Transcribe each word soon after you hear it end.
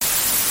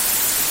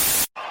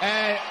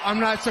I'm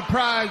not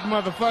surprised,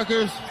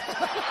 motherfuckers.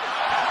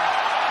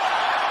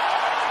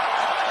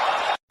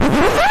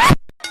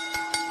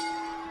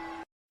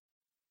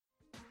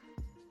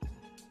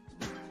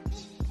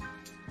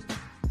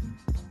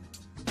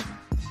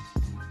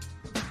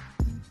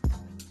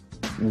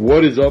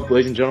 What is up,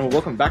 ladies and gentlemen?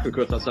 Welcome back to the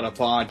Courtside Soundoff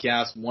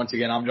podcast. Once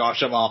again, I'm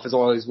Josh Soundoff. As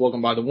always,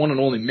 welcome by the one and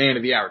only man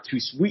of the hour, too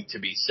sweet to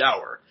be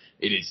sour.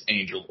 It is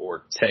Angel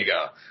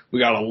Ortega. We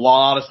got a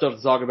lot of stuff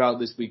to talk about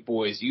this week,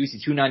 boys.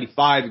 UFC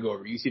 295 to go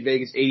over. UFC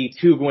Vegas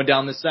 82 going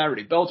down this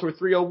Saturday. Bellator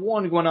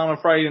 301 going on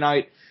Friday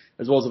night,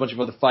 as well as a bunch of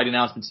other fight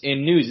announcements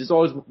and news. As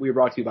always, we are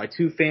brought to you by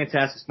two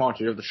fantastic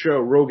sponsors of the show,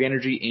 Rogue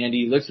Energy and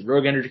Elixir.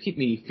 Rogue Energy, keep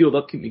me fueled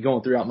up, keep me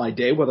going throughout my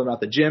day, whether I'm at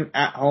the gym,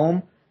 at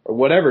home, or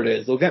whatever it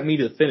is. They'll get me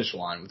to the finish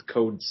line with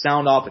code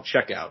SOUNDOFF at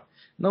checkout.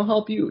 And they'll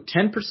help you.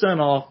 10%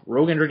 off,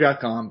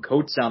 RogueEnergy.com,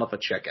 code SOUNDOFF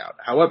at checkout.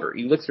 However,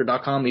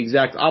 Elixir.com, the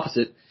exact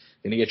opposite.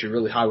 Going to get you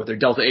really high with their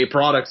Delta 8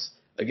 products.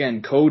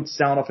 Again, code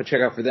SOUNDOFF at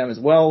checkout for them as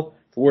well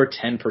for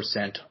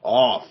 10%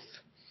 off.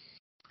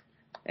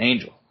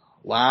 Angel,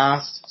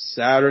 last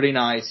Saturday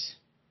night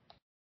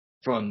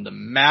from the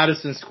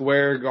Madison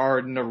Square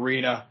Garden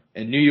Arena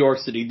in New York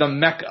City, the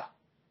Mecca,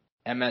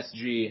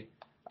 MSG.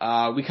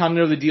 We kind of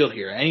know the deal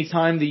here.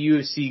 Anytime the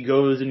UFC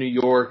goes to New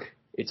York,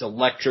 it's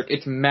electric,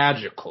 it's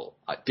magical,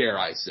 dare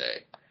I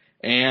say.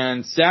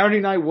 And Saturday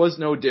night was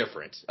no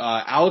different.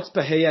 Alex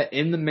Bahia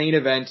in the main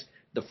event,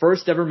 the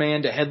first ever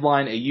man to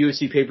headline a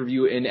UFC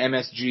pay-per-view in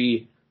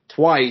MSG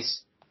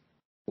twice.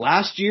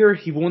 Last year,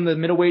 he won the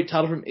middleweight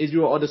title from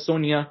Israel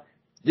Adesanya.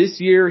 This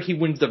year, he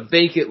wins the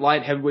vacant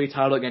light heavyweight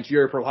title against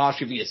Yuri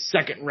Prochazka via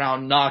second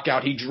round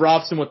knockout. He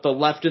drops him with the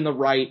left and the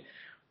right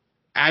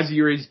as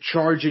Yuri's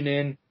charging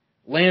in,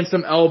 lands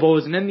some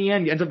elbows, and in the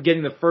end, he ends up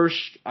getting the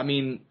first,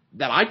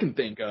 that I can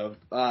think of,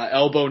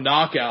 elbow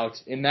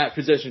knockout in that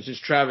position since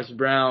Travis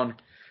Brown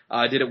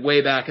did it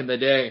way back in the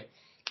day.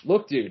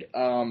 Look, dude,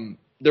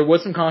 there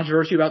was some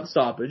controversy about the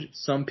stoppage.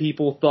 Some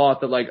people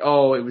thought that,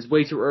 it was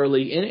way too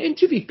early. And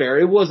to be fair,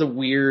 it was a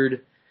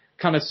weird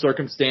kind of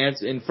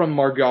circumstance. And from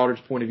Mark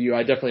Goddard's point of view,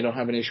 I definitely don't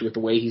have an issue with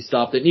the way he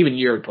stopped it. And even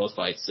Yuri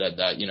post-fight said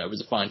that, it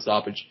was a fine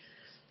stoppage.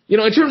 In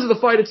terms of the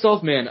fight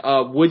itself, man,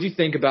 what did you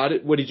think about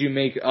it? What did you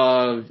make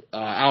of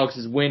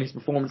Alex's win, his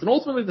performance, and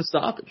ultimately the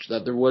stoppage,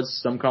 that there was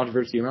some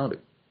controversy around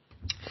it?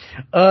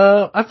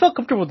 I felt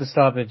comfortable with the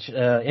stoppage.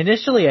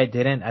 Initially, I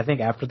didn't. I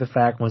think after the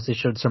fact, once they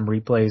showed some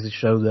replays, it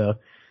showed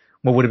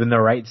what would have been the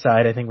right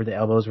side, I think, where the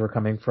elbows were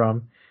coming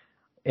from.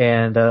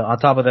 And on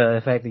top of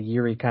the fact that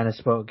Yuri kind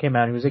of came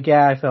out, and he was like,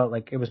 yeah, I felt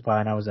like it was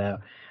fine, I was out.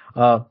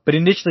 But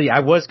initially,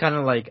 I was kind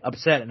of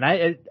upset, and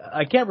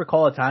I can't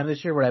recall a time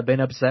this year where I've been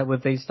upset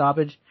with a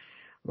stoppage,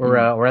 or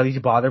at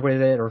least bothered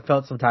with it, or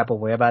felt some type of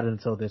way about it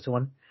until this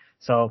one.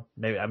 So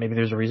maybe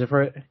there's a reason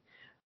for it.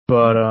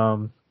 But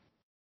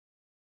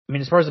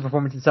as far as the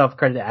performance itself,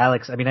 credit to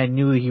Alex. I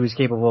knew he was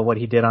capable of what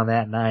he did on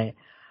that night.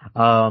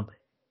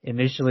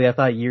 Initially, I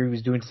thought Yuri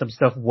was doing some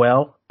stuff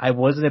well. I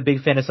wasn't a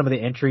big fan of some of the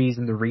entries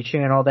and the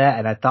reaching and all that,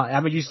 and I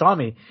thought, you saw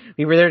me.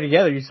 We were there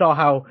together. You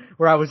saw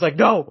where I was like,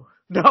 no.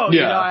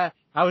 Yeah.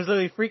 I was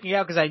literally freaking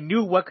out because I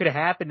knew what could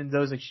happen in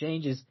those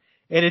exchanges,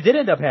 and it did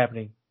end up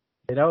happening.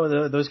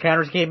 Those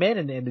counters came in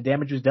and the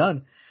damage was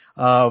done.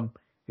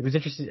 It was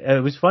interesting.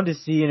 It was fun to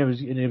see, and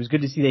it was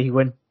good to see that he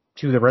went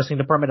to the wrestling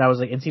department. I was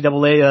like,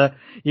 NCAA,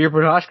 Yuri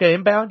Prochazka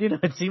inbound,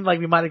 it seemed like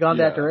we might have gone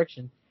that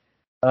direction.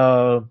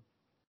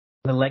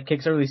 The leg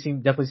kicks definitely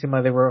seemed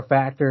like they were a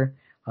factor.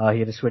 He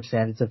had to switch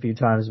standards a few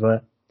times,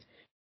 but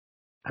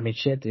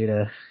shit,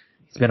 dude,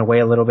 he's been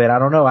away a little bit. I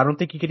don't know. I don't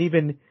think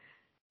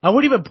I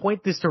wouldn't even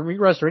point this to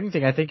re-rust or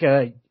anything. I think,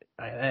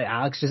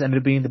 Alex just ended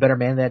up being the better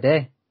man that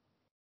day.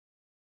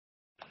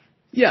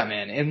 Yeah,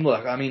 man. And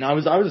look, I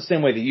was the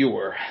same way that you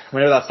were.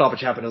 Whenever that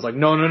stoppage happened, I was like,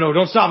 no,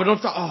 don't stop it, don't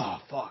stop.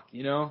 Oh, fuck,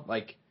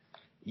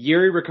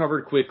 Yuri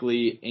recovered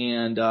quickly,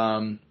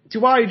 and,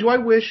 do I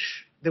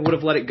wish they would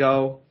have let it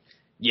go?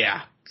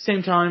 Yeah.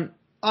 Same time,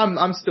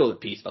 I'm still at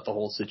peace about the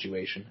whole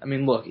situation.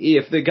 Look,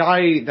 if the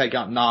guy that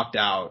got knocked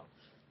out,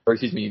 or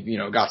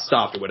got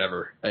stopped or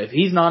whatever, if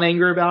he's not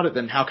angry about it,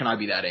 then how can I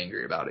be that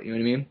angry about it? You know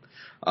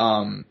what I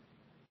mean?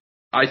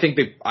 I think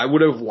I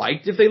would have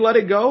liked if they let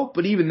it go,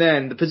 but even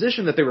then, the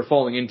position that they were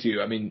falling into,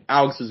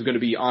 Alex was going to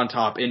be on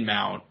top in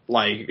mount.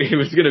 It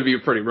was going to be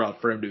pretty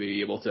rough for him to be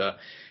able to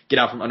get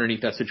out from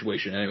underneath that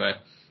situation anyway.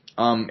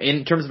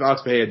 In terms of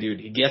Alex Bahia,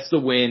 dude, he gets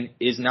the win,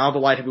 is now the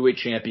light heavyweight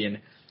champion.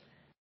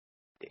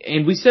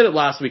 And we said it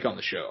last week on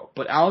the show,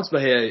 but Alex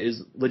Bahia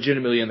is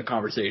legitimately in the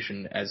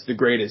conversation as the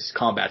greatest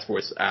combat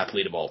sports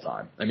athlete of all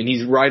time.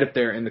 He's right up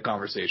there in the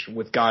conversation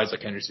with guys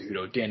like Henry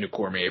Cejudo, Daniel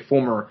Cormier,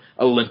 former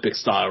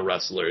Olympic-style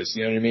wrestlers,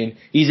 you know what I mean?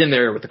 He's in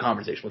there with the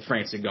conversation with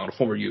Francis Ngannou,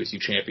 former UFC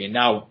champion,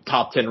 now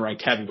top 10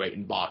 ranked heavyweight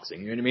in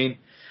boxing, you know what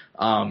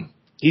I mean?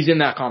 He's in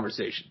that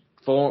conversation.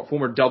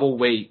 Former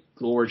double-weight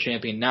world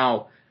champion,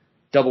 now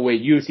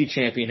double-weight UFC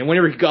champion. And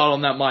whenever he got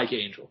on that mic,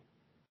 Angel,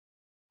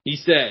 he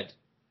said,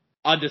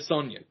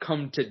 Adesanya,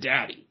 come to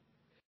daddy.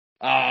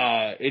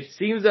 It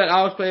seems that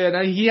Alex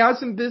Pereira, he has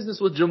some business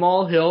with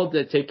Jamal Hill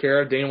to take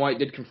care of. Dana White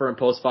did confirm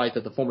post-fight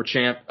that the former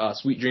champ,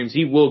 Sweet Dreams,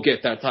 he will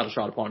get that title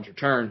shot upon his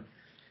return.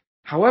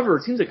 However,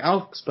 it seems like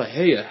Alex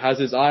Pereira has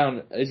his eye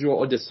on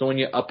Israel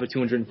Adesanya up to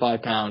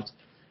 205 pounds.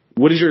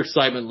 What is your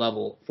excitement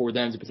level for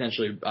them to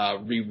potentially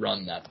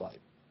rerun that fight?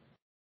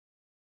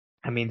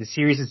 I mean, the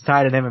series is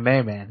tied in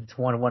MMA, man. It's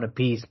 1-1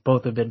 apiece.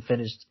 Both have been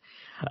finished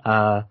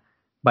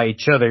by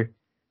each other.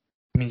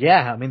 I mean,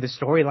 yeah, the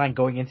storyline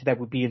going into that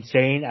would be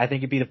insane. I think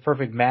it'd be the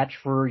perfect match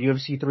for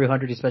UFC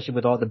 300, especially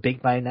with all the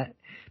big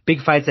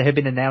fights that have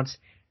been announced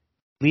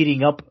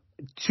leading up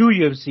to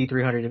UFC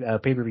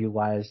 300 pay-per-view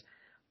wise.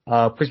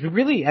 Because we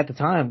really, at the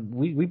time,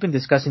 we've been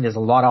discussing this a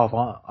lot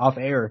off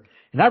air,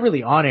 and not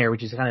really on air,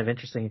 which is kind of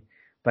interesting.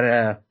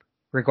 But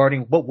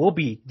regarding what will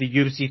be the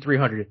UFC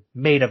 300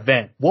 main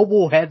event, what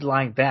will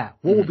headline that?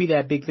 What will be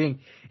that big thing?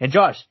 And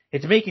Josh,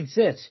 it's making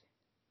sense.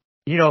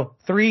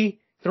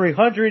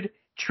 300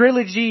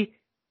 trilogy,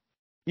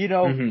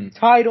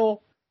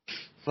 title,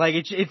 like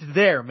it's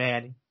there,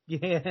 man.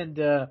 And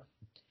I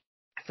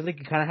feel like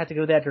you kind of have to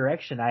go that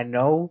direction. I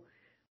know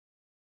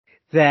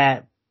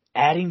that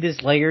adding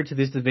this layer to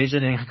this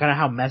division and kind of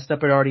how messed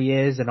up it already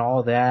is and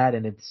all that,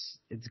 and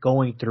it's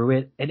going through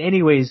it. And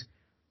anyways,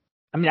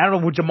 I don't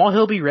know, would Jamal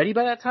Hill be ready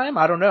by that time?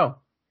 I don't know.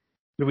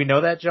 Do we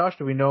know that, Josh?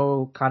 Do we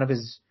know kind of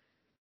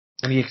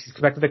when he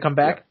expected to come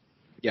back?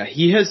 Yeah,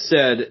 he has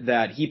said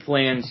that he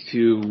plans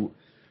to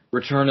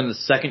return in the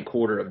second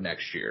quarter of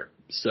next year.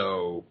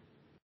 So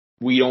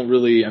we don't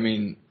really, I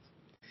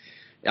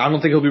don't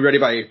think he'll be ready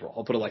by April.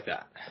 I'll put it like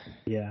that.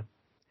 Yeah.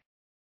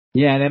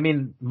 Yeah,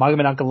 and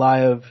Magomed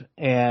Ankalaev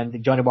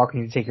and Johnny Walker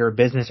need to take care of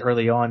business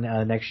early on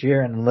next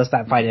year, and unless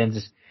that fight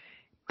ends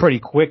pretty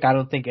quick, I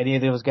don't think any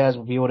of those guys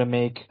will be able to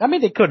make,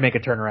 they could make a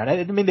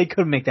turnaround. They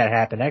could make that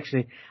happen.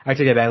 Actually, I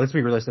take that back. Let's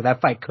be realistic.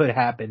 That fight could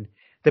happen,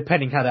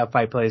 depending how that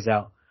fight plays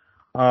out.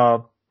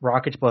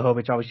 Rakic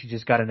Blachowicz obviously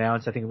just got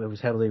announced. I think it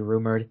was heavily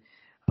rumored.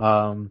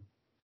 So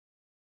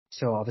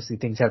obviously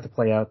things have to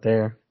play out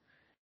there.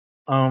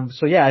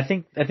 So yeah, I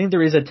think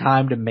there is a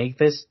time to make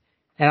this.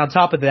 And on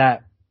top of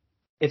that,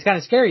 it's kind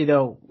of scary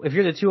though. If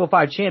you're the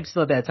 205 champ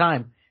still at that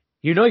time,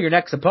 your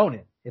next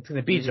opponent. It's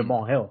going to be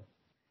Jamal Hill.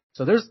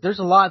 So there's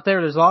a lot there.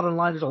 There's a lot on the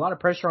line. There's a lot of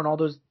pressure on all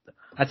those.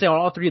 I'd say on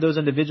all three of those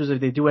individuals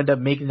if they do end up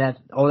making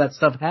all that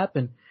stuff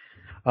happen.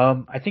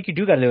 I think you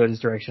do got to go in this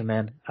direction,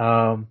 man.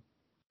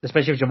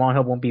 Especially if Jamal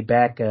Hill won't be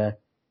back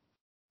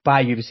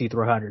by UFC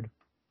 300.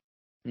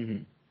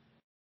 Mm-hmm.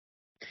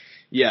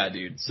 Yeah,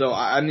 dude. So,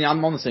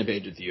 I'm on the same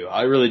page with you.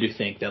 I really do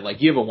think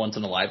that, you have a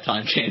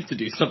once-in-a-lifetime chance to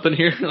do something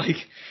here.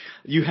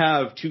 You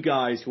have two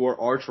guys who are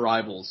arch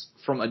rivals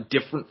from a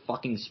different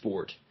fucking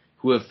sport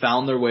who have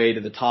found their way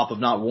to the top of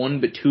not one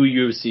but two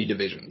UFC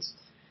divisions.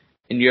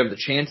 And you have the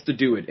chance to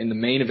do it in the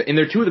main event. And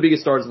they're two of the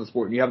biggest stars in the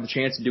sport. And you have the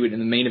chance to do it in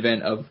the main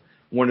event of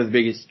one of the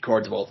biggest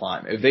cards of all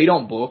time. If they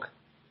don't book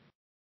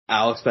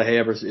Alex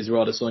Pereira versus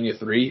Israel Adesanya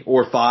 3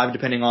 or 5,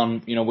 depending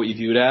on, what you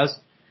view it as,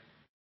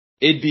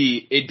 it'd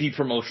be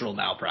promotional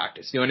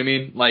malpractice. You know what I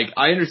mean?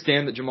 I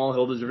understand that Jamal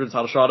Hill deserves a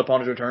title shot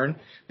upon his return,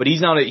 but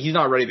he's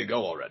not ready to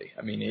go already.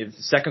 It's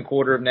the second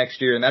quarter of next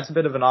year, and that's a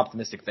bit of an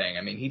optimistic thing.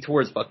 He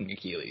tore his fucking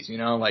Achilles,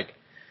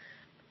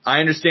 I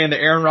understand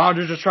that Aaron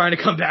Rodgers is trying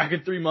to come back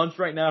in 3 months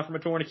right now from a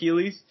torn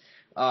Achilles,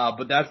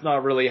 but that's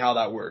not really how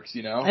that works,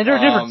 And there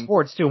are different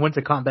sports too. One's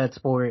a combat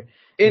sport.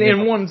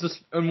 And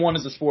one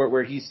is a sport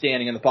where he's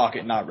standing in the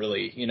pocket, not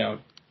really,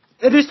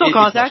 There's still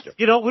contact.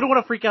 We don't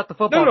want to freak out the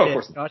football. No, of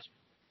course not.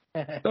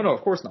 No,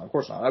 of course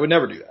not. I would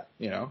never do that,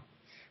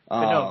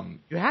 But no,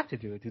 you have to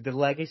do it, dude. The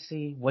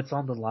legacy, what's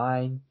on the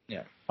line.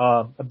 Yeah.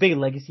 A big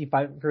legacy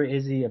fight for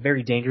Izzy, a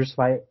very dangerous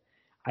fight,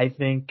 I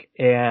think,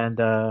 and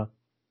a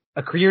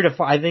career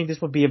I think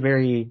this would be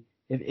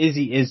if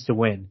Izzy is to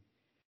win,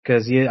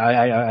 because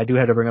I do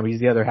have to bring up, he's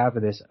the other half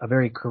of this, a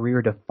very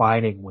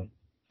career-defining win.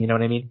 You know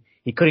what I mean?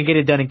 He couldn't get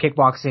it done in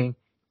kickboxing.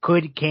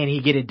 Can he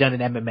get it done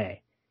in MMA?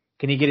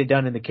 Can he get it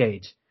done in the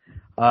cage?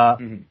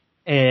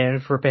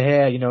 And for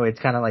Pereira, it's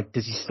kind of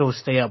does he still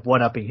stay up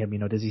one-upping him?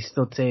 Does he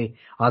still stay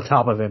on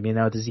top of him?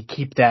 Does he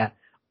keep that,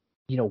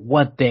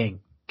 one thing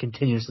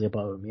continuously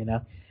above him?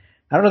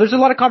 I don't know. There's a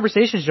lot of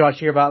conversations, Josh,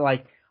 here about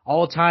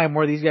all time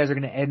where these guys are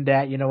going to end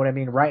at. You know what I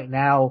mean? Right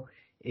now,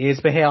 is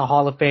Pereira a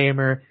Hall of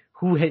Famer?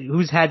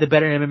 Who's had the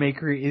better MMA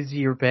career? Is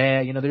he or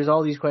Pereira? There's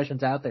all these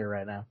questions out there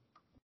right now.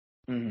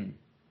 Mm-hmm.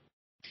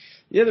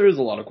 Yeah, there is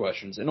a lot of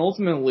questions, and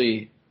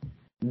ultimately,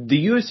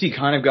 the UFC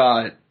kind of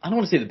got, I don't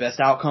want to say the best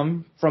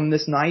outcome from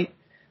this night,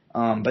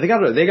 but they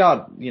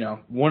got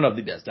one of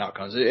the best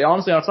outcomes.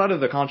 Honestly, outside of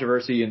the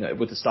controversy and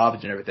with the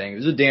stoppage and everything, it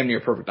was a damn near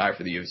perfect night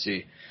for the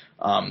UFC,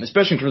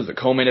 especially in terms of the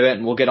co-main event,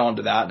 and we'll get on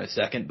to that in a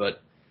second. But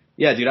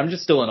yeah, dude, I'm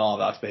just still in awe of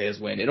Alex Pereira's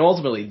win, and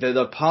ultimately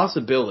the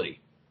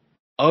possibility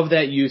of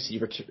that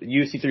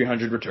UFC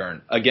 300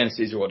 return against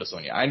Israel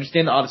Adesanya. I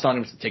understand the Adesanya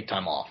wants to take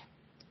time off.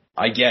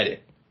 I get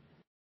it.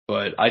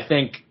 But I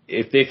think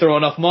if they throw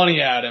enough money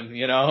at him,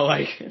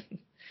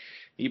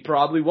 he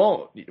probably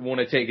won't want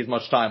to take as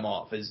much time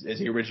off as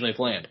he originally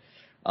planned.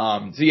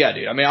 So yeah,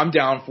 dude, I mean, I'm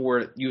down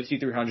for UFC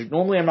 300.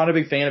 Normally, I'm not a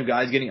big fan of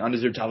guys getting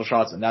undeserved title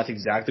shots, and that's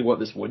exactly what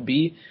this would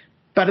be.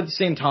 But at the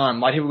same time,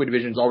 light heavyweight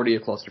division is already a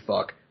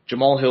clusterfuck.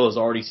 Jamal Hill is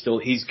already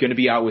he's going to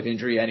be out with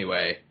injury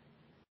anyway.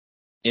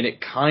 And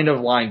it kind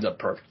of lines up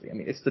perfectly. I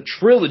mean, it's the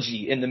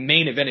trilogy in the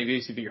main event of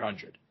UFC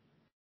 300.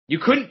 You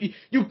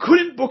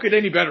couldn't book it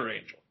any better,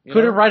 Angel.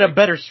 Couldn't write a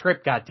better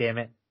script,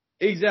 goddammit.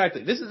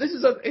 Exactly.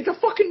 It's a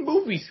fucking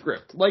movie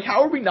script. Like,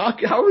 how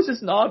has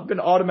this not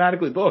been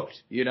automatically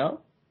booked, you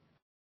know?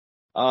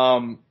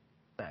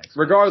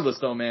 Regardless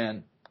though,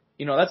 man,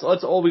 you know, that's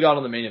all we got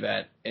on the main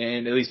event,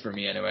 and at least for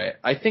me anyway.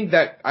 I think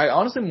that I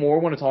honestly more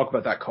want to talk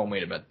about that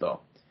co-main event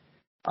though.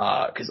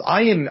 Cause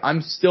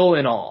I'm still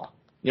in awe.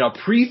 You know,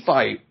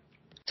 pre-fight,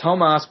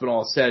 Tom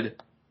Aspinall said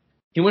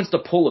he wants to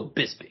pull a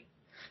Bisping.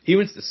 He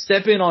wants to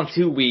step in on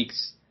 2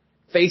 weeks,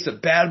 face a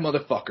bad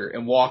motherfucker,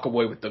 and walk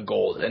away with the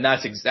gold. And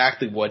that's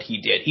exactly what he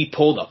did. He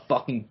pulled a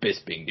fucking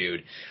Bisping,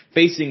 dude.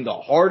 Facing the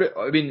hard,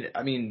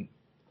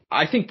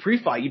 I think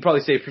pre-fight, you'd probably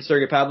say for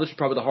Sergey Pavlovich,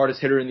 probably the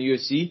hardest hitter in the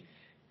UFC.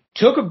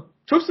 Took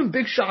some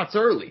big shots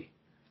early,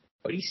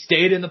 but he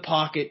stayed in the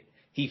pocket.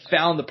 He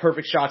found the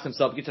perfect shots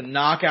himself. Gets a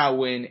knockout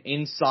win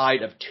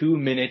inside of 2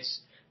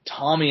 minutes.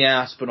 Tommy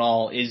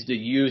Aspinall is the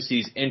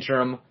UFC's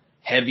interim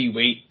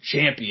heavyweight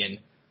champion.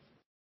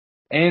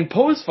 And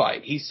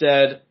post-fight, he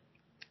said,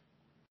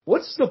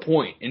 what's the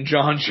point in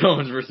John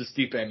Jones versus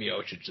Stipe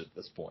Miocic at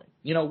this point?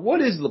 You know,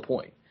 what is the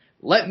point?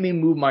 Let me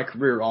move my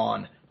career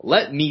on.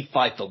 Let me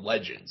fight the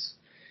legends.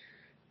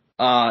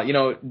 You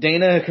know,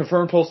 Dana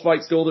confirmed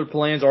post-fight still their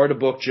plans are to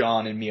book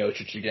John and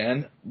Miocic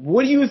again.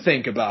 What do you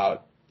think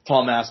about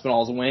Tom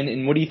Aspinall's win,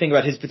 and what do you think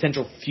about his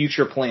potential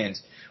future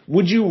plans?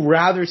 Would you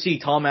rather see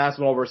Tom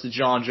Aspinall versus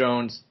John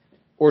Jones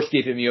or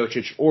Stipe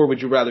Miocic, or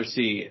would you rather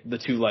see the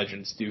two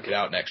legends duke it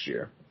out next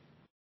year?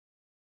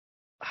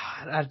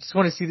 I just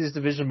want to see this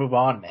division move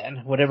on,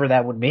 man. Whatever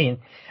that would mean.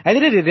 At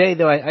the end of the day,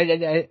 though,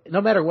 I no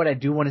matter what, I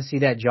do want to see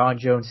that John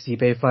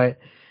Jones-Stipe fight.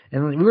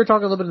 And we were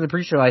talking a little bit in the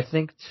pre-show. I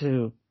think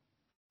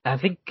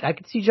I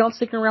could see John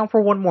sticking around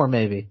for one more,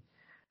 maybe.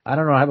 I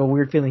don't know. I have a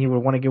weird feeling he would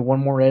want to get one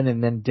more in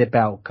and then dip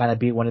out, kind of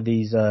beat one of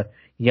these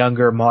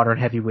younger, modern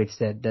heavyweights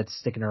that's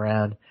sticking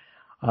around.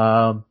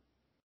 I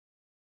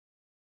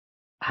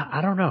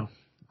don't know.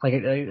 Like I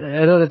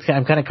know that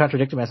I'm kind of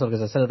contradicting myself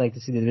because I said I'd like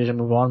to see the division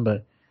move on,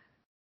 but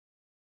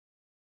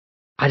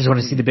I just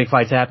want to see the big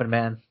fights happen,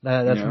 man.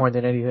 That's more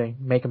than anything.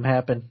 Make them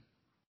happen.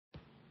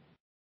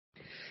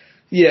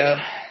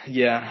 Yeah.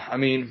 I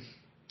mean,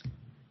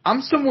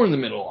 I'm somewhere in the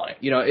middle on it.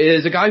 You know,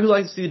 as a guy who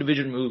likes to see the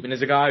division move, and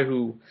as a guy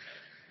who,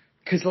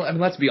 because I mean,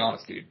 let's be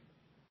honest, dude.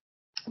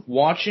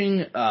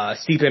 Watching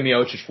Stipe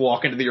Miocic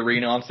walk into the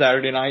arena on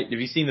Saturday night, have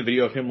you seen the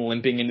video of him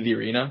limping into the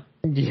arena?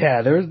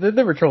 Yeah,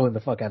 they were trolling the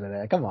fuck out of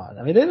that. Come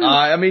on,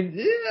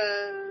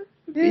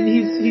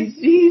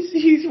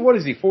 he's what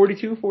is he,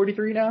 42,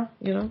 43 now?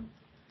 You know.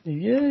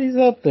 Yeah, he's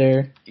up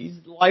there. He's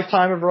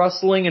lifetime of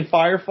wrestling and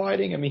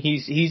firefighting. I mean,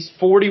 he's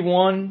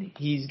 41.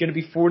 He's gonna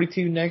be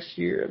 42 next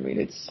year. I mean,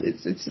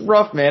 it's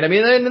rough, man. I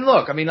mean, and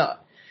look, I mean,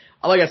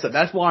 like I said,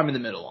 that's why I'm in the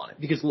middle on it.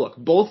 Because look,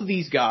 both of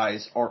these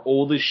guys are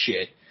old as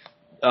shit.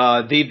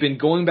 They've been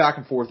going back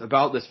and forth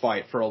about this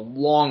fight for a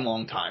long,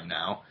 long time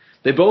now.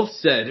 They both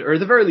said, or at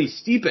the very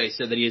least, Stipe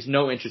said that he has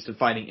no interest in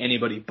fighting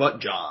anybody but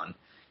John.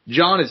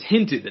 John has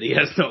hinted that he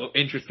has no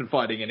interest in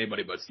fighting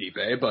anybody but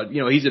Stipe, but,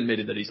 you know, he's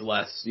admitted that he's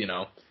less, you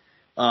know,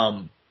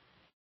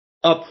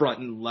 upfront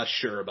and less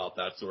sure about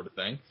that sort of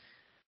thing.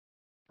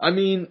 I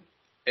mean,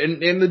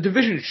 and the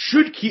division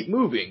should keep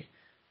moving,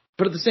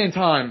 but at the same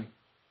time,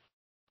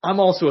 I'm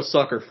also a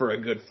sucker for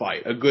a good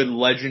fight, a good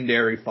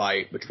legendary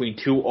fight between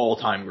two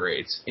all-time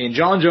greats. In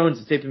John Jones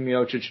and Stipe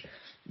Miocic,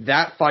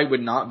 that fight would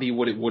not be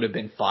what it would have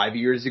been 5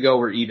 years ago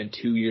or even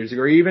 2 years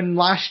ago or even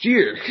last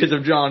year because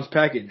of John's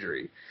pec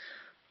injury.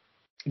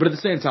 But at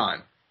the same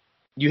time,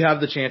 you have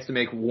the chance to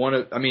make one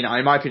of, I mean,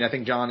 in my opinion, I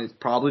think John is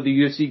probably the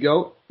UFC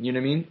GOAT, you know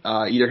what I mean?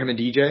 Either him and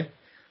DJ.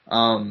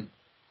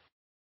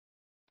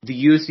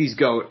 The UFC's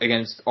GOAT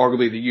against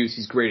arguably the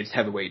UFC's greatest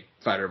heavyweight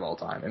fighter of all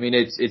time. I mean,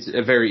 it's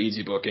a very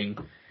easy booking.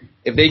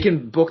 If they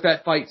can book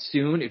that fight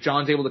soon, if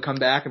John's able to come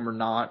back and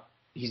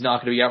he's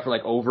not going to be out for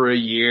like over a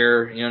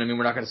year, you know what I mean?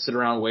 We're not going to sit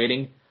around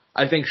waiting.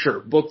 I think, sure,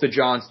 book the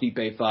John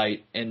Stipe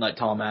fight and let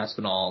Tom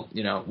Aspinall,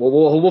 you know,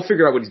 we'll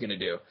figure out what he's going to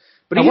do.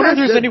 But I wonder if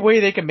there's any way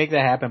they can make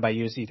that happen by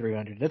UFC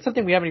 300. That's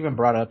something we haven't even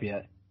brought up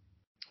yet.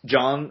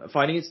 John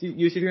fighting at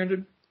UFC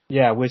 300?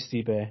 Yeah, with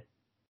Stipe.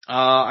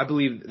 I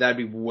believe that'd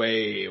be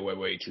way, way,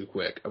 way too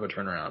quick of a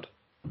turnaround.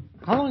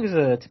 How long is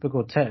a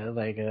typical pec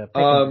injury?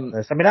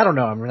 I mean, I don't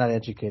know. I'm not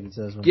educated.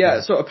 So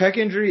a pec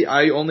injury,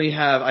 I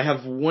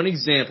have one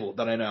example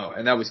that I know,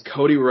 and that was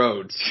Cody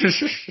Rhodes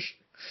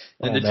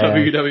in the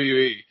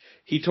WWE.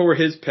 He tore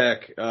his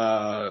pec,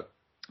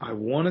 I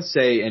want to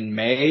say in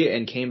May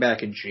and came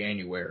back in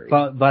January.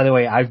 But by the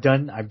way, I've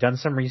done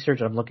some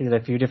research. I'm looking at a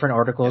few different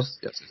articles.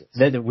 Yes.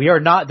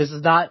 This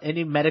is not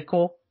any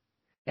medical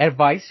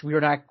advice. We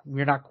are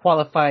not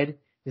qualified.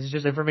 This is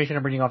just information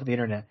I'm reading off of the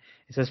internet.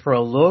 It says for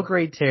a low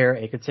grade tear,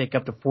 it could take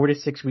up to 4 to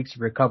 6 weeks to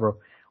recover,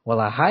 while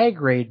a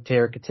high-grade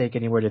tear could take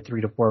anywhere to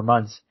 3 to 4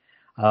 months.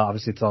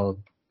 Obviously, it's all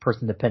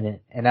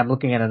person-dependent. And I'm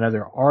looking at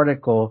another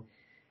article,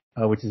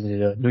 which is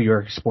the New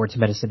York Sports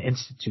Medicine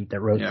Institute that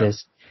wrote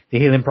this. The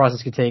healing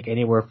process could take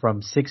anywhere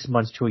from 6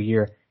 months to a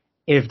year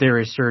if there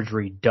is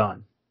surgery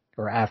done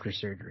or after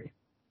surgery.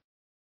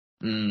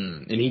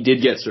 And he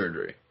did get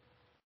surgery.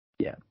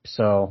 Yeah.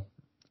 So,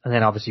 and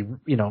then obviously,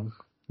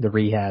 the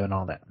rehab and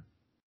all that.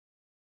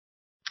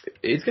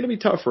 It's going to be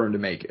tough for him to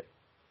make it.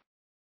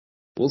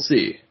 We'll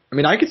see. I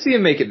mean, I could see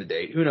him making the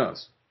date. Who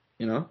knows?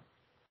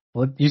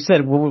 Well, you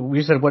said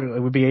what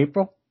it would be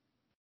April?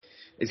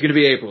 It's going to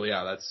be April.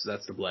 Yeah,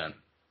 that's the plan.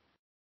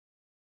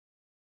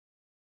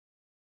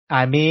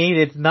 I mean,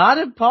 it's not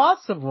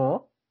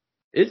impossible.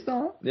 It's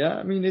not. Yeah,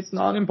 I mean, it's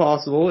not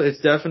impossible. It's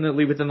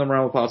definitely within the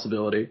realm of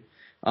possibility.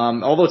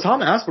 Although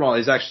Tom Aspinall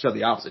has actually said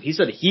the opposite. He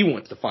said he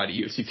wants to fight at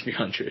UFC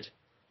 300.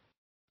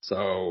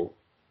 So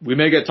we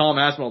may get Tom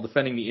Aspinall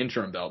defending the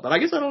interim belt, but I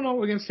guess I don't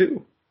know against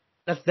who.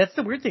 That's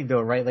the weird thing,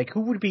 though, right? Like,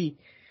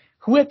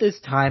 who at this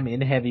time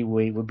in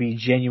heavyweight would be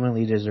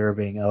genuinely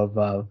deserving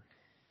of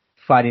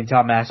fighting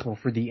Tom Aspinall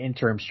for the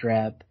interim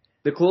strap?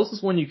 The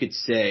closest one you could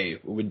say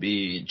would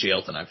be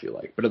Jailton, I feel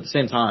like, but at the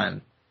same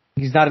time,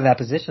 he's not in that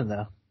position,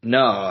 though.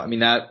 No, I mean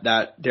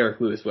that Derek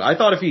Lewis. I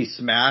thought if he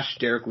smashed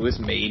Derek Lewis,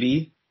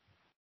 maybe.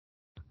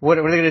 What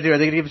are they going to do? Are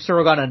they going to give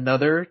Sorogan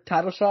another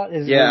title shot? I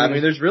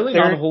mean, there's really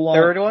not a whole lot.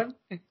 Third one?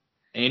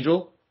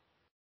 Angel,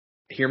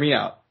 hear me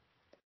out.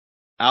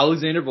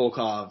 Alexander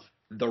Volkov,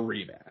 the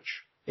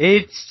rematch.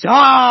 It's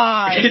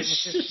time!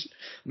 It's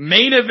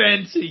main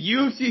event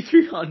UFC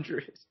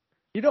 300.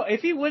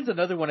 If he wins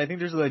another one, I think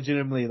there's a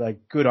legitimately,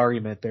 good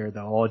argument there,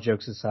 though, all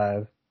jokes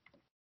aside.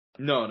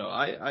 No,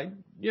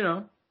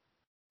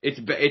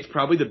 it's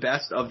probably the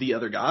best of the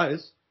other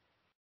guys.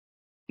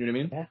 You know what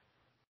I mean? Yeah.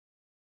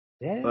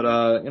 Yeah.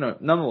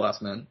 But,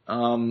 nonetheless, man,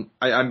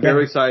 I'm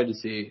very excited to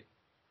see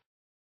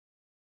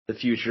the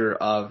future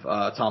of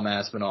Tom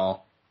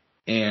Aspinall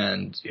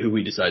and who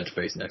we decide to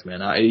face next,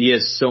 man. He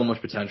has so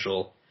much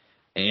potential,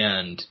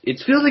 and it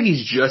feels like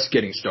he's just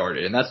getting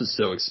started, and that's what's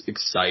so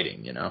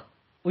exciting, Well,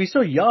 he's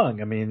so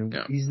young. I mean,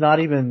 He's not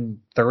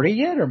even 30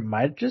 yet, or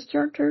might just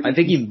turn 30? I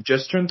think he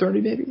just turned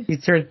 30, maybe? He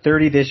turned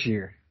 30 this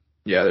year.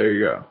 Yeah, there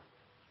you go.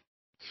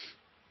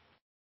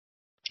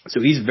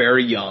 So he's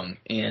very young,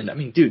 and I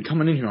mean, dude,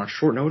 coming in here on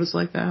short notice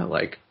like that,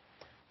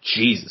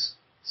 Jesus.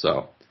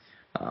 So,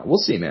 we'll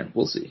see, man.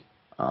 We'll see.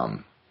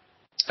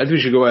 I think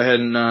we should go ahead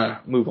and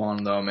move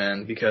on, though,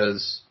 man,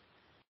 because,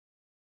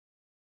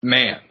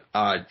 man,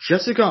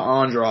 Jessica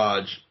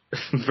Andrade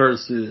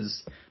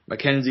versus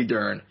Mackenzie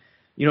Dern.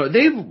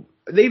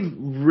 They've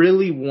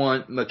really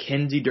want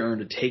Mackenzie Dern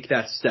to take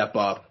that step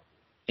up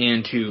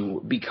and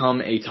to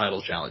become a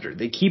title challenger.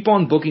 They keep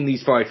on booking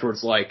these fights where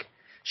it's like,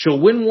 she'll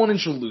win one and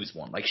she'll lose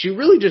one. She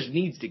really just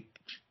needs to,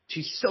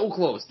 she's so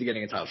close to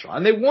getting a title shot,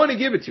 and they want to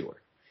give it to her.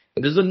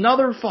 And there's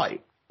another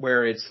fight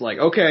where it's like,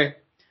 okay,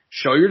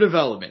 show your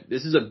development.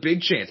 This is a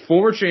big chance.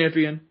 Former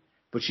champion,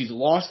 but she's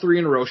lost 3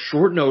 in a row,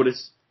 short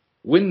notice.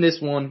 Win this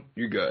one,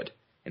 you're good.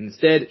 And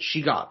instead,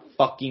 she got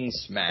fucking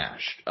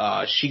smashed.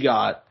 She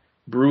got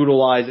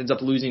brutalized, ends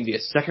up losing via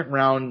second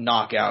round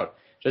knockout.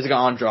 Jessica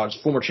Andrade,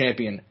 former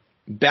champion,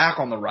 back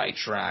on the right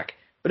track.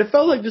 But it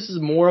felt like this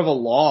is more of a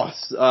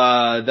loss,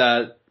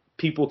 that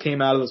people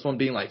came out of this one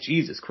being like,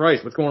 Jesus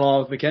Christ, what's going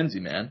on with Mackenzie,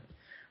 man?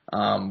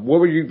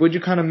 What'd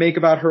you kind of make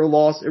about her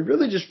loss? It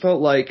really just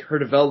felt like her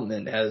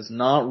development has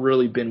not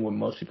really been what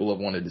most people have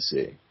wanted to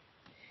see.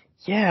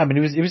 Yeah, I mean,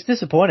 it was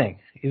disappointing.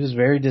 It was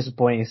very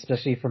disappointing,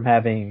 especially from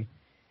having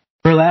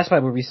her last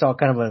fight where we saw it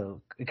kind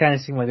of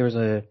seemed like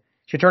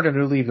she turned a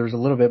new leaf. There was a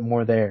little bit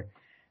more there,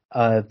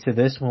 to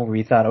this one where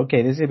we thought,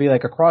 okay, this is going to be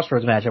like a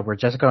crossroads matchup where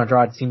Jessica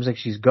Andrade seems like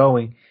she's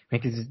going.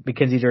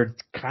 Mackenzie Dern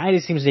kind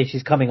of seems like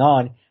she's coming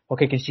on.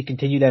 Okay, can she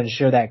continue that and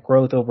show that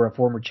growth over a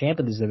former champ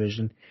in this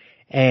division?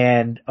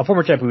 And a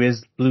former champ who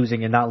is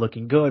losing and not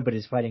looking good, but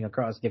is fighting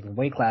across different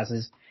weight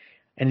classes.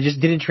 And it just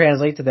didn't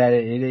translate to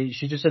that.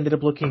 She just ended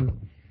up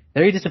looking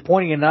very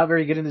disappointing and not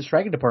very good in the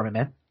striking department,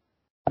 man.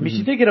 I mean,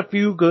 she did get a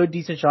few good,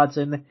 decent shots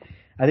in,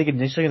 I think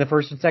initially in the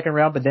first and second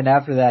round, but then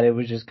after that it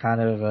was just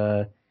kind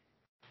of,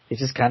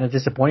 it's just kind of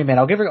disappointing, man.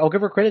 I'll give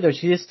her credit though.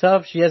 She is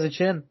tough. She has a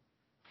chin.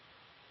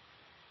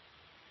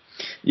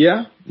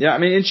 Yeah. I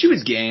mean, and she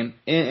was game,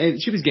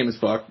 and she was game as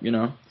fuck,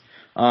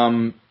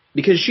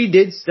 because she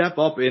did step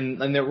up,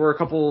 and there were a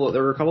couple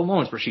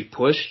moments where she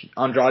pushed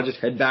Andrade's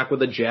head back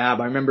with a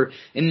jab. I remember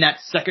in that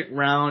second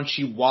round,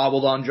 she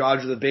wobbled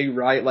Andrade with a big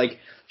right.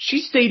 She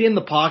stayed in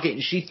the pocket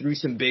and she threw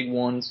some big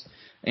ones.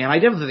 And I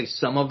definitely think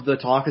some of the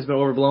talk has been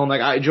overblown.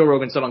 Joe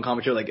Rogan said on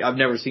commentary, I've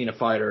never seen a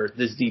fighter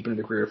this deep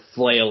into the career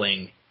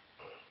flailing,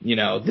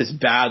 this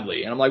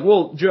badly. And I'm like,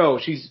 well, Joe,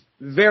 she's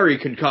very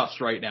concussed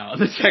right now in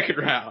the second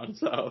round.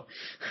 So,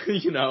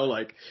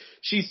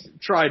 she's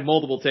tried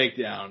multiple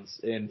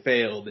takedowns and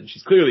failed, and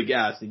she's clearly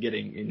gassed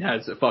and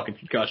has a fucking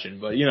concussion.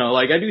 But,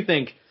 I do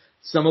think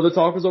some of the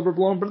talk was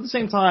overblown. But at the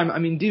same time, I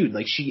mean, dude,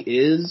 she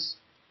is,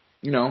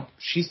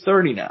 she's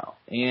 30 now.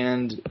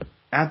 And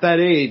at that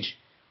age,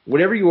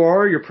 whatever you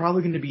are, you're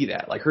probably going to be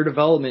that. Like, her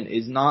development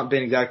has not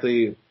been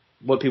exactly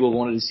what people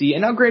wanted to see.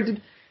 And now,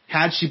 granted,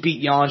 had she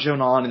beat Yan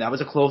Xiaonan, and that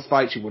was a close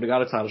fight, she would have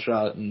got a title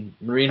shot. And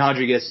Marine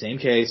Rodriguez, same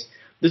case.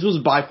 This was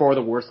by far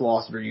the worst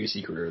loss of her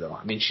UFC career, though.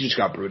 I mean, she just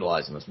got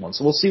brutalized in this one.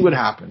 So we'll see what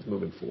happens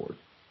moving forward.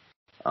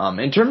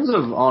 In terms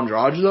of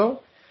Andrade,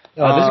 though.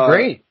 Oh, this is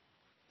great.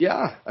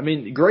 Yeah, I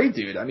mean, great,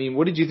 dude. I mean,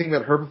 what did you think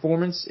about her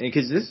performance?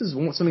 Because this is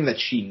something that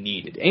she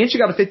needed. And she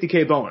got a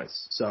 $50K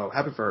bonus, so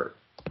happy for her.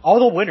 All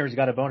the winners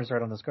got a bonus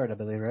right on this card, I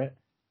believe, right?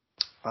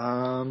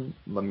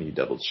 Let me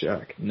double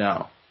check.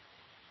 No.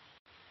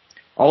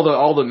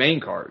 All the main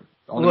card.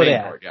 On the main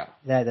card, yeah.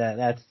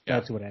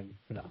 That's what I,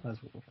 no, that's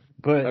what,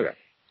 but, okay.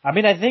 I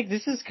mean, I think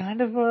this is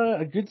kind of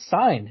a good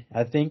sign.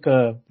 I think,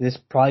 this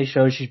probably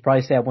shows she's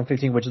probably stay at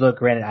 115, which look,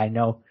 granted, I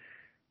know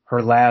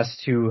her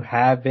last two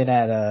have been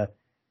at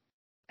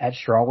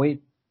strawweight,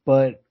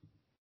 but,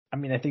 I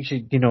mean, I think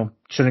she,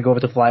 shouldn't go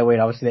with the flyweight.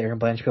 Obviously, the Aaron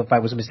Blanchfield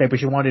fight was a mistake, but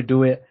she wanted to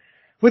do it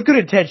with good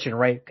intention,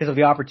 right? Because of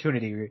the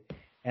opportunity,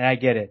 and I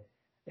get it.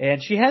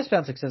 And she has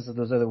found success at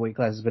those other weight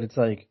classes, but it's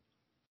like,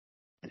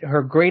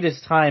 her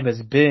greatest time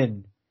has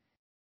been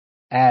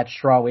at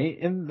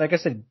strawweight. And like I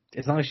said,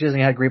 as long as she doesn't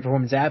have a great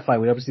performance at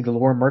flyweight, obviously the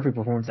Lauren Murphy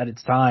performance at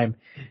its time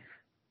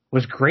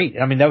was great.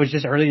 I mean, that was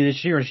just earlier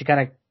this year, and she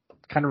kind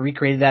of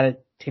recreated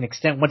that to an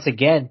extent once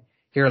again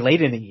here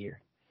late in the year.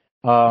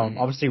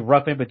 Obviously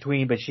rough in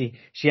between, but she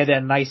had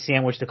that nice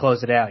sandwich to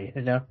close it out,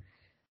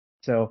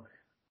 So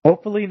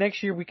hopefully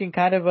next year we can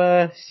kind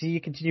of see a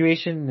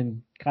continuation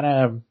and kind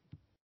of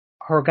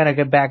her kind of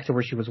get back to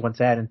where she was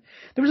once at. And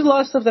there was a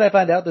lot of stuff that I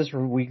found out this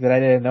week that I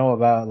didn't know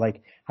about.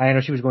 Like, I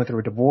know she was going through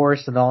a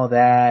divorce and all of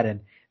that,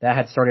 and that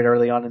had started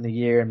early on in the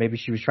year, and maybe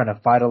she was trying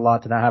to fight a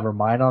lot to not have her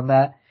mind on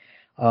that.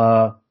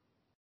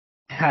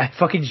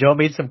 Fucking Joe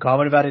made some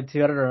comment about it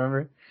too. I don't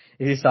remember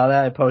if you saw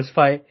that post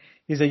fight.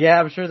 He's like, yeah,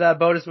 I'm sure that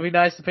bonus would be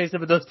nice to pay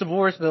some of those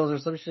divorce bills or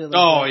some shit like that.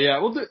 Oh,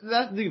 yeah. Well,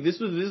 this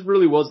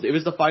really was, it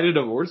was the fight of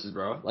divorces,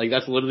 bro. Like,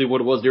 that's literally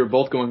what it was. They were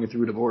both going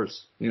through a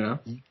divorce,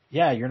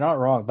 Yeah, you're not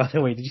wrong. By the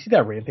way, did you see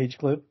that Rampage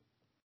clip?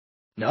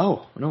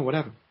 No, what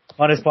happened?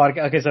 On his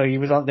podcast. Okay, so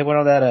they went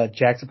on that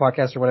Jackson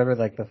podcast or whatever,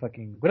 like the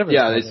fucking, whatever.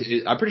 Yeah,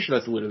 I'm pretty sure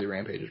that's literally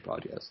Rampage's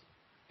podcast.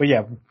 But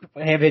yeah,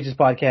 Rampage's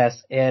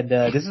podcast, and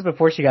this is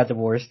before she got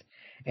divorced,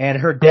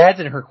 and her dad's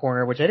in her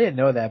corner, which I didn't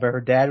know that, but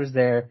her dad was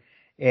there.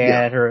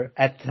 And her,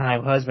 at the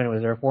time,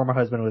 former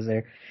husband was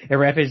there. And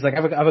Rampage is like,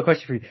 I have a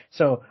question for you.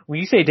 So, when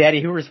you say daddy,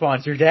 who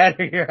responds? Your dad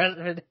or your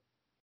husband?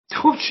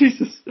 Oh,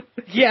 Jesus.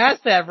 Yeah,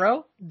 ask that,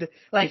 bro.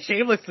 Like,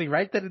 shamelessly,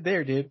 right then and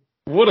there, dude.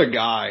 What a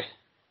guy.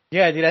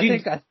 Yeah, dude,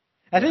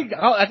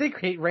 I think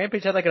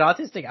Rampage had like an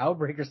autistic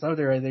outbreak or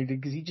something right there,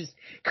 dude, because he just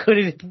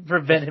couldn't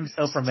prevent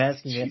himself from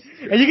asking it.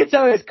 And you can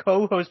tell his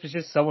co-host was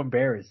just so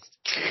embarrassed.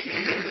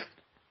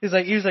 He's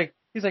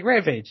like,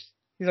 Rampage.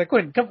 He's like,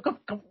 Quentin, come,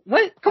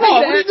 what? Come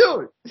on, what are you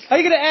doing? How are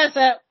you gonna ask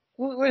that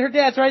when her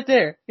dad's right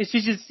there? And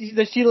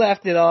she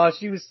left it off.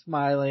 She was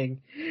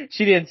smiling.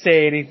 She didn't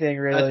say anything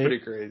really.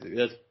 That's pretty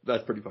crazy.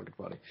 That's pretty fucking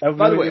funny.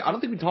 By the way, I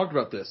don't think we talked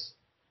about this.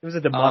 It was a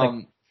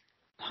demonic.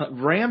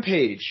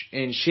 Rampage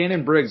and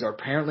Shannon Briggs are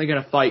apparently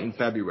gonna fight in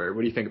February.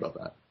 What do you think about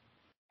that?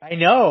 I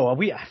know. I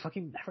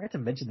forgot to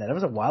mention that. It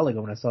was a while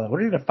ago when I saw that. What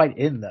are they gonna fight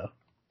in though?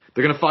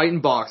 They're going to fight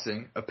in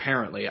boxing,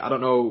 apparently. I don't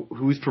know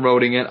who's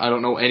promoting it. I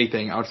don't know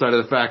anything outside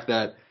of the fact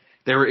that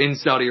they were in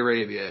Saudi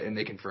Arabia and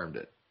they confirmed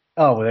it.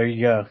 Oh, well, there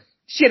you go.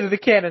 Shit of the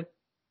cannon.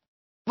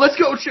 Let's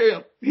go,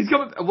 Champ. He's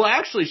coming. Well,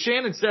 actually,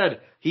 Shannon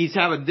said he's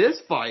having this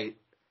fight,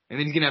 and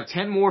then he's going to have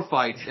 10 more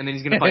fights, and then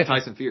he's going to fight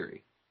Tyson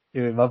Fury.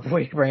 Dude, my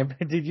boy,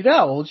 dude, you know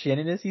how old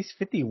Shannon is? He's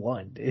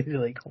 51, dude.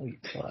 Like, holy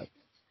fuck.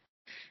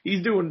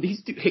 He's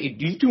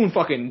doing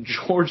fucking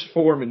George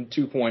Foreman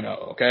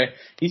 2.0, okay?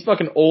 He's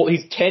fucking old.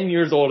 He's 10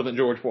 years older than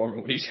George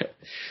Foreman when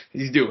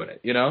he's doing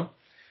it,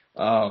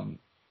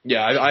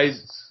 Yeah, I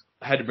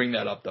had to bring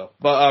that up though.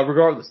 But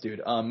regardless,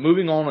 dude,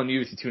 moving on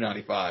UFC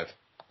 295.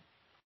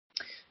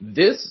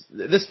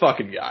 This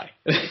fucking guy.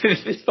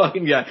 This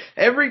fucking guy.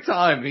 Every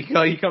time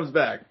he comes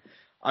back,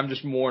 I'm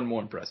just more and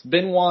more impressed.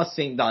 Benoit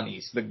Saint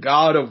Denis, the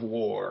god of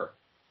war,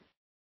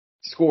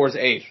 scores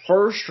a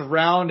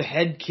first-round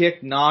head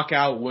kick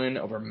knockout win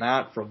over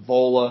Matt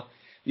Frevola.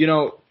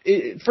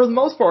 For the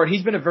most part,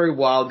 he's been a very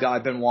wild guy,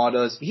 Benoit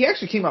does. He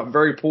actually came out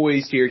very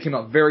poised here. He came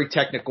out very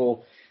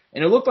technical.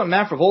 And it looked like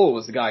Matt Frevola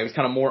was the guy who was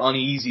kind of more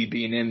uneasy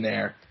being in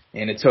there.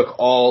 And it took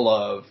all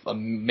of a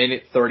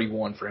minute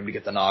 31 for him to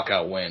get the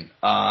knockout win.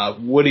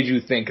 What did you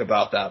think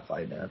about that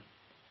fight, man?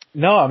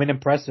 No, I mean,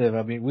 impressive.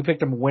 I mean, we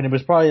picked him a win. It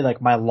was probably like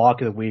my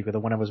lock of the week, or the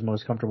one I was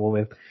most comfortable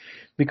with.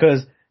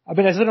 Because, I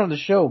mean, I said on the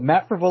show,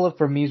 Matt Frevola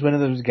for me is one of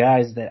those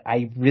guys that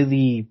I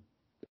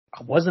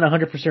wasn't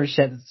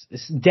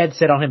 100% dead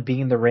set on him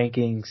being in the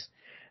rankings.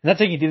 I'm not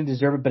saying he didn't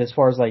deserve it, but as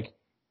far as like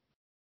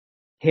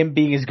him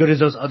being as good as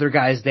those other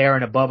guys there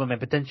and above him and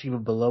potentially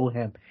even below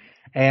him.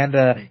 And,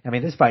 I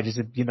mean, this fight just,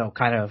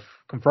 kind of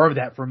confirmed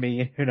that for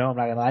me. I'm not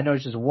gonna lie. I know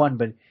it's just one,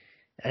 but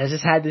I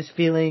just had this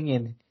feeling,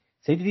 and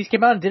Saint Denis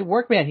came out and did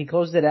work, man. He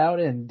closed it out,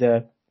 and,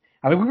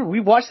 I mean, we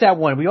watched that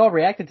one. We all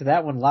reacted to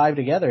that one live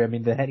together. I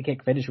mean, the head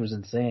kick finish was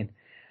insane.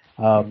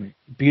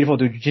 Beautiful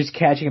dude, just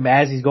catching him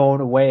as he's going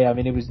away. I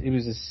mean, it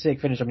was a sick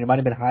finish. I mean, it might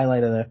have been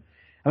highlight of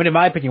in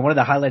my opinion, one of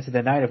the highlights of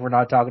the night, if we're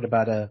not talking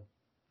about,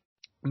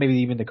 maybe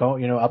even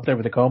up there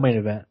with the co-main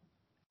event.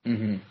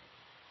 Mm-hmm.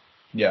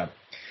 Yeah.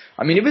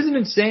 I mean, it was an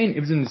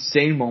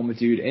insane moment,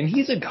 dude. And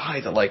he's a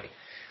guy that, like,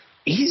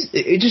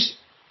 it just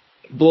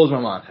blows my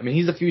mind. I mean,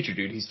 he's the future,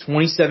 dude. He's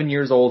 27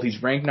 years old.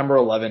 He's ranked number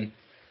 11.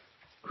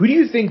 Who do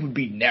you think would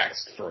be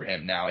next for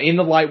him now? In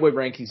the lightweight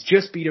rankings,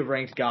 just beat a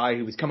ranked guy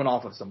who was coming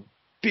off of some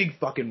big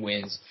fucking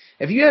wins.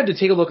 If you had to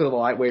take a look at the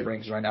lightweight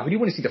rankings right now, who do you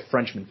want to see the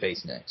Frenchman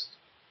face next?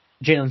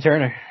 Jalen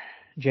Turner,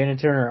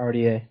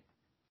 RDA.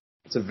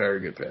 It's a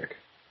very good pick.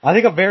 I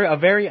think a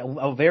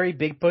very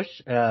big push,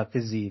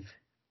 Fiziev.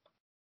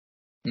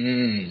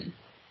 Very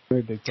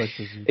big push,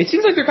 Fiziev. It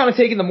seems like they're kind of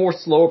taking the more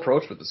slow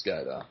approach with this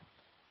guy, though.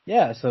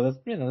 Yeah, so that's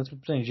what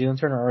I'm saying. Jalen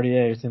Turner,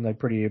 RDA seem like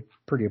pretty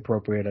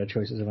appropriate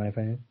choices in my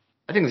opinion.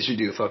 I think they should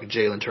do a fucking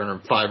Jalen Turner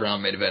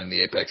 5-round main event in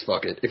the Apex.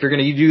 Fuck it. If you're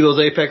gonna do those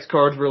Apex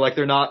cards where like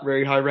they're not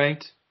very high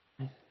ranked,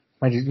 we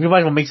might as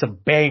well make some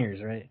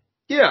bangers, right?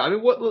 Yeah,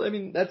 I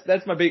mean that's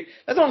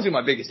honestly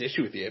my biggest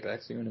issue with the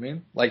Apex. You know what I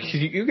mean? Like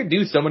you could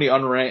do so many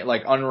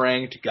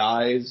unranked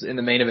guys in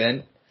the main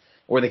event,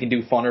 or they can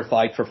do funner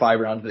fight for 5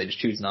 rounds, but they just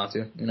choose not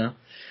to. You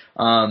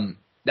know,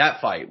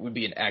 that fight would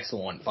be an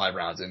excellent 5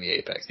 rounds in the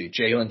Apex, dude.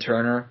 Jalen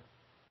Turner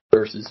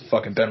versus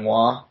fucking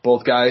Benoit,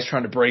 both guys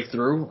trying to break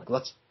through. Like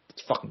let's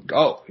fucking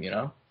go, you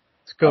know.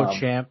 Let's go,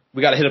 champ.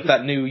 We got to hit up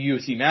that new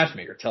UFC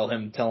matchmaker. Tell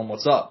him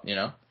what's up, you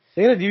know.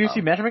 They got a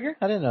UFC matchmaker?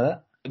 I didn't know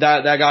that.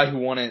 That guy who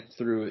won it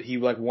he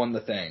won the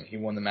thing. He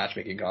won the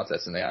matchmaking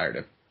contest and they hired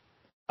him.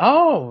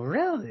 Oh,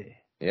 really?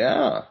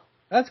 Yeah.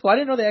 That's cool. I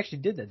didn't know they actually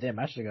did that. Damn,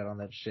 I should have got on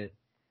that shit.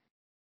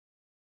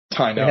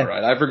 I know,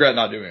 right? I regret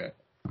not doing it.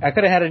 I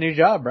could have had a new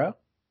job, bro.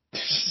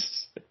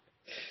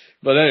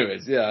 But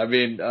anyways, yeah, I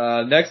mean,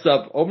 next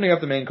up, opening up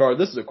the main card,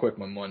 this is a quick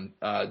one.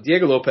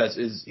 Diego Lopez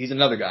he's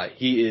another guy.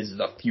 He is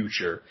the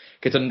future.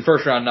 Gets a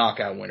first round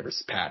knockout win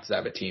versus Pat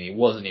Sabatini.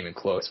 Wasn't even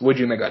close. What'd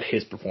you make about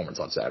his performance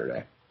on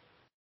Saturday?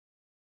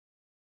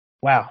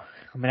 Wow.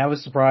 I mean, I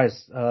was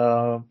surprised.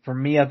 For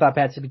me, I thought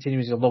Pat Sabatini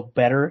was a little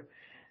better.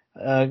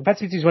 Pat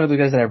Sabatini is one of the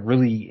guys that I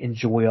really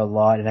enjoy a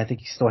lot, and I think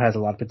he still has a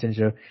lot of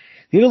potential.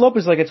 Diego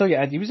Lopez, like I told you,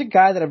 he was a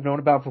guy that I've known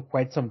about for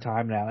quite some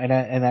time now, and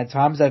at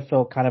times I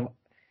felt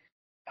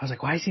I was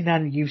like, why is he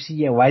not in the UFC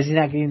yet? Why is he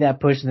not getting that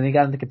push? And then he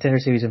got in the Contender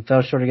Series and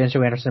fell short against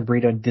Joe Anderson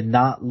Brito and did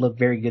not look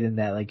very good in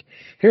that. Like,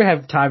 here I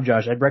have time,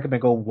 Josh. I'd recommend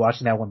go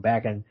watching that one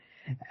back. And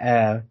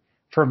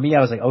for me,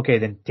 I was like, okay,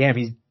 then damn,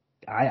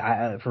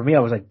 for me, I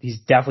was like, he's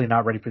definitely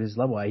not ready for this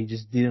level. He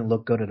just didn't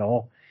look good at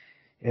all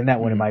in that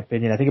one, in my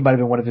opinion. I think it might have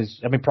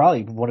been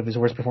probably one of his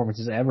worst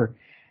performances ever.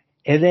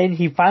 And then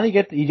he finally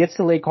gets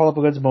the late call up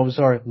against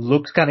Mobasar,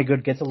 looks kind of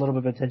good, gets a little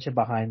bit of attention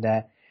behind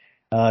that,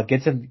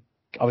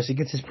 obviously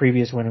gets his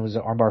previous win. It was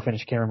an armbar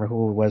finish. Can't remember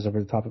who it was off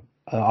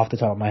the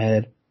top of my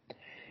head.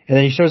 And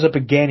then he shows up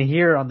again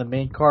here on the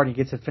main card and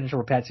he gets a finish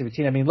over Pat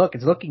Sabatini. I mean, look,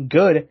 it's looking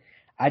good.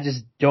 I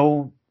just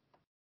don't,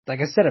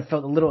 like I said, I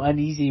felt a little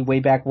uneasy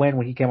way back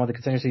when he came on the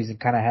Contender Series and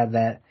kind of had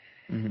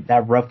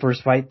that rough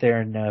first fight there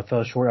and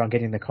fell short on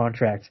getting the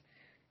contract.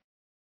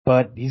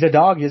 But he's a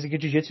dog. He has a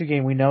good jiu-jitsu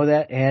game. We know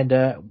that. And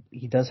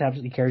he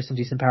carries some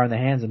decent power in the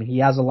hands. I mean, he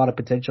has a lot of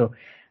potential.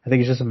 I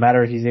think it's just a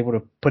matter if he's able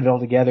to put it all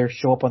together,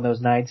 show up on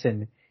those nights,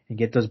 and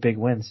get those big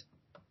wins.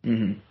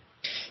 Mm-hmm.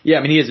 Yeah,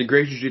 I mean, he has a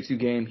great jiu-jitsu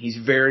game. He's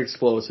very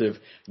explosive.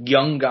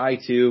 Young guy,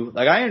 too.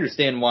 Like, I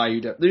understand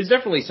why there's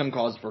definitely some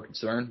cause for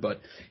concern,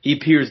 but he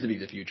appears to be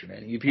the future,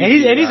 man.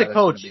 He's a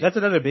coach. That's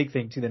another big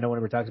thing, too, that no one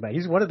ever talks about.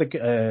 He's one of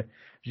the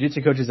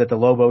jiu-jitsu coaches at the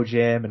Lobo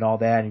gym and all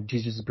that, and he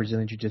teaches the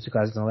Brazilian jiu-jitsu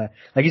classes and all that.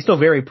 Like, he's still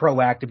very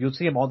proactive. You'll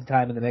see him all the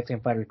time in the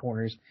Mexican fighter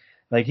corners.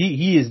 Like,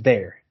 he is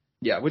there.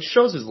 Yeah, which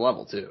shows his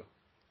level, too.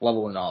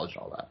 Level of knowledge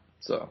and all that.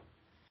 So,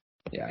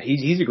 yeah,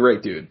 he's a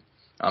great dude.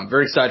 I'm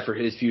very excited for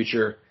his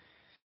future.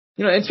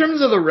 You know, in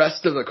terms of the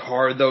rest of the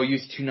card, though,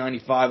 UFC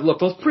 295, look,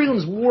 those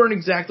prelims weren't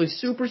exactly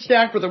super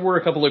stacked, but there were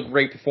a couple of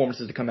great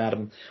performances to come out of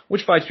them.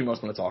 Which fights do you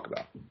most want to talk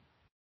about?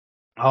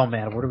 Oh,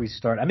 man, where do we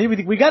start? I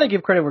mean, we gotta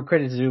give credit where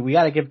credit's due. We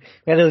gotta give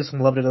some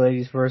love to the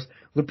ladies first.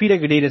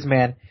 Lupita Godinez,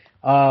 man,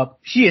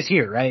 she is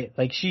here, right?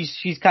 Like,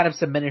 she's kind of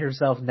cemented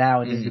herself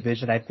now in this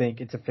division. I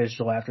think it's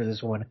official after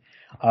this one.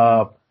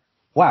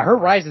 Wow, her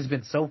rise has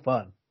been so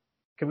fun.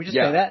 Can we just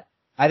say that?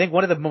 I think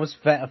one of the most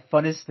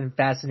funnest and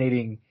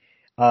fascinating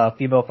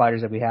female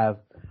fighters that we have.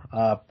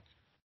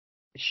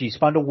 She's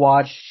fun to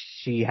watch.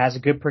 She has a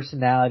good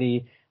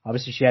personality.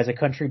 Obviously, she has a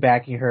country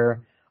backing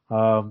her.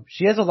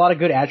 She has a lot of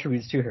good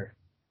attributes to her.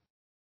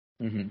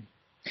 Mm-hmm.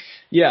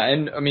 Yeah,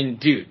 and I mean,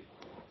 dude,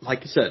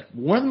 like you said,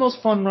 one of the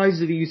most fun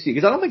rises of the UFC,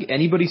 because I don't think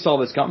anybody saw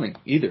this coming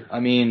either. I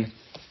mean,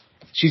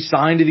 she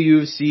signed to the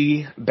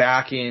UFC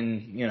back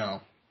in,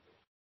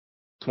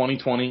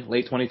 2020,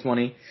 late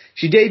 2020.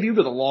 She debuted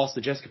with a loss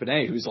to Jessica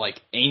Penne, who's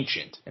like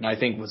ancient, and I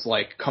think was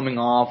like coming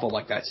off of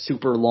like that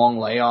super long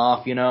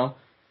layoff,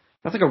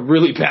 That's like a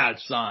really bad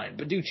sign.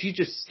 But dude, she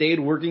just stayed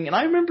working. And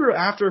I remember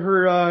after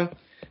her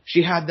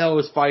she had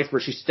those fights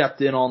where she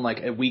stepped in on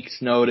like a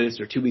week's notice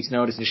or 2 weeks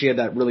notice, and she had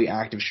that really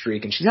active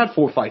streak, and she's had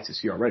 4 fights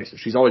this year already, so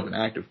she's always been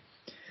active.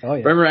 Oh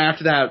yeah. Remember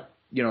after that,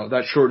 you know,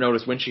 that short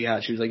notice when she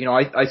was like, you know,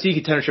 I see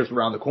contenderships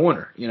around the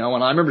corner, you know,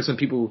 and I remember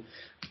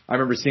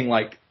seeing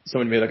like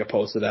someone made like a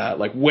post of that,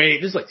 like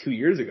this is like 2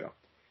 years ago.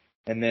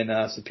 And then,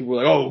 some people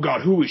were like, oh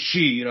god, who is she?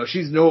 You know, she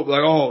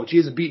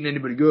hasn't beaten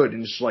anybody good.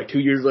 And it's like 2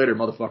 years later,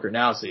 motherfucker,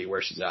 now see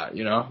where she's at,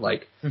 you know,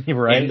 like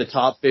right. in the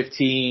top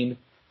 15,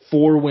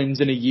 4 wins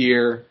in a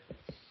year.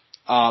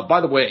 By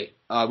the way,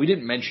 we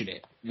didn't mention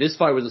it. This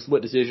fight was a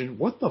split decision.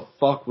 What the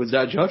fuck was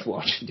that judge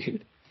watching,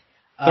 dude?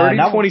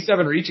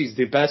 30-27 Ricci's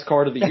the best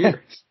card of the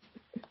year.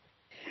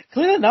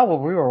 Clearly not what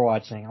we were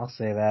watching, I'll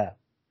say that.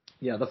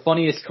 Yeah, the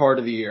funniest card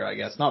of the year, I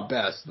guess. Not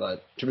best,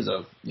 but in terms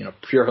of, you know,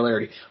 pure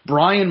hilarity.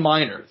 Brian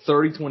Miner,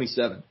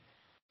 30-27.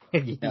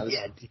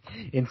 Yeah,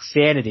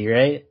 insanity,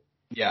 right?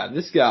 Yeah,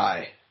 this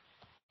guy,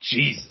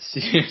 Jesus,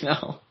 you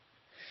know.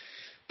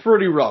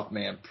 Pretty rough,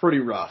 man. Pretty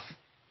rough.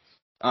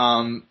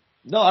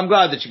 No, I'm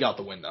glad that she got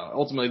the win, though.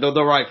 Ultimately,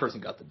 the right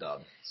person got the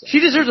dub. So. She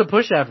deserves a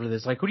push after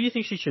this. Like, who do you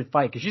think she should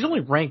fight? Because she's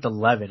only ranked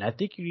 11. I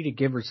think you need to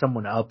give her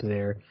someone up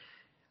there.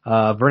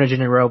 Verna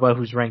Jandiroba,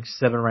 who's ranked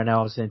 7 right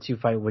now, obviously in a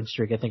 2-fight win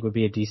streak, I think would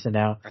be a decent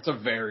out. That's a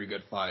very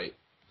good fight.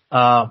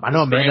 I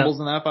know Scrambles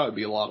in that fight would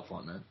be a lot of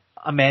fun, man.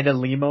 Amanda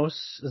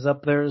Lemos is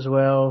up there as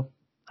well.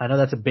 I know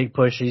that's a big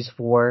push she's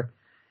for.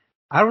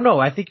 I don't know.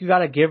 I think you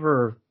gotta give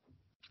her,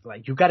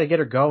 like, you gotta get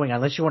her going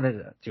unless do you want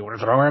to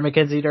throw her at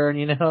Mackenzie Dern,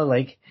 you know?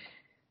 Like,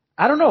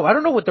 I don't know. I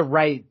don't know what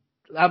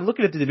I'm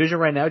looking at the division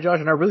right now, Josh,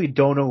 and I really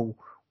don't know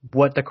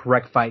what the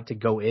correct fight to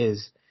go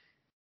is.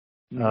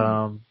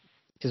 Mm-hmm.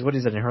 Because what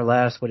is it in her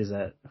last? What is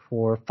that?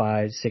 4,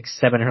 5, 6,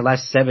 7. Her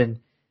last 7,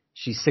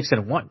 she's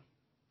 6-1.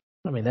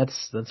 I mean,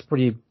 that's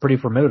pretty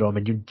formidable. I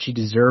mean, she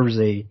deserves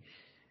a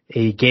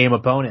game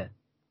opponent.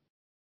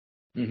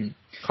 Mm-hmm.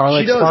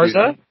 Carla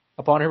Esparza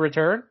upon her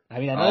return. I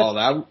mean, I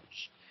know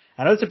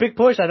it's a big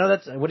push. I know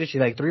what is she,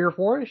 like 3 or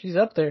 4? She's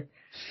up there.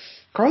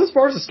 Carla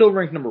Esparza is still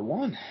ranked number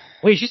 1.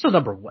 Wait, she's still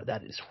number 1.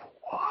 That is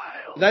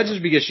wild. That's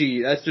just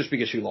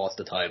because she lost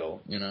the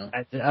title, you know.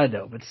 I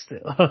know, but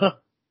still.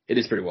 It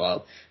is pretty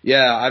wild.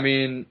 Yeah, I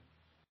mean,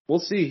 we'll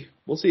see.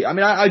 I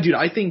mean,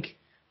 I think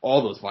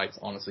all those fights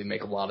honestly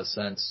make a lot of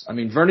sense. I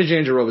mean, Verna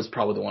Jandiroba is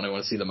probably the one I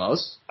want to see the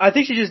most. I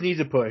think she just needs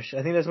a push.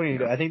 I think that's what you need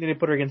to do. I think they need to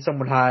put her against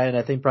someone high, and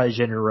I think probably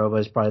Jandiroba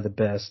is probably the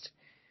best.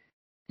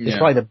 It's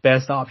probably the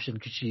best option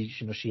because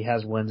she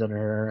has wins under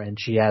her, and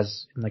she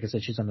has, like I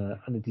said, she's on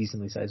a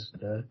decently sized.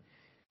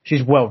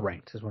 She's well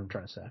ranked, is what I'm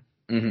trying to say.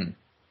 Mm-hmm.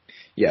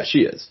 Yeah,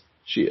 she is.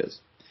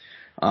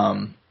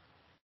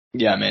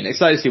 Yeah, man,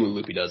 excited to see what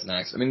Lupi does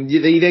next. I mean,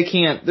 they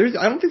can't.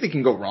 I don't think they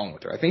can go wrong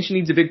with her. I think she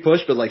needs a big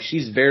push, but like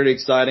she's very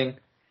exciting.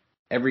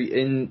 I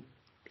don't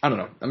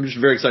know. I'm just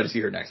very excited to see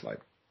her next fight.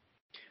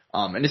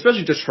 And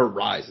especially just her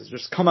rise has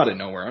just come out of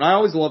nowhere, and I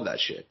always love that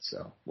shit.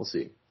 So we'll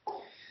see.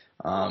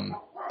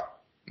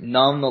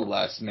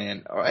 Nonetheless,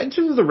 man, in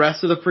terms of the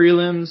rest of the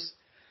prelims,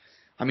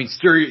 I mean,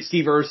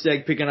 Steve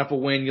Ersteg picking up a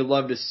win. You'll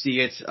love to see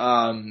it.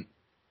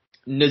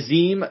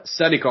 Nazim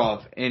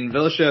Sedikov and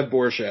Vilashev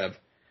Borshev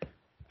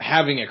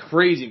having a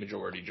crazy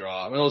majority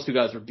draw. I mean, those two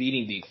guys were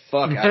beating the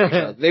fuck out of each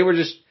other. They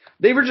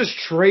were just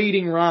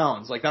trading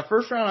rounds. Like that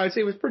first round, I'd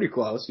say was pretty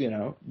close, you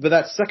know, but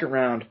that second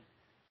round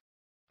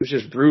was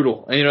just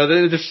brutal. And you know,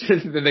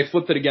 they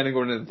flipped it again and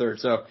going into the third.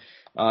 So,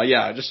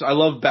 yeah, I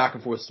love back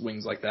and forth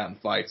swings like that in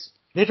fights.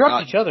 They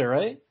dropped each other,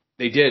 right?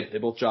 They did. They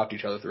both dropped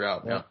each other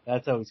throughout. Yeah.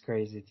 That's always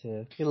crazy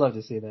too. You'd love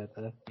to see that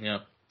though. Yeah.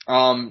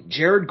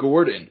 Jared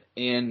Gordon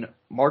and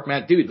Mark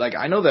Matt, dude, like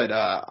I know that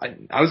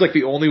I was like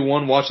the only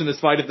one watching this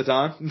fight at the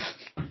time.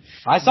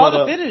 I saw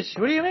the finish.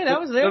 What do you mean? I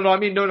was there. No, I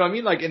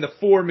mean like in the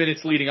 4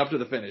 minutes leading up to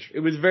the finish. It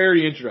was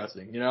very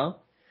interesting, you know?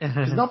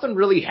 Because nothing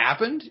really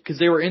happened because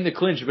they were in the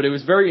clinch, but it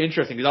was very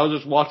interesting because I was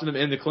just watching them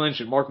in the clinch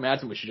and Mark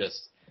Madsen was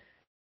just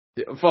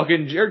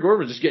fucking Jared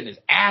Gordon was just getting his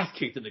ass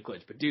kicked in the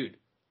clinch. But dude,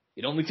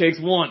 it only takes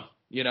one,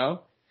 you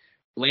know?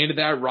 Landed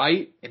that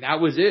right, and that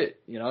was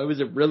it. You know, it was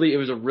a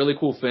really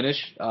cool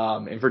finish.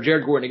 And for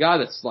Jared Gordon, a guy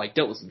that's like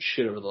dealt with some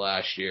shit over the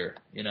last year,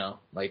 you know,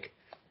 like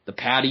the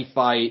Patty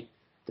fight,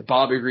 the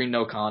Bobby Green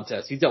no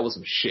contest, he's dealt with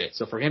some shit.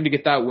 So for him to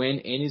get that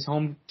win in his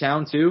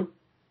hometown too,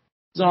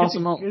 it's an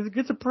awesome moment.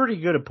 It's a pretty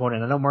good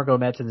opponent. I know Marco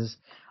Madsen is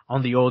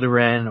on the older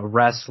end, a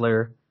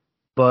wrestler,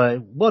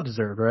 but well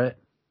deserved, right?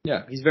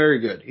 Yeah, he's very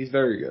good.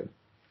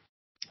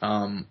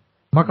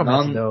 Marco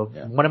Madsen though,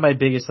 one of my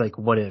biggest like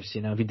what ifs,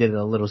 you know, if he did it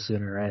a little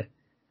sooner, right?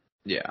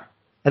 Yeah.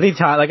 I think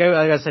time, like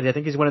I said, I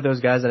think he's one of those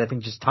guys that I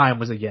think just time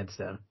was against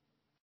him.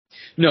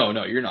 No,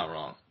 you're not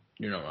wrong.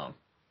 You know,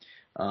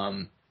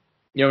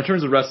 in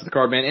terms of the rest of the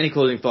card, man, any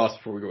closing thoughts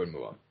before we go and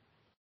move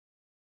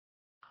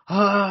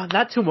on?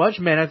 Not too much,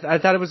 man. I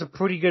thought it was a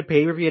pretty good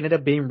pay-per-view. It ended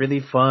up being really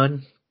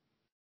fun.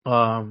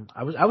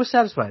 I was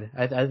satisfied.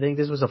 I think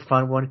this was a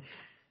fun one.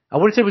 I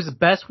wouldn't say it was the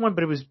best one,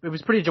 but it was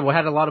pretty enjoyable. It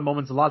had a lot of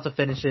moments, lots of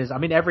finishes. I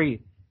mean,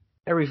 every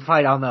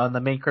fight on the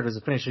main card was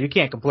a finish, so you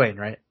can't complain,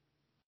 right?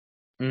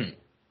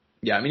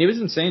 Yeah, I mean, it was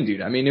insane, dude.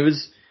 I mean, it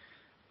was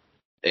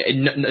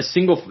Not a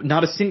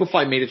single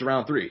fight made it to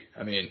round 3.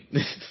 I mean,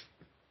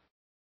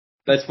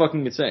 that's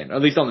fucking insane.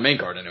 At least on the main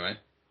card, anyway.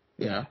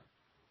 Yeah.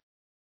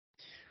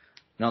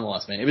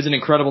 Nonetheless, man, it was an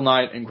incredible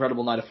night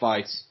of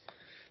fights.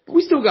 But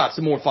we still got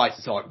some more fights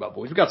to talk about,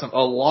 boys. We got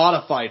a lot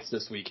of fights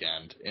this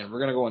weekend, and we're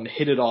gonna go and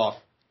hit it off.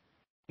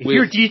 If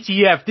you're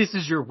GTF, this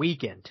is your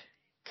weekend.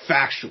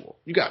 Factual.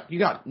 You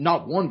got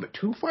not 1 but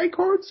 2 fight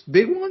cards,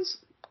 big ones.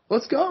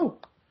 Let's go.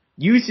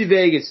 UFC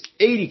Vegas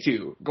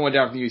 82 going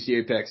down from UFC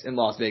Apex in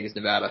Las Vegas,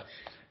 Nevada.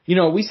 You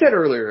know, we said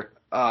earlier,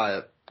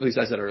 at least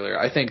I said earlier,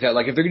 I think that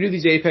like if they're gonna do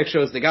these Apex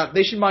shows, they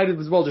might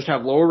as well just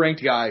have lower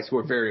ranked guys who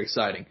are very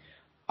exciting.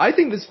 I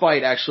think this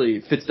fight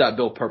actually fits that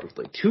bill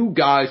perfectly. 2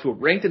 guys who are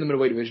ranked in the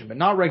middleweight division, but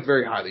not ranked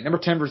very highly. Number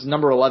 10 versus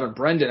number 11,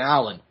 Brendan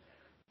Allen,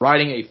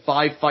 riding a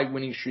 5-fight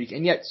winning streak,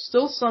 and yet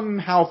still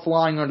somehow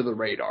flying under the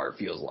radar, it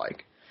feels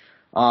like.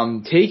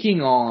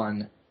 Taking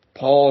on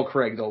Paul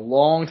Craig, the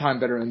longtime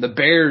veteran, the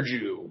Bear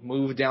Jew,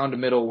 moved down to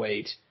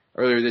middleweight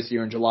earlier this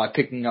year in July,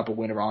 picking up a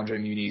win over Andre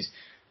Muniz.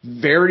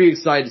 Very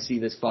excited to see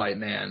this fight,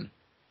 man.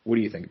 What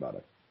do you think about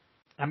it?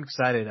 I'm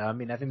excited. I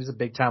mean, I think this is a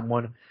big time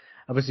one.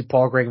 Obviously,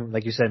 Paul Craig,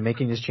 like you said,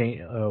 making this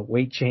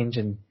weight change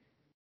and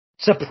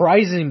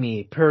surprising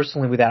me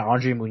personally with that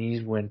Andre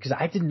Muniz win, because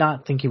I did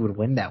not think he would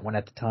win that one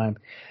at the time.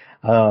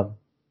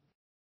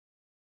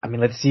 I mean,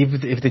 let's see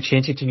if the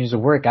change continues to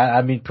work.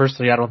 I mean,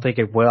 personally, I don't think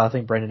it will. I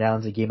think Brendan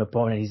Allen's a game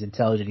opponent. He's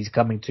intelligent. He's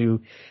coming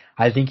to.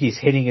 I think he's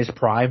hitting his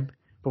prime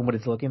from what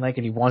it's looking like,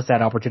 and he wants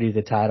that opportunity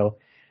to the title.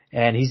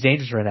 And he's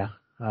dangerous right now.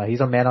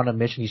 He's a man on a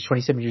mission. He's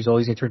 27 years old.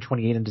 He's going to turn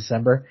 28 in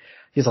December.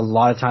 He has a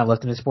lot of time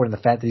left in the sport, and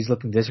the fact that he's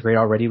looking this great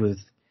already with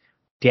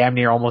damn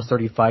near almost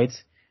 30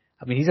 fights.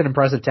 I mean, he's an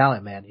impressive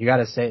talent, man. You got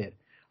to say it.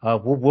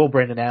 Will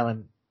Brendan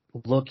Allen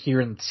look here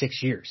in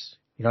 6 years?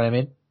 You know what I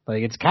mean?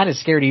 Like, it's kind of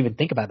scary to even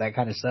think about that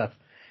kind of stuff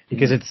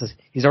because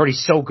he's already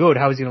so good.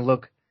 How is he going to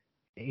look,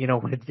 you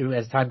know,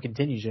 as time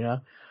continues, you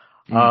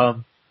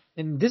know?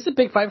 And this is a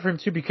big fight for him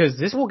too because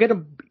this will get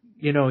him,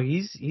 you know,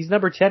 he's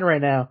number 10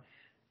 right now.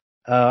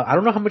 I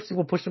don't know how much they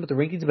will push him with the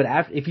rankings, but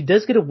if he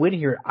does get a win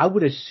here, I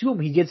would assume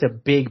he gets a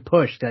big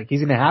push. Like,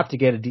 he's going to have to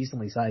get a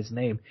decently sized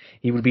name.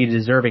 He would be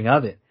deserving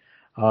of it.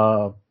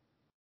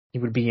 He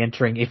would be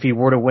entering, if he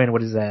were to win,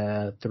 what is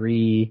that,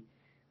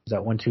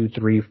 1, 2,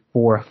 3,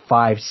 4,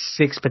 5,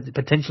 6,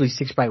 potentially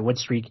 6-fight win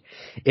streak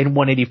in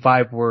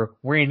 185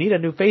 where you need a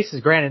new faces.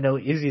 Granted, no,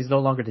 Izzy is no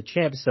longer the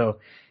champ, so,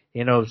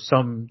 you know,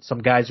 some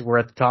guys who were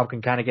at the top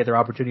can kind of get their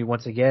opportunity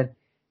once again.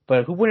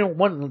 But who wouldn't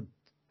want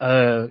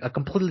a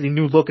completely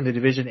new look in the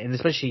division, and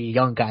especially a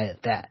young guy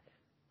at that?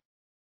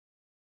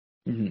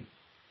 Mm-hmm.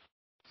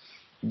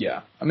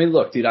 Yeah. I mean,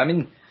 look, dude, I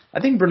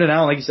think Brendan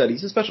Allen, like you said,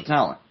 he's a special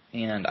talent.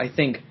 And I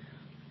think,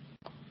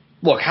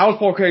 look, how is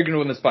Paul Craig going to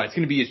win this fight? It's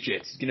going to be his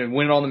jits. He's going to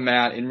win it on the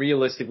mat, and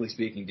realistically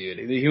speaking, dude,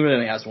 he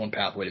only has one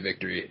pathway to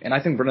victory. And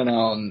I think Brendan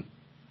Allen,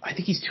 I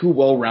think he's too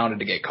well-rounded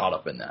to get caught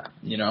up in that,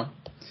 you know?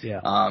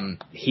 Yeah.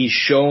 He's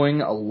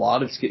showing a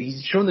lot of skill.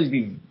 He's shown that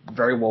he's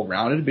very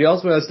well-rounded, but he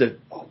also has a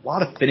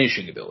lot of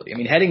finishing ability. I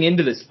mean, heading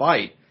into this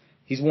fight,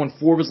 he's won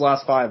 4 of his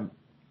last 5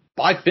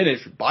 by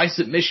finish, by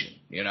submission,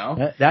 you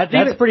know?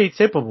 That's pretty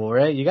tippable,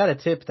 right? You got to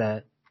tip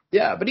that.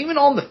 Yeah, but even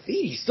on the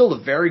feet, he's still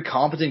a very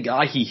competent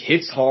guy. He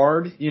hits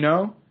hard, you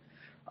know?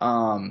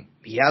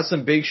 He has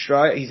some big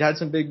stride. He's had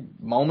some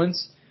big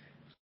moments.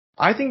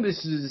 I think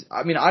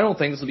I don't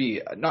think this will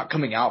be not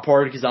coming out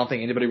party because I don't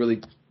think anybody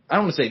really, I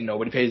don't want to say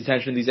nobody pays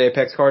attention to these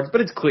Apex cards,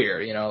 but it's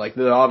clear, you know, like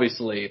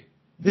obviously.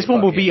 This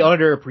one will be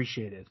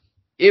underappreciated.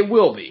 It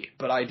will be,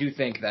 but I do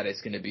think that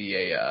it's going to be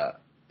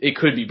it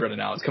could be Brendan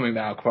Allen's coming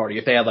out party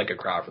if they had like a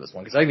crowd for this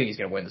one because I think he's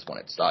going to win this one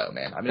in style,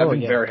 man. I mean, I've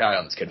been very high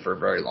on this kid for a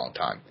very long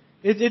time.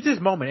 It's his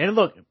moment. And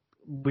look,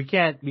 we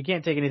can't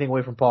take anything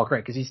away from Paul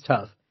Craig because he's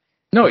tough.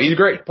 No, he's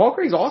great. Paul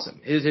Craig's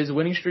awesome. His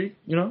winning streak,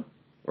 you know,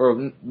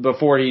 or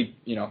before he,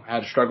 you know,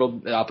 had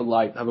struggled out the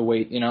light of a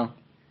weight, you know,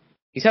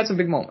 he's had some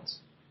big moments.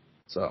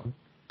 So,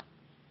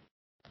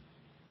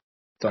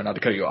 sorry not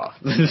to cut you off,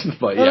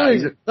 but yeah.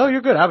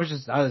 You're good. I was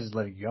just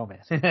letting you go,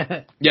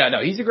 man. Yeah,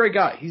 no, he's a great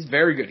guy. He's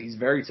very good. He's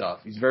very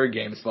tough. He's very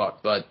game as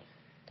fuck. But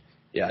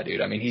yeah,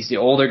 dude, I mean, he's the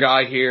older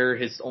guy here.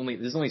 This is only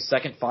his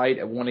second fight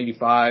at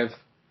 185.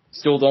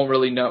 Still don't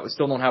really know.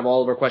 Still don't have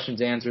all of our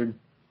questions answered.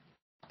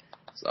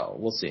 So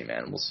we'll see,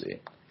 man. We'll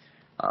see.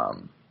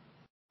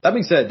 That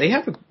being said, they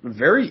have a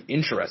very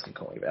interesting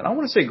co-event. I don't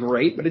want to say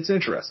great, but it's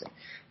interesting.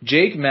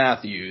 Jake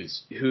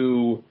Matthews,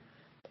 who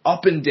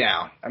up and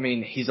down. I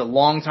mean, he's a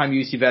longtime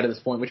UFC vet at this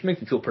point, which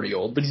makes me feel pretty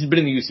old, but he's been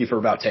in the UFC for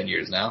about 10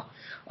 years now.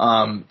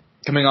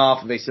 Coming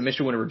off of a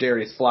submission win over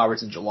Darius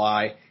Flowers in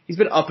July. He's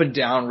been up and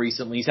down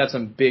recently. He's had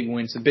some big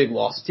wins, some big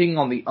losses, taking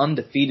on the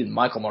undefeated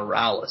Michael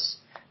Morales.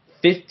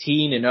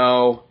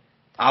 15-0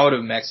 out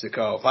of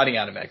Mexico, fighting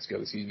out of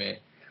Mexico, excuse me.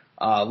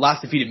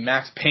 Last defeated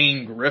Max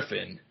Payne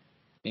Griffin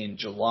in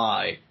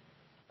July.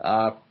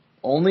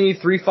 Only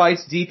 3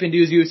 fights deep into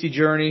his UFC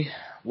journey.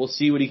 We'll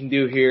see what he can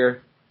do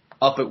here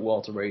up at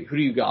welterweight. Who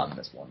do you got in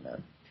this one,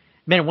 man?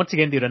 Man, once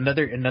again, dude,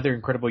 another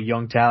incredible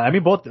young talent.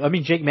 I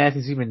mean, Jake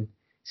Matthews even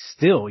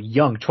still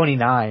young,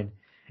 29,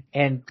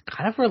 And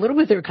kind of for a little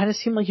bit there, it kind of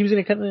seemed like he was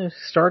going to kind of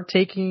start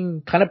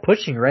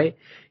pushing, right?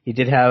 He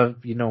did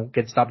have,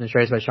 get stopped in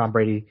strikes by Sean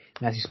Brady,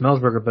 Matthew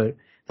Smellsberger, but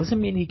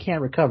doesn't mean he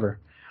can't recover.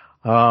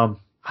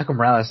 Michael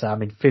Morales,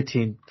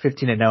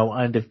 15-0,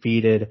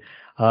 undefeated,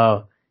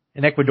 an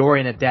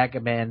Ecuadorian at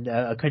that, man,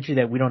 a country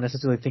that we don't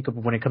necessarily think of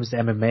when it comes to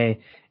MMA.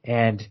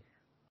 And,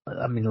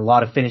 a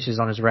lot of finishes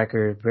on his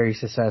record, very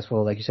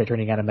successful, like you said,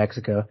 turning out of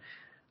Mexico.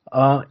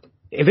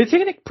 If it's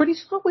taking it pretty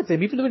slow with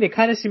him, even though it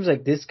kind of seems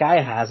like this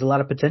guy has a lot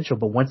of potential,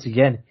 but once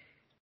again,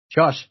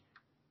 Josh,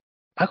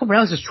 Michael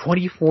Morales is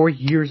 24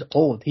 years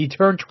old. He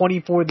turned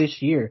 24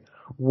 this year.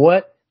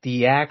 What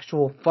the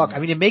actual fuck?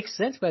 It makes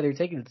sense why they're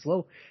taking it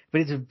slow,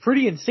 but it's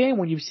pretty insane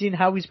when you've seen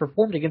how he's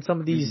performed against some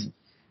of these,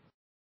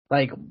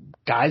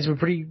 guys who've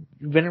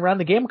been around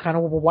the game kind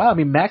of a while.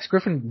 Max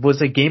Griffin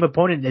was a game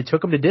opponent that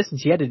took him to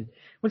distance. He had to, I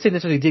wouldn't say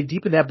necessarily dig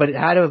deep in that, but it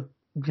had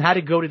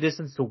to go to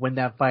distance to win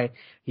that fight.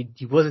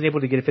 He wasn't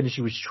able to get a finish.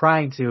 He was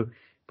trying to,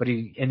 but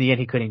in the end,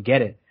 he couldn't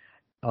get it.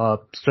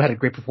 Still had a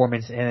great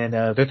performance, and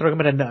they're throwing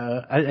him in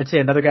I'd say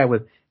another guy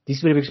with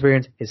decent bit of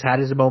experience, has had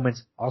his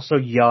moments, also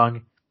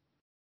young.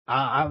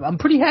 I'm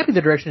pretty happy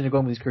the direction they're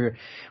going with his career.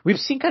 We've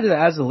seen kind of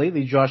as of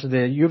lately, Josh, the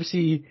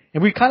UFC,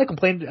 and we kind of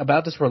complained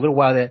about this for a little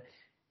while, that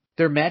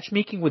their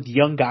matchmaking with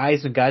young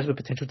guys and guys with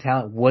potential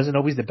talent wasn't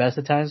always the best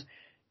at times.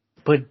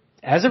 But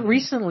as of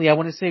recently, I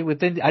want to say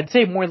I'd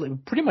say more,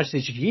 pretty much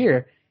this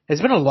year,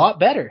 has been a lot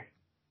better.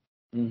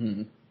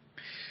 Mm-hmm.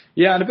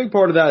 Yeah, and a big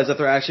part of that is that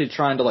they're actually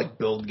trying to,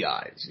 build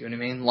guys. You know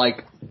what I mean?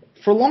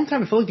 For a long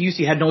time, I feel like the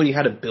UFC had no idea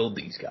how to build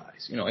these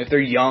guys. If they're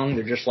young,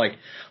 they're just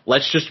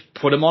let's just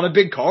put them on a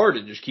big card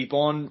and just keep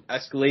on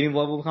escalating the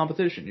level of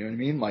competition. You know what I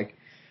mean?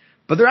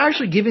 But they're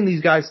actually giving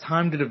these guys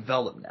time to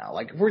develop now.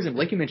 For example,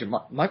 like you mentioned,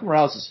 Michael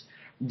Morales is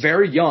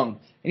very young,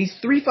 and he's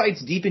 3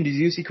 fights deep into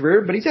his UFC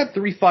career, but he's had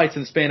 3 fights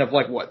in the span of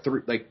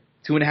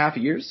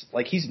 2.5 years.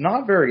 He's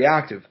not very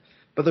active,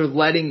 but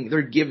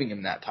they're giving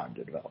him that time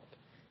to develop.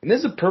 And this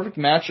is a perfect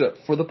matchup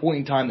for the point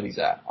in time that he's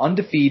at.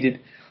 Undefeated.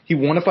 He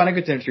won a Fighting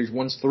Contender Series,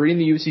 won 3 in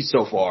the UFC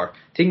so far,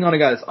 taking on a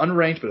guy that's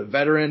unranked but a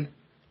veteran.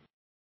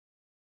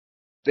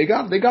 They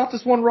got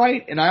this one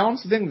right, and I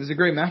honestly think this is a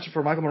great matchup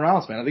for Michael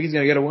Morales, man. I think he's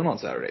going to get a win on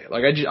Saturday.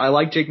 I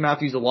like Jake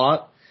Matthews a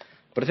lot,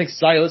 but I think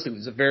stylistically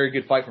it's a very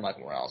good fight for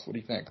Michael Morales. What do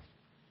you think?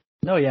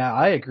 No, yeah,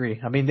 I agree.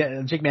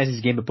 Jake Matthews is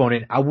a game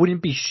opponent. I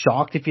wouldn't be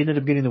shocked if he ended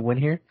up getting the win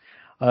here.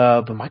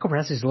 But Michael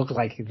Morales has looked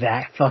like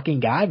that fucking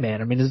guy,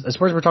 man. As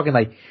far as we're talking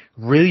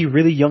really,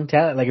 really young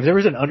talent, if there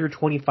was an under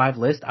 25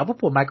 list, I would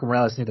put Michael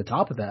Morales near the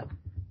top of that.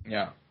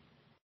 Yeah.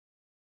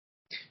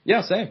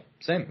 Yeah, same.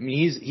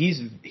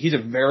 He's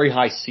a very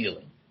high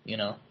ceiling,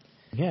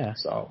 Yeah.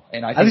 So,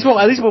 and I think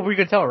at least what we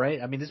could tell, right?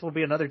 This will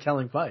be another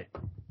telling fight.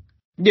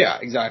 Yeah,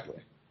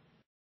 exactly.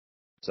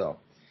 So,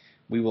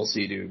 we will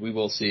see, dude. We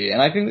will see.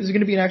 And I think this is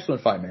going to be an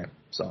excellent fight, man.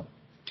 So,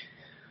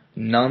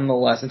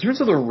 nonetheless, in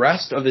terms of the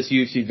rest of this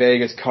UFC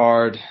Vegas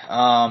card,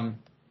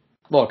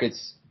 look,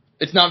 it's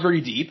not very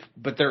deep,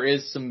 but there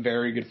is some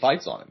very good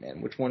fights on it,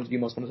 man. Which ones do you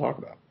most want to talk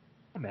about?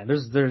 Oh, man,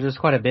 there's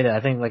quite a bit.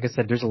 I think, like I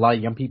said, there's a lot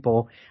of young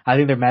people. I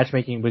think their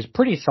matchmaking was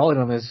pretty solid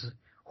on this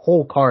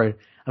whole card.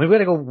 We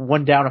gotta go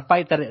one down, a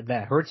fight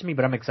that hurts me,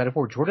 but I'm excited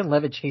for. Jordan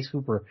Levitt, Chase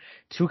Hooper,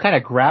 2 kind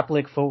of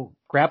grappling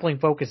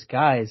focused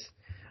guys,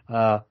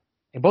 and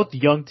both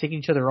young, taking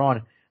each other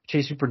on.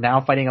 Chase Hooper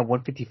now fighting at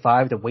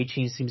 155. The weight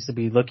change seems to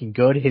be looking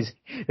good.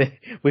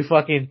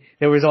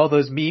 There was all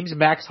those memes,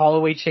 Max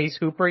Holloway, Chase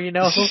Hooper,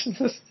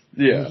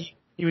 Yeah.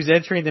 He was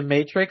entering the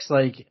Matrix.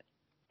 I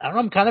don't know,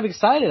 I'm kind of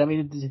excited.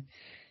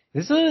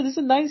 This is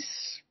a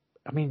nice,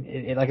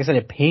 like I said,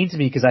 it pains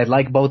me because I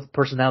like both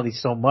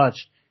personalities so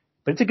much,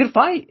 but it's a good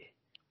fight.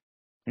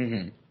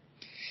 Mm-hmm.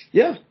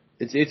 Yeah.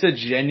 It's a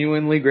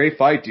genuinely great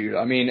fight, dude.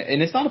 And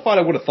it's not a fight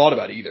I would have thought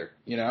about either,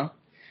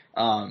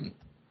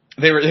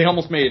 They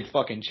almost made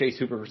fucking Chase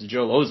Hooper versus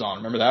Joe Lozon.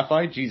 Remember that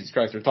fight? Jesus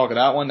Christ, they're talking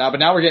that one now. But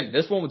now we're getting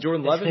this one with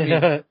Jordan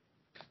Levitt.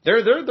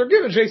 They're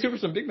giving Chase Hooper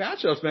some big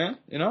matchups, man.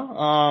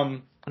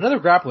 Another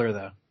grappler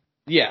though.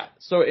 Yeah.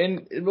 So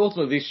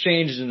ultimately these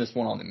changes in this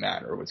one only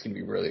matter. What's going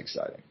to be really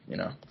exciting,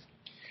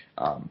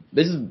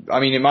 This is,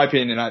 in my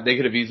opinion, they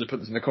could have easily put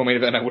this in the co-main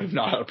event. I would have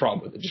not had a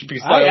problem with it, just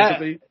because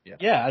stylistically.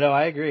 Yeah, no,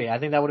 I agree. I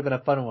think that would have been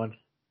a fun one.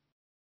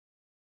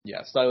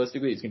 Yeah,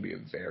 stylistically, it's going to be a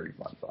very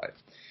fun fight.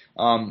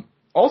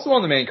 Also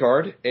on the main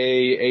card,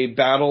 a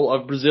battle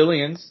of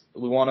Brazilians.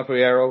 Luana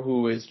Pinheiro,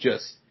 who is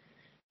just,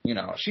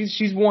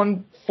 she's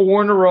won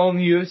 4 in a row in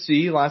the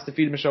UFC. Last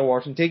defeated Michelle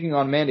Washington, taking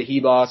on Amanda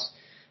Ribas.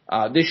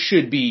 This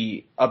should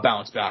be a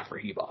bounce back for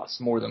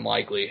Ribas, more than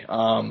likely.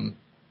 At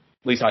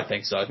least I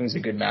think so. I think it's a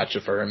good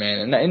matchup for her,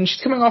 man. And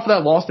she's coming off of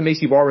that loss to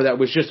Macy Barber that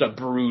was just a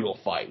brutal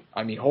fight.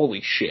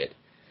 Holy shit.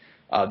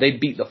 They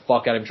beat the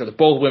fuck out of each other.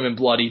 Both women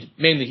bloodied,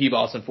 mainly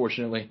Ribas,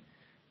 unfortunately.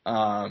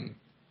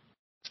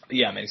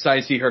 Yeah, man,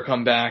 excited to see her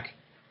come back.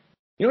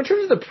 In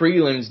terms of the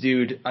prelims,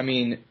 dude,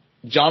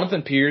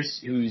 Jonathan Pierce,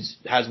 who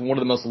has one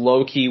of the most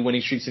low-key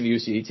winning streaks in the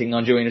UFC, taking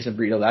on Joe Anderson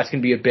Brito, that's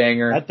going to be a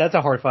banger. That's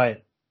a hard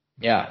fight.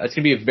 Yeah, that's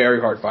going to be a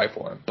very hard fight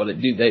for him. But,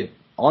 dude,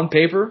 on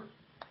paper,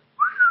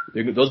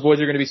 those boys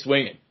are going to be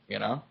swinging.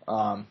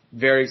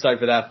 Very excited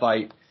for that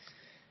fight.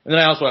 And then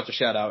I also have to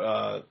shout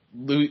out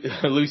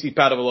Lucy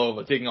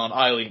Padavallova taking on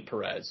Eileen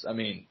Perez. I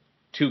mean,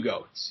 two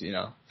goats,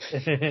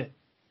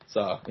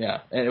 So,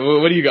 yeah. And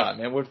what do you got,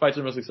 man? What fights are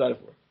you most excited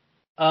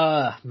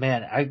for?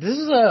 Man, this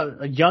is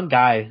a young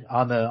guy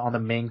on the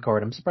main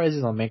card. I'm surprised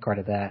he's on the main card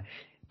at that.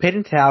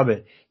 Peyton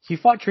Talbot. He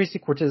fought Tracy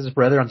Cortez's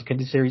brother on the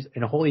Contender Series,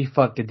 and holy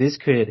fuck, this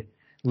could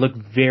look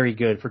very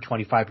good for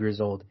 25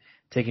 years old,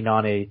 taking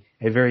on a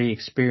very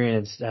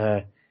experienced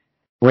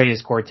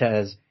Reyes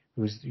Cortez,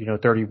 who's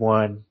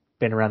 31,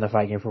 been around the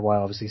fight game for a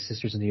while. Obviously,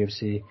 sisters in the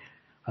UFC.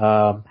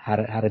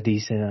 Had a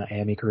decent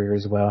AMI career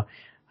as well.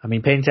 I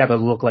mean, Peyton Talbot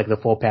looked like the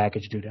full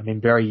package, dude. I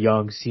mean, very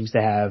young, seems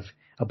to have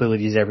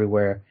abilities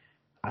everywhere.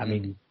 I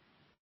mean,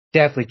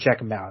 definitely check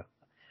him out.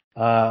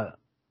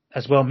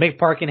 As well, Mick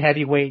Parkin,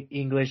 heavyweight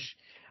English.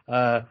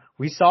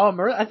 We saw him,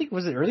 I think,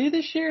 was it earlier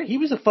this year? He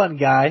was a fun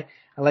guy.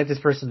 I liked his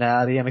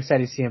personality. I'm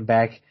excited to see him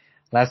back.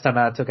 Last time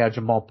out, took out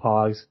Jamal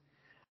Poggs.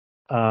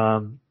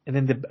 And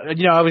then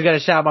I always got to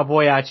shout my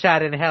boy out,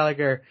 Chad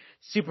Halliger.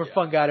 Super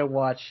fun guy to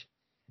watch.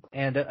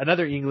 And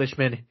another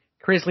Englishman,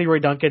 Chris Leroy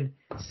Duncan,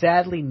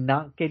 sadly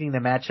not getting the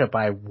matchup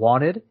I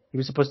wanted. He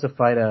was supposed to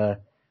fight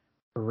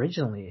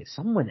originally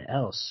someone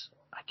else.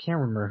 I can't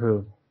remember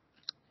who.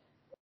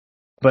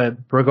 But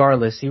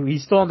regardless,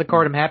 he's still on the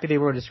card. I'm happy they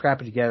were able to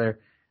scrap it together.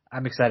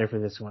 I'm excited for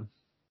this one.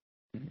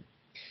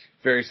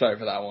 Very excited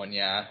for that one,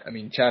 yeah. I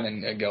mean, Chad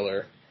and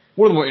Geller,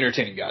 one of the more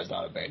entertaining guys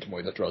now at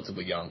bantamweight that's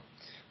relatively young.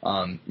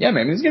 Yeah,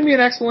 man, it's going to be an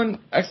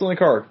excellent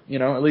card.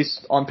 At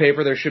least on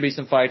paper, there should be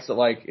some fights that,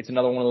 it's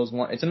another one of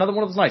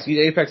those nights. These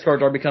Apex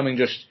cards are becoming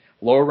just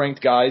lower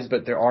ranked guys,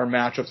 but there are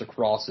matchups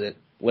across it,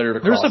 littered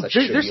across.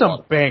 There's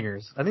some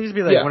bangers. I think it's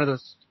going to be one of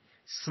those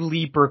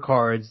sleeper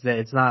cards that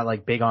it's not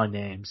big on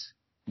names.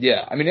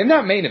 Yeah, I mean, in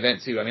that main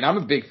event too. I mean, I'm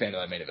a big fan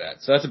of that main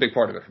event, so that's a big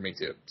part of it for me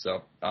too.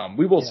 So,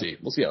 we will see.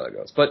 We'll see how that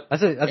goes. But I'd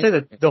say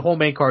that the whole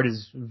main card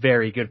is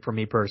very good for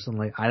me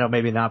personally. I know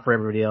maybe not for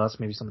everybody else,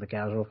 maybe some of the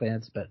casual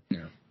fans, but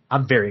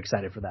I'm very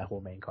excited for that whole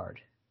main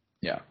card.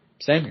 Yeah,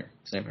 same here.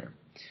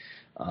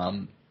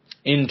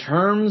 In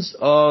terms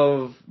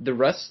of the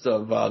rest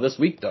of this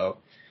week, though,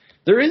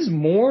 there is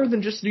more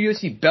than just the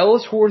UFC.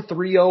 Bellator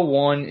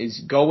 301 is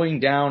going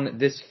down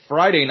this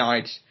Friday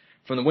night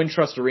from the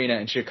Wintrust Arena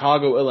in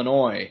Chicago,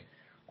 Illinois.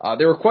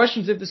 There were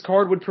questions if this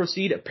card would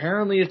proceed.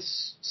 Apparently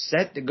it's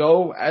set to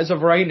go as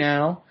of right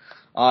now.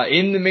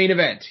 In the main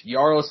event,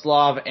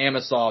 Yaroslav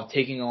Amosov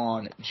taking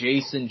on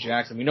Jason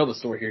Jackson. We know the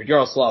story here.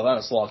 Yaroslav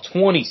Amosov,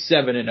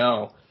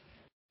 27-0.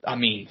 I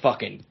mean,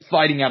 fucking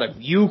fighting out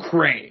of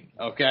Ukraine,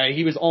 okay?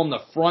 He was on the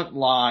front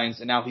lines,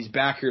 and now he's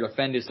back here to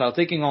defend his title,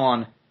 taking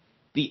on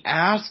the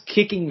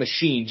ass-kicking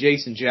machine,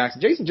 Jason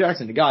Jackson. Jason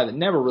Jackson, the guy that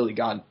never really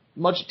got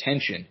much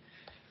attention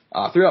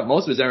throughout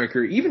most of his MMA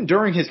career. Even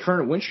during his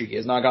current win streak, he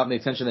has not gotten the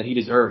attention that he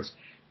deserves.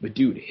 But,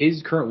 dude,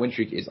 his current win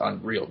streak is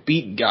unreal.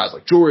 Beating guys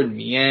like Jordan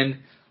Mien,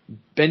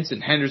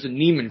 Benson Henderson,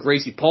 Neiman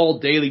Gracie, Paul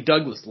Daly,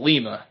 Douglas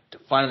Lima to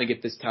finally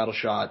get this title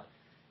shot.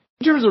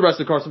 In terms of the rest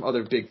of the card, some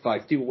other big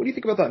fights. Dude, what do you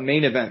think about that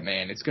main event,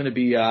 man? It's going to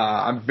be,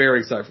 I'm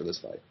very excited for this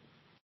fight.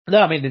 No,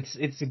 I mean,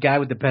 it's a guy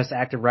with the best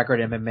active record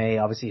in MMA.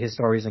 Obviously, his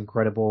story is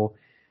incredible.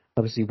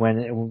 Obviously,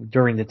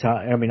 during the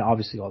time, I mean,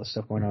 obviously all the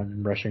stuff going on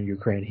in Russia and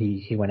Ukraine,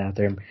 he went out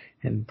there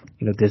and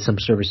did some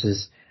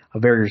services,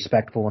 very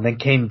respectful, and then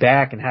came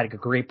back and had a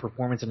great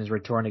performance in his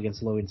return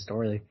against Logan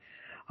Storley.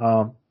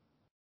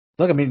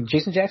 Look, I mean,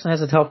 Jason Jackson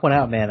has a tough one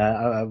out, man.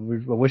 I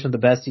wish him the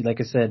best.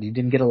 Like I said, he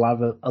didn't get a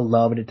lot of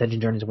love and attention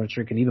during his win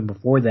streak and even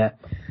before that,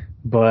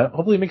 but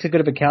hopefully he makes a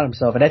good of a count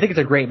himself. And I think it's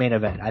a great main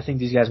event. I think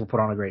these guys will put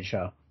on a great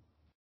show.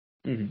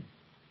 Mm-hmm.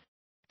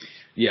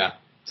 Yeah.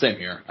 Same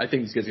here. I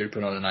think these guys are going to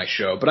put on a nice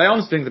show. But I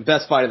honestly think the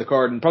best fight of the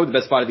card, and probably the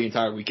best fight of the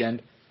entire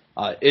weekend,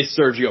 is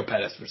Sergio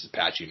Pettis versus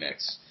Patchy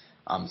Mix.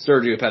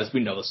 Sergio Pettis,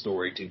 we know the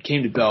story, dude.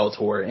 Came to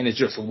Bellator and is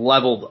just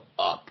leveled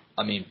up.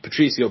 I mean,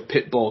 Patricio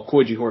Pitbull,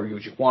 Koji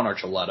Horiguchi, Juan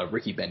Archuleta,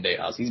 Ricky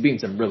Bandejas. He's beating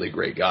some really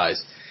great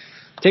guys.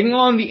 Taking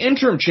on the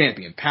interim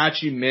champion,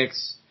 Patchy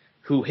Mix,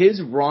 who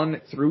his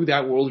run through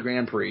that World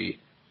Grand Prix,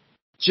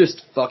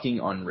 just fucking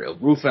unreal.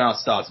 Rufan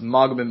Stats,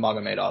 Magomed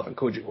Magomedov, and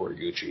Koji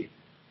Horiguchi.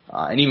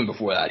 And even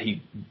before that,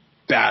 he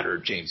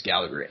battered James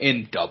Gallagher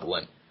in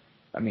Dublin.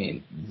 I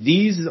mean,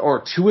 these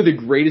are two of the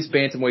greatest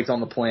bantamweights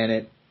on the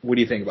planet. What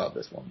do you think about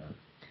this one, man?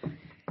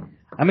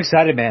 I'm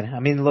excited, man.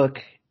 I mean, look,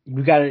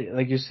 we got it,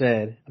 like you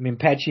said. I mean,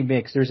 Patchy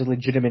Mix, there's a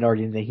legitimate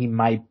argument that he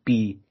might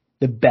be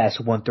the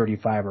best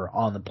 135er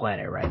on the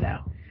planet right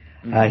now.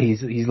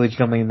 Mm-hmm. He's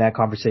legitimately in that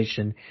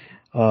conversation.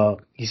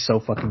 He's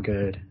so fucking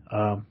good.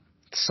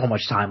 So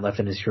much time left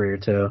in his career,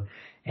 too.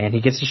 And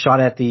he gets a shot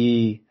at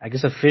the, I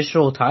guess,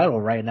 official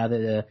title right now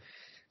that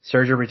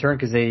Sergio returned,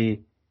 because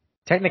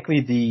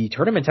technically the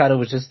tournament title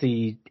was just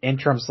the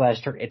interim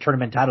 /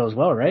 tournament title as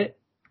well, right?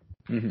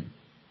 Mm-hmm.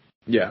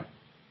 Yeah.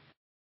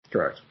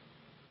 Correct.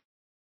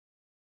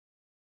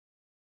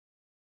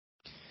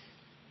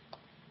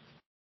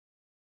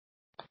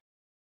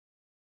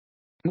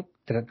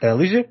 Did I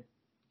lose you?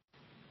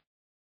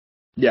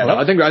 Yeah, no,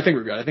 I think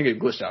we're good. I think it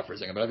glitched out for a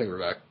second, but I think we're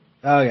back.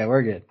 Oh yeah,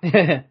 we're good.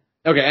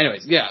 Okay,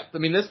 anyways, yeah. I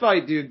mean, this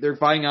fight, dude, they're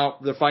fighting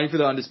for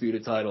the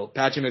undisputed title.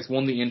 Pat Mix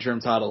won the interim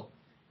title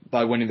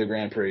by winning the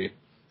Grand Prix.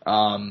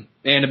 And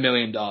 $1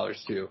 million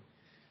too.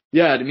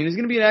 Yeah, I mean, it's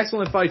gonna be an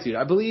excellent fight, dude.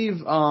 I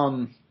believe,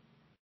 like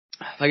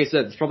I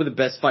said, it's probably the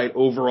best fight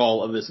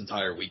overall of this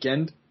entire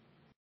weekend.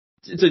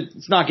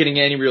 It's not getting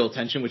any real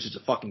attention, which is a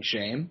fucking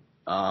shame.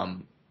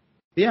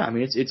 Yeah, I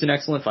mean, it's an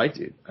excellent fight,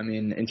 dude. I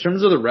mean, in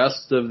terms of the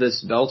rest of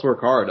this Bellator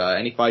card,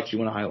 any fights you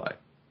want to highlight?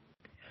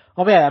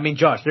 Oh man, I mean,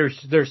 Josh,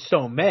 there's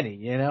so many,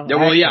 you know? Yeah,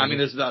 well, yeah, I mean,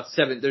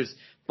 there's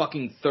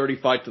fucking 30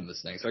 fights in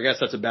this thing, so I guess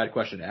that's a bad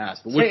question to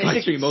ask. But which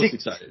fights are you most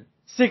excited?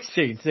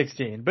 16.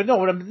 But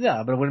what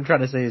I'm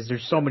trying to say is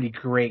there's so many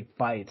great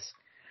fights.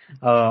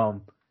 I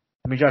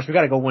mean, Josh, we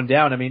gotta go one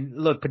down. I mean,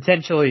 look,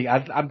 potentially,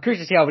 I'm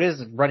curious to see how it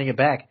is running it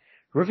back.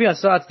 Rafael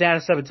Saad's down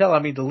to Sabatel. I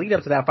mean, the lead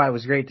up to that fight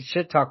was great. The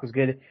shit talk was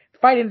good. The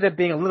fight ended up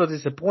being a little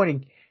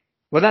disappointing.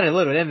 Well, not a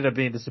little, it ended up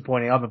being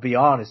disappointing, I'm gonna be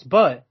honest.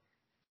 But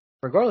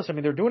regardless, I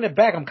mean, they're doing it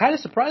back. I'm kind of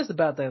surprised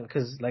about that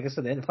because, like I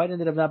said, the fight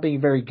ended up not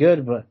being very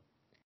good, but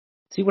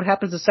see what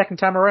happens the second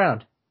time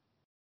around.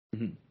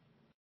 Mm-hmm.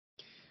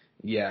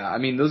 Yeah, I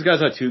mean, those guys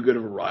have too good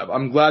of a rival.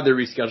 I'm glad they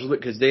rescheduled it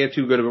because they have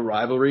too good of a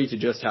rivalry to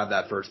just have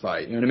that first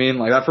fight. You know what I mean?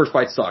 Like, that first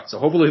fight sucked. So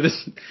hopefully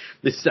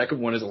this second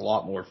one is a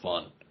lot more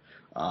fun.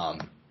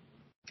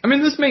 I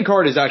mean, this main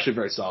card is actually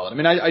very solid. I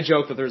mean, I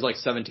joke that there's like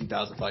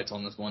 17,000 fights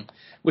on this one,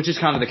 which is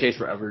kind of the case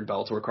for every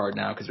Bellator card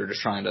now because they're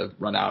just trying to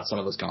run out some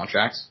of those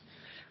contracts.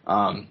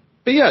 But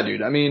yeah,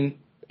 dude, I mean,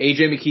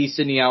 AJ McKee,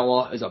 Sydney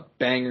Outlaw is a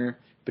banger.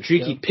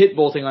 Patricky pit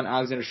bolting on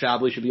Alexander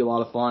Shabliy should be a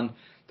lot of fun.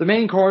 The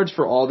main cards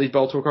for all these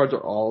Bellator cards are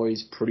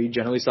always pretty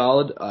generally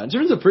solid. In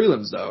terms of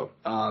prelims, though,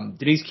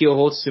 Denise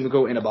Keelholtz,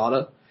 Sumiko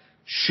Inabata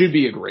should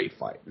be a great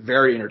fight.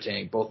 Very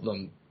entertaining. Both of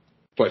them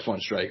quite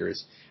fun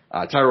strikers.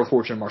 Tyrell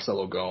Fortune,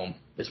 Marcelo Gome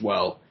as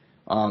well.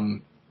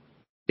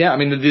 Yeah, I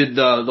mean,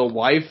 the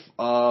wife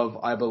of,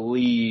 I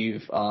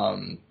believe,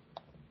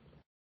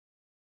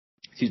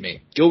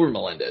 Gilbert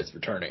Melendez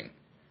returning.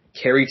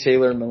 Carrie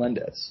Taylor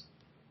Melendez.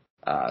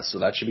 So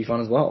that should be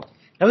fun as well.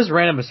 That was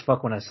random as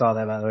fuck when I saw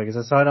that, by the way, because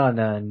I saw it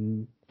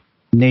on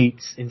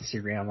Nate's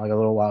Instagram like a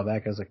little while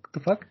back. I was like, what the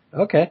fuck?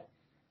 Okay.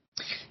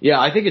 Yeah,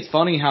 I think it's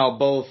funny how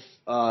both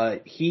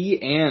he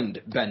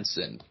and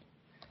Benson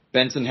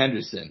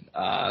Henderson,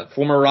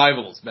 former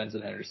rivals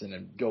Benson Henderson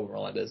and Gilbert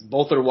Melendez,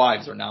 both their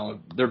wives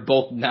they're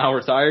both now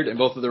retired, and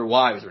both of their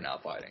wives are now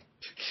fighting.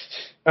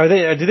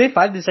 Do they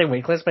fight in the same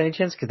weight class by any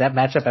chance? Could that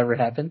matchup ever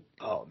happen?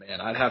 Oh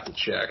man, I'd have to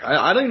check.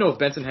 I don't even know if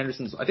Benson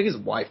Henderson's, I think his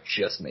wife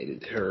just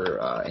made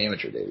her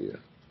amateur debut.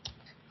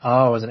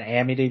 Oh, it was an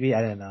AMI debut?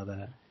 I didn't know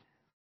that.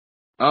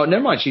 Oh,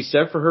 never mind. She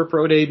set for her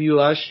pro debut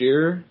last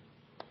year.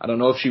 I don't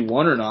know if she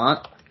won or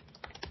not.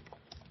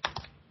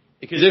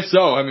 Because if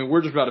so, I mean,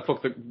 we're just about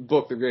to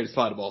book the greatest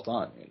fight of all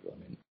time. I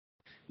mean,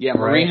 yeah,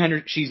 Marie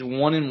Henderson, she's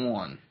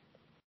 1-1.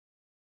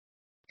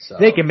 So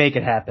they can make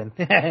it happen.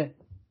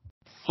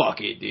 Fuck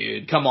it,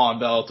 dude. Come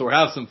on, Bellator.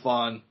 Have some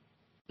fun.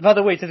 By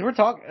the way, since we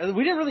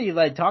didn't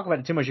really talk about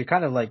it too much. You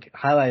kind of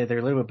highlighted there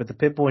a little bit, but the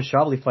Pitbull and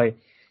Shabliy fight.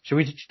 Do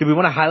we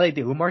want to highlight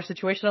the Umar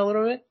situation a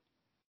little bit?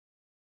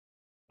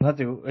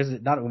 Is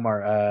it not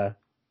Umar?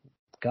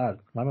 God,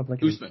 why am I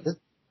blanking?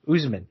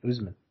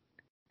 Usman.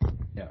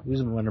 Yeah,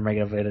 Usman under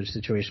Magomedov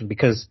situation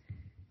because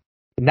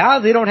now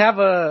they don't have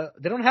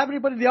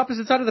anybody on the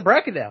opposite side of the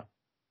bracket now.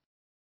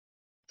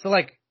 So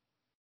they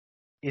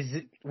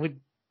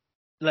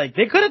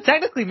could have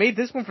technically made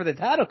this one for the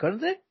title,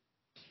 couldn't they?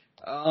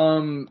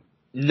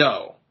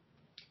 No,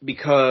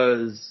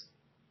 because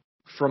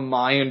from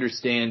my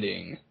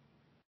understanding,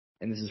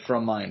 and this is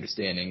from my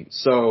understanding,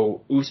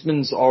 so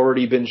Usman's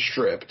already been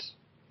stripped.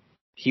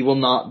 He will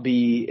not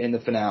be in the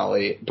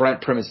finale.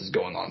 Brent Primus is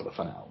going on to the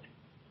finale.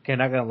 Okay,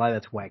 not gonna lie,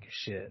 that's whack as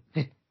shit.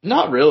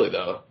 Not really,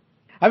 though.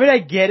 I mean, I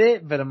get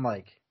it, but I'm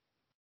like,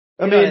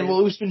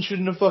 Usman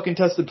shouldn't have fucking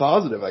tested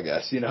positive, I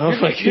guess, you know?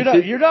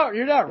 You're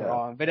not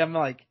wrong, but I'm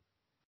like,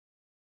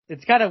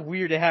 it's kind of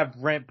weird to have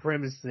Brent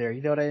Primus there,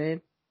 you know what I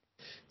mean?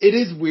 It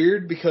is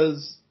weird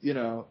because, he's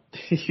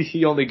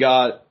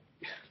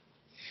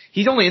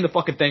only in the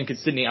fucking thing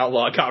because Sydney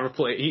Outlaw got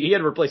replaced. He had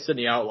to replace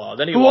Sydney Outlaw.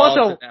 Then he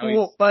lost.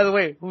 By the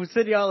way,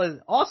 Sydney Outlaw is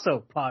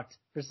also popped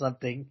for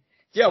something.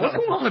 Yeah, what's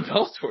going on with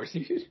Bellator,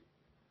 dude?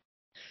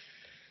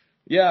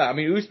 Yeah, I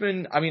mean,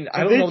 Usman, I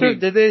don't know.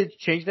 Did they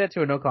change that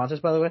to a no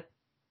contest, by the way?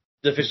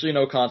 It's officially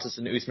no contest,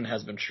 and Usman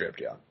has been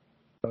stripped, yeah.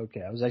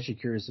 Okay, I was actually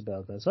curious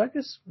about that. So I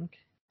guess, okay.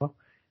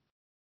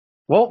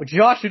 Well,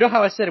 Josh, you know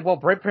how I said it. Well,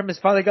 Brent Primus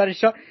finally got his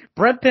shot.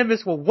 Brent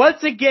Primus will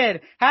once again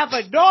have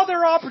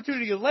another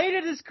opportunity late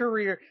in his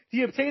career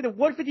to obtain the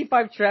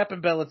 155 trap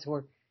in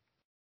Bellator.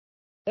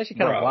 It's actually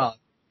kind of wild.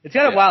 It's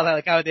kind of wild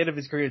how at the end of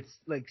his career,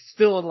 it's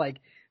still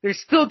they're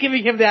still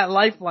giving him that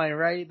lifeline,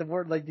 right? The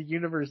word the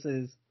universe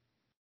is.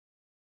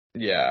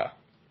 Yeah.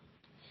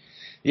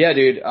 Yeah,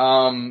 dude.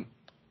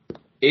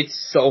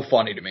 It's so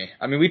funny to me.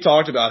 I mean, we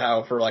talked about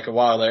how for a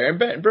while there, and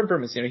Brent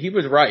Primus, he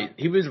was right.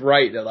 He was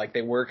right that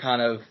they were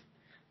kind of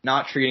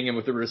not treating him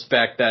with the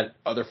respect that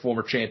other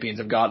former champions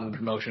have gotten in the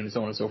promotion and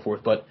so on and so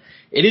forth. But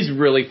it is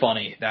really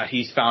funny that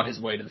he's found his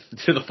way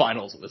to the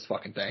finals of this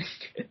fucking thing.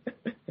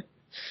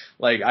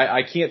 Like,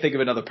 I can't think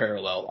of another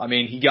parallel. I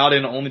mean, he got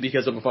in only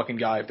because of a fucking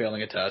guy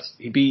failing a test.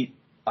 He beat,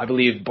 I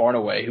believe,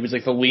 Barnaway, who was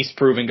like the least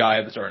proven guy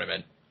of the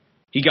tournament.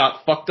 He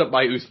got fucked up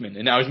by Usman,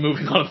 and now he's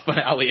moving on to the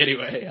finale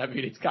anyway. I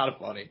mean, it's kind of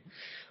funny.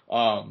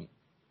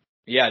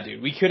 Yeah,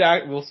 dude,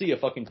 we'll see a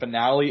fucking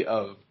finale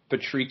of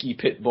Patricky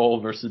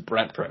Pitbull versus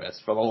Brent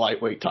Primus for the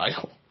lightweight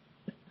title.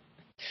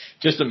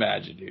 Just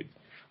imagine, dude.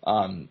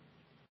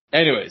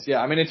 Anyways, yeah,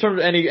 I mean, in terms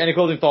of any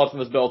closing thoughts on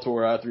this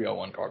Bellator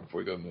 301 card before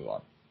we go and move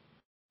on?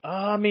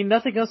 I mean,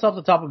 nothing else off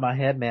the top of my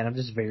head, man. I'm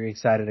just very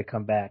excited to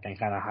come back and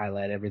kind of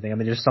highlight everything. I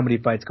mean, there's so many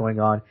fights going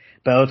on.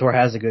 Bellator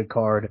has a good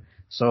card,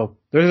 so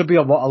there's going to be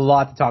a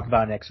lot to talk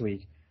about next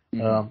week.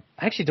 I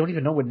actually don't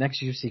even know what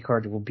next UFC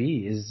card will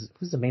be.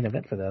 Who's the main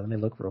event for that? Let me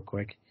look real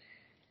quick.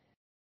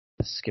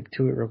 Let's skip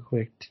to it real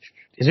quick.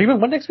 Is there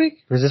even one next week?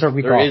 Or is this our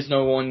week off? There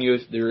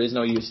is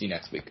no UFC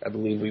next week. I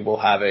believe we'll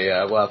have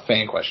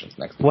fan questions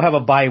next week. We'll have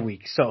a bye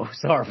week. So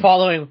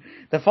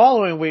the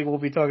following week we'll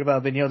be talking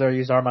about Benil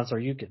Dariush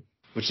Armansaryukin.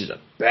 Which is a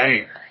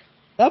banger.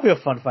 That'll be a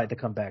fun fight to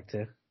come back to.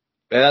 And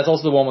that's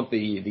also the one with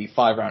the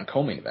 5-round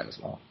co-main event as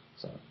well.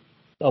 So.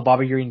 Oh,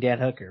 Bobby Green, Dan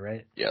Hooker,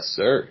 right? Yes,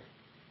 sir.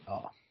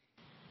 Oh.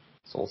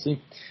 So we'll see.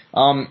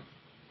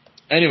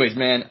 Anyways,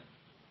 man,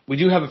 we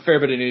do have a fair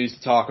bit of news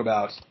to talk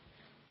about.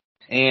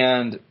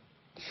 And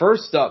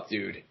first up,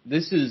 dude,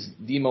 this is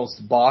the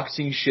most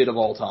boxing shit of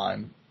all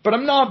time. But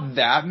I'm not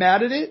that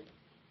mad at it,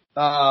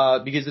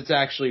 because it's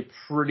actually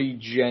pretty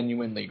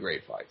genuinely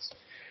great fights.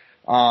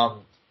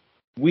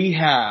 We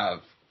have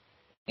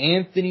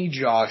Anthony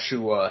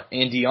Joshua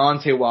and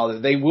Deontay Wilder.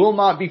 They will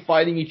not be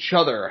fighting each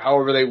other.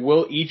 However, they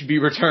will each be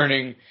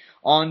returning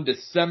on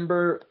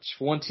December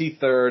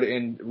 23rd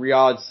in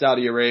Riyadh,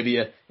 Saudi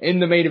Arabia. In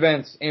the main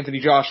event,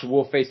 Anthony Joshua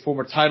will face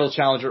former title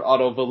challenger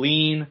Otto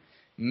Wallin.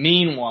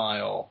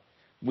 Meanwhile,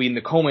 in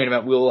the co-main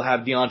event, we will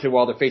have Deontay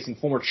Wilder facing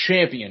former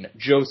champion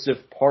Joseph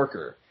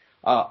Parker.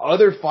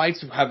 Other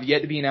fights have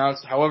yet to be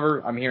announced.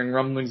 However, I'm hearing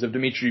rumblings of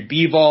Dimitri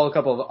Bivol, a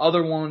couple of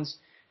other ones.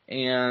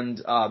 And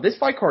this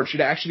fight card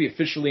should actually be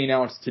officially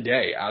announced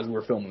today as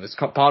we're filming. This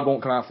pod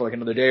won't come out for like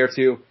another day or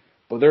two,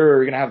 but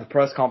they're going to have the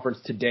press conference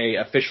today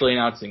officially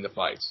announcing the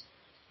fights.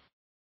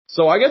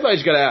 So I guess I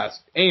just got to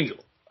ask, Angel,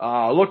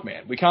 look,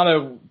 man, we kind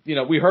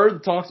of, we heard the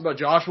talks about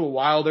Joshua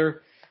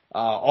Wilder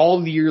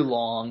all year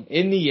long.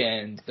 In the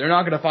end, they're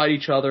not going to fight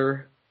each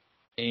other,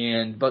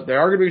 but they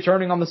are going to be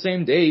returning on the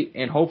same date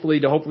and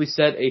hopefully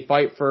set a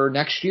fight for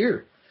next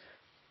year.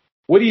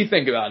 What do you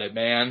think about it,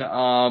 man?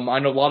 I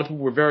know a lot of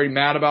people were very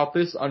mad about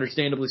this,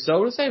 understandably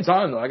so. At the same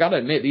time, though, I gotta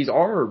admit, these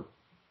are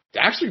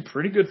actually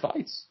pretty good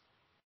fights.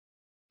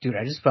 Dude,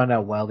 I just found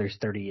out Wilder's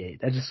 38.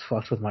 That just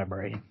fucked with my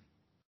brain.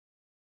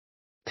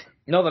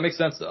 No, that makes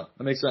sense, though.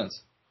 That makes sense.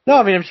 No,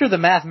 I mean, I'm sure the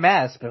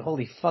math, but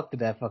holy fuck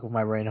did that fuck with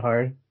my brain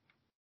hard.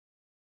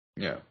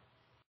 Yeah.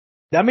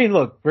 I mean,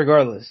 look,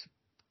 regardless,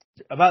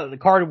 about the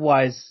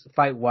card-wise,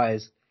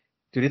 fight-wise,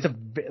 dude,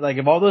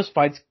 if all those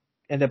fights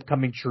end up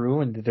coming true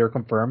and they're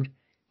confirmed,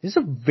 this is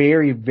a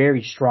very,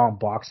 very strong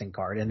boxing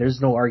card, and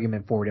there's no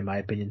argument for it, in my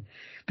opinion.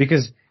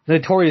 Because,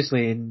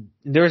 notoriously, and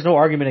there's no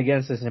argument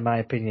against this, in my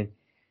opinion,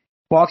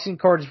 boxing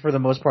cards, for the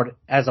most part,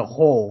 as a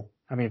whole,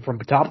 I mean, from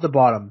top to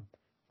bottom,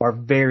 are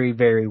very,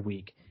 very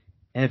weak.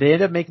 And if they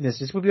end up making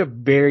this would be a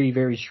very,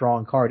 very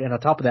strong card. And on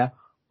top of that,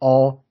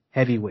 all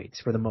heavyweights,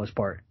 for the most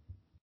part.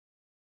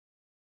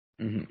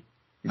 Mm-hmm.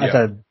 Yeah. I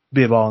thought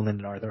Bivol and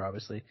Lyndon Arthur,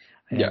 obviously.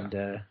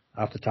 And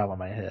off the top of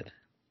my head.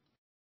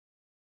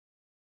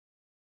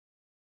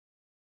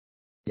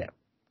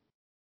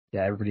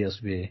 Yeah, everybody else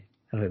would be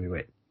a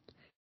heavyweight.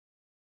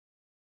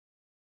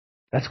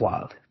 That's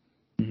wild.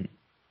 Mm-hmm.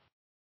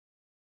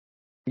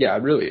 Yeah,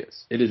 it really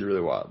is. It is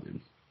really wild,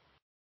 dude.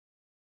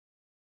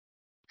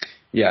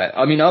 Yeah,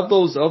 I mean, of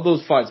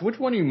those fights, which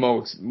one are you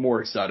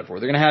more excited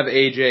for? They're going to have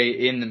AJ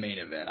in the main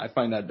event. I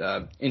find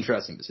that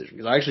interesting decision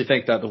because I actually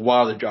think that the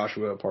Wilder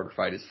Joshua Parker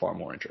fight is far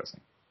more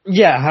interesting.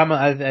 Yeah,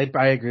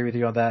 I agree with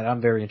you on that.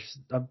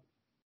 I'm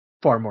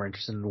far more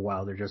interested in the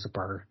Wilder Joseph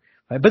Parker.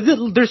 But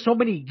there's so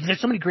many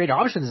great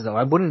options though.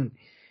 I don't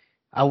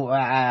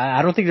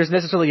think there's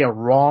necessarily a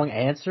wrong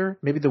answer.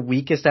 Maybe the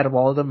weakest out of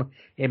all of them,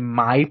 in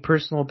my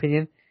personal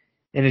opinion,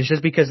 and it's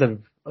just because of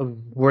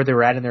where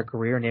they're at in their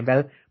career. Named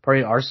by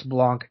probably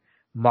Arslanbek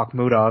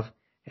Makhmudov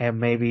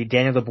and maybe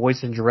Daniel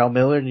Dubois and Jarrell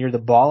Miller near the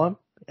bottom,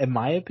 in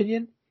my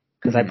opinion.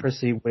 Because I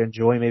personally would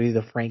enjoy maybe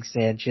the Frank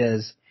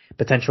Sanchez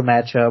potential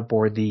matchup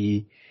or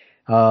the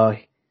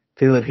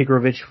Filip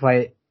Hikrovic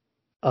fight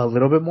a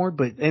little bit more,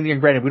 but and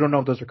granted, we don't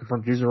know if those are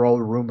confirmed. These are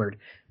all rumored.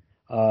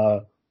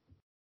 But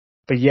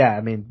yeah,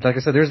 I mean, like I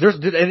said, there's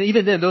and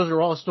even then, those are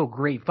all still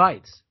great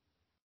fights.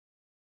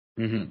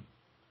 Mm-hmm.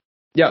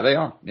 Yeah, they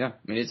are. Yeah, I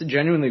mean, it's a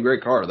genuinely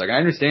great card. Like, I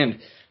understand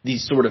the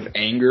sort of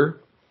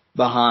anger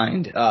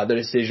behind the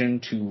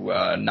decision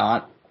to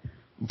not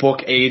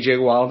book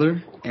AJ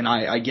Wilder, and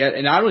I get,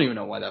 and I don't even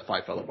know why that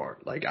fight fell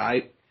apart. Like,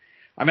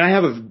 I mean, I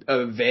have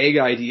a vague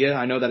idea.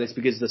 I know that it's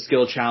because the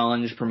skill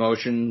challenge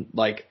promotion,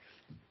 like,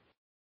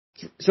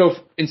 so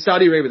in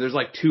Saudi Arabia, there's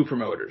like two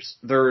promoters.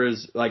 There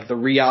is like the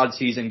Riyadh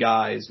season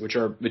guys, which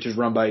is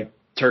run by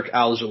Turk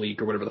Al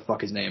Jalik or whatever the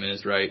fuck his name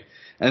is, right?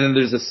 And then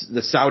there's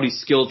the Saudi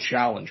skill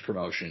challenge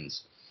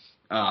promotions.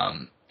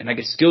 And I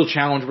guess skill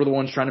challenge were the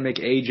ones trying to make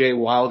AJ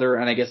Wilder,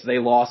 and I guess they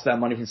lost that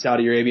money from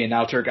Saudi Arabia, and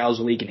now Turk Al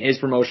Jalik and his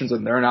promotions,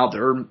 and they're now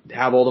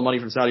have all the money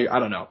from Saudi. I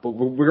don't know, but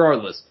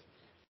regardless.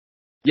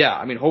 Yeah,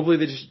 I mean, hopefully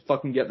they just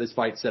fucking get this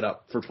fight set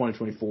up for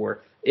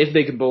 2024 if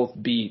they can both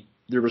beat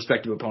their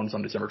respective opponents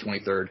on December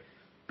 23rd.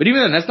 But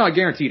even then, that's not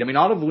guaranteed. I mean,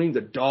 Otto Wallin's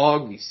a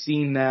dog. We've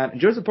seen that.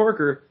 And Joseph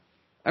Parker,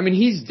 I mean,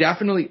 he's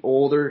definitely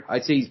older.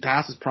 I'd say he's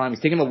past his prime.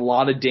 He's taken a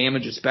lot of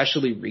damage,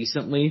 especially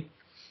recently.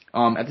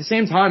 At the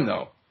same time,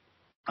 though,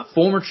 a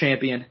former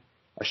champion,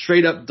 a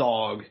straight-up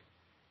dog,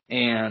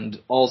 and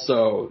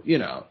also, you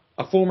know,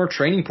 a former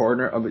training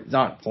partner of,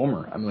 not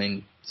former, I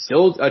mean,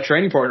 still a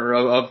training partner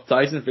of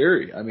Tyson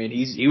Fury. I mean,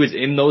 he was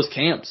in those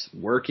camps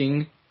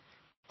working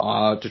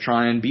to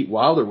try and beat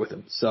Wilder with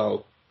him.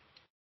 So,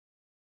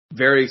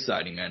 very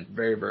exciting, man.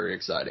 Very, very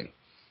exciting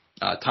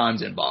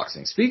times in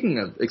boxing. Speaking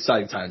of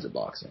exciting times in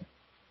boxing,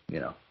 you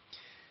know,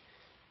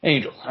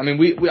 Angel. I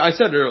mean, I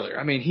said it earlier.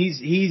 I mean,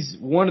 he's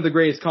one of the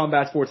greatest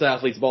combat sports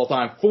athletes of all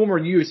time. Former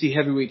UFC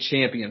heavyweight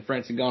champion,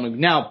 Francis Ngannou,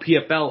 now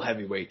PFL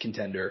heavyweight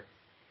contender.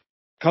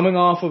 Coming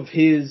off of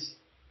his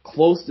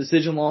close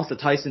decision loss to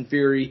Tyson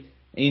Fury,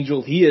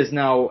 Angel, he is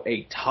now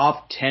a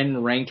top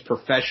 10 ranked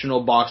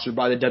professional boxer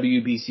by the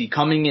WBC,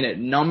 coming in at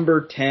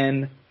number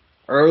 10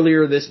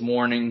 earlier this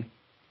morning.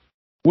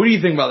 What do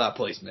you think about that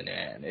placement,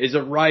 man? Is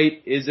it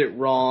right? Is it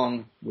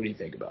wrong? What do you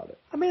think about it?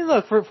 I mean,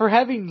 look, for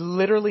having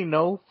literally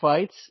no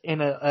fights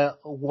and a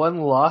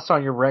one loss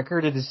on your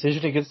record, a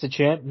decision against the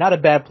champ, not a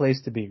bad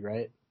place to be,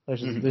 right?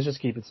 Let's just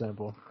keep it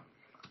simple.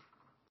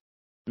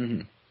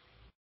 Mm-hmm.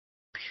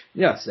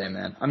 Yeah, same,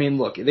 man. I mean,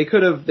 look, they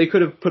could have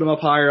put him up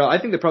higher. I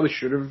think they probably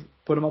should have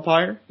put him up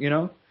higher, you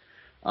know.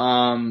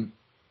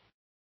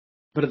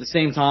 But at the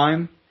same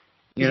time,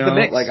 you know,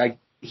 like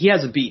he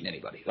hasn't beaten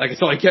anybody. Like,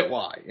 so I get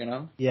why, you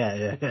know?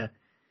 Yeah.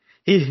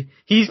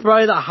 He's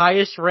probably the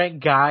highest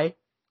ranked guy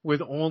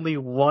with only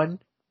one,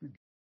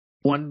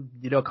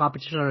 you know,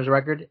 competition on his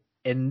record,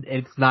 and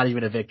it's not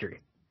even a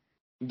victory.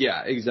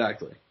 Yeah,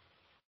 exactly.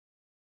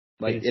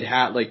 Like, it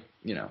had, like,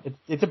 you know.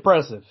 It's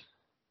impressive.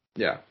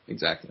 Yeah,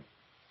 exactly.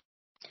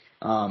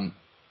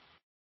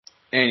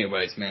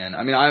 Anyways, man.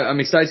 I mean, I'm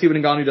excited to see what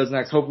Ngannou does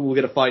next. Hopefully we'll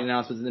get a fight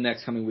announcement in the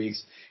next coming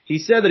weeks. He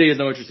said that he has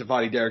no interest in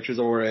fighting Derek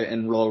Chisora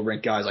and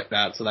low-ranked guys like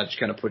that, so that just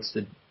kind of puts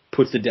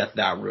to death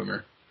that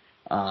rumor.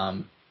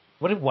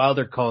 What if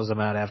Wilder calls him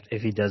out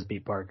if he does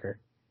beat Parker?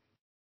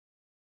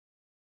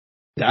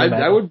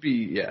 That would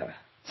be, yeah.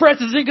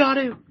 Francis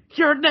Ngannou,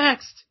 you're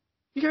next!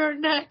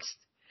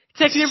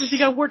 Taking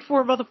everything I worked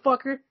for,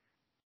 motherfucker!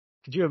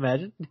 Could you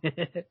imagine?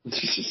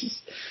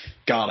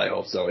 God, I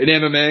hope so. In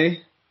MMA,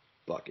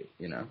 fuck it,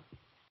 you know.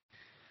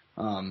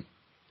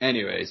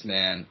 Anyways,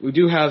 man, we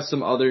do have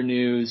some other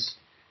news.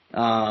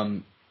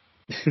 Actually,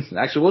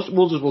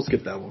 we'll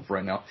skip that one for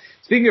right now.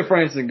 Speaking of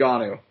Francis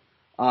Ngannou,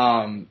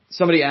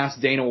 somebody asked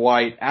Dana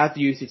White at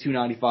the UFC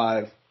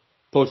 295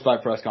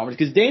 post-fight press conference,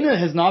 because Dana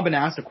has not been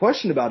asked a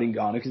question about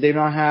Ngannou because they've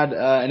not had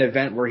an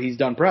event where he's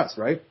done press,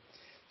 right?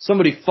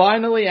 Somebody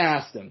finally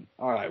asked him,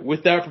 all right,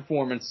 with that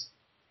performance,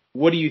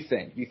 what do you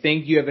think? You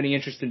think you have any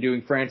interest in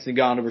doing Francis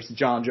Ngannou versus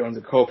John Jones,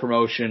 a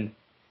co-promotion,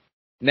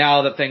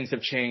 now that things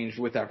have changed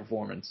with that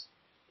performance?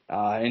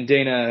 And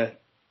Dana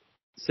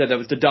said that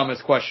was the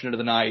dumbest question of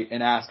the night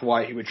and asked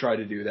why he would try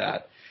to do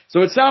that.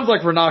 So it sounds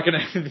like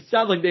it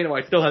sounds like Dana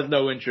White still has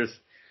no interest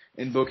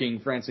in booking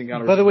Francis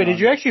Ngannou. By the way, did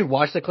you actually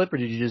watch the clip or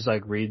did you just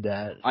like read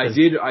that? I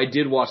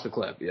did watch the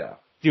clip, yeah.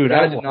 Dude,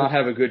 I did not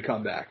have a good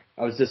comeback.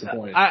 I was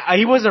disappointed.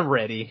 He wasn't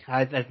ready.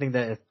 I think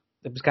that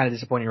it was kind of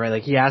disappointing, right?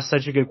 Like, he asked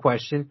such a good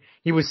question.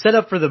 He was set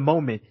up for the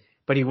moment,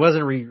 but he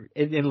wasn't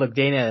and look,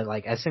 Dana,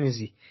 like, as soon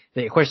as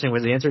the question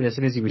was answered, as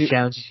soon as he was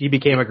challenged, he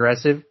became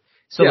aggressive.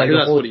 So, like,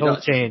 the whole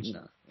change. You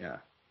know, yeah.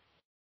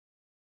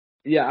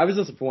 Yeah, I was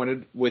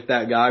disappointed with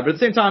that guy, but at the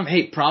same time,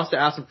 hey, props to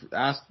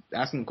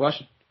asking the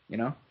question, you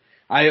know?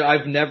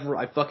 I'd never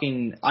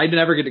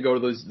get to go to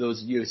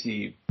those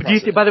UFC.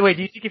 By the way,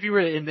 do you think if you were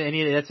in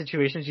any of that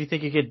situations, you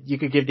think you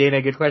could give Dana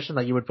a good question,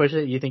 like you would push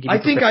it? You think?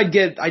 I think I'd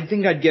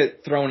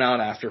get thrown out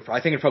after. I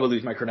think I'd probably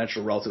lose my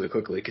credential relatively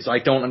quickly because I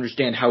don't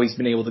understand how he's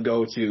been able to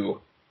go to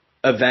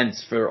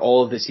events for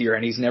all of this year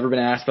and he's never been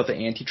asked about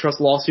the antitrust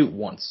lawsuit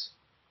once,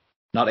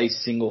 not a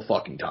single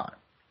fucking time.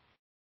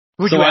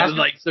 Would you ask?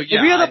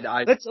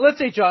 Let's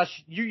say,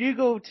 Josh, you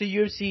go to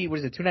UFC. What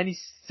is it?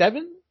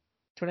 297?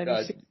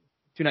 296.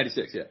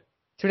 296, yeah.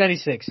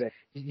 296.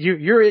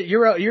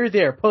 You're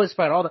there post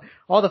fight.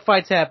 All the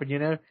fights happen, you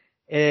know.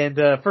 And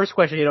first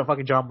question, you know,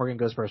 fucking John Morgan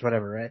goes first,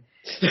 whatever, right?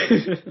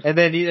 and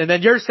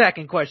then your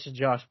second question,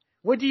 Josh.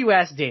 What do you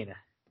ask Dana?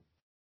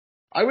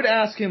 I would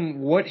ask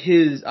him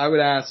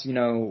you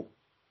know,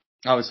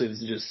 obviously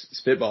this is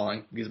just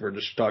spitballing because we're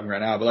just talking right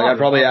now, but like I'd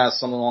probably ask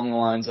something along the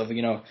lines of,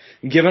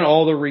 given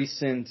all the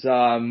recent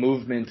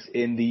movement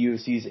in the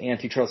UFC's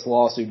antitrust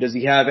lawsuit, does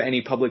he have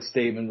any public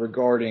statement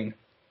regarding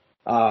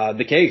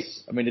the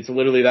case? I mean, it's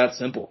literally that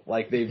simple.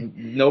 Like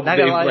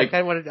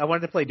I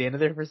wanted to play Dana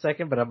there for a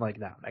second, but I'm like,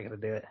 no, I'm not gonna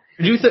do it.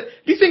 Do you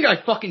think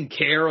I fucking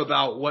care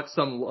about what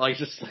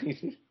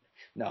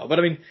no, but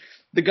I mean,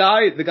 the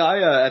guy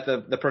at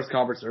the press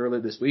conference earlier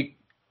this week,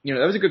 that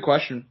was a good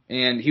question,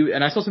 and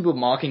I saw some people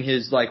mocking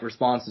his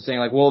response to saying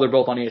well, they're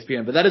both on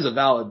ESPN, but that's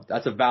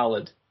a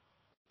valid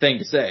thing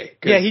to say.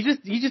 Yeah, he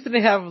just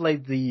didn't have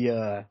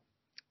the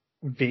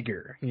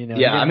vigor,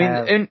 Yeah, I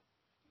mean,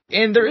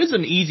 and there is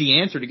an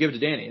easy answer to give to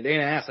Danny.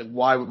 Dana asked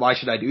why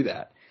should I do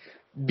that?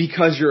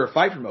 Because you're a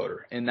fight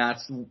promoter, and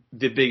that's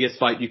the biggest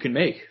fight you can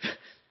make.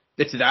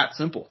 It's that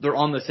simple. They're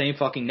on the same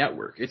fucking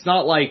network. It's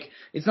not like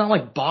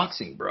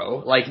boxing,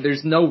 bro. Like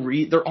there's no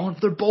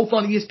they're both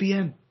on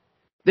ESPN.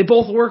 They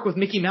both work with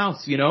Mickey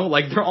Mouse, they're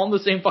on the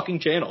same fucking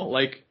channel.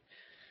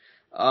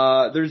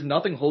 There's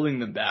nothing holding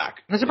them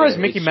back. I'm surprised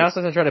Mickey Mouse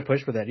doesn't try to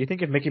push for that. Do you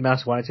think if Mickey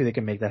Mouse wanted to, they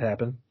can make that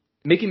happen?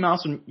 Mickey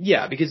Mouse,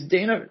 because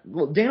Dana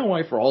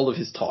White, for all of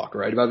his talk,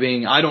 right, about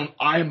being, I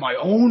am my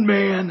own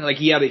man. Like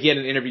he had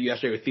an interview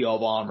yesterday with Theo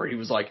Vaughn where he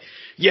was like,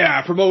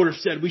 yeah, promoter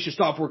said we should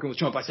stop working with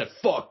Trump. I said,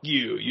 fuck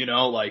you,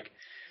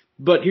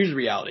 but here's the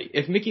reality.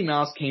 If Mickey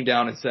Mouse came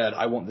down and said,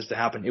 I want this to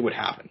happen, it would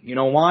happen. You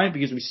know why?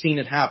 Because we've seen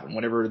it happen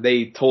whenever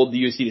they told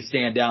the UFC to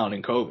stand down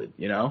in COVID,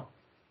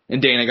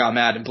 and Dana got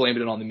mad and blamed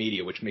it on the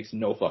media, which makes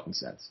no fucking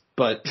sense.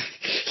 But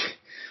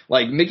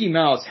Mickey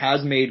Mouse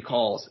has made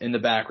calls in the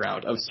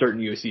background of certain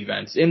UFC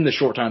events in the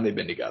short time they've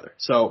been together.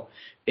 So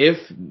if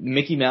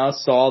Mickey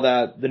Mouse saw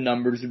that the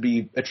numbers would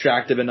be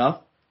attractive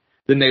enough,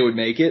 then they would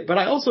make it. But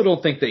I also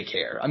don't think they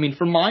care. I mean,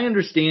 from my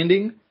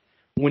understanding,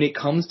 when it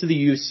comes to the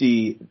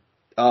UFC,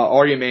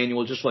 Ari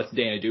Emanuel just lets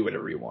Dana do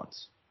whatever he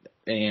wants.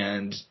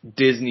 And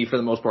Disney, for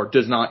the most part,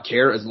 does not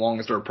care as long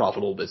as they're a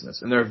profitable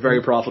business. And they're a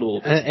very profitable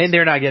business. And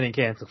they're not getting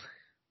canceled.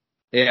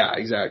 Yeah,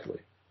 exactly.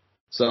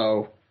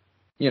 So,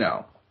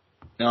 yeah,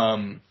 I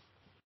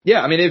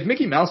mean, if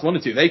Mickey Mouse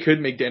wanted to, they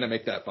could make Dana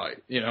make that fight,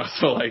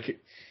 so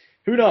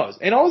who knows?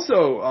 And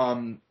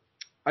also,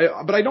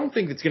 but I don't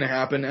think it's going to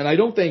happen, and I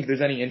don't think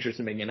there's any interest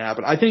in making it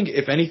happen. I think,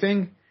 if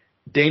anything,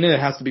 Dana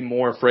has to be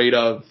more afraid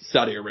of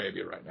Saudi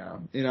Arabia right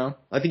now,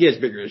 I think he has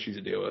bigger issues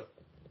to deal with.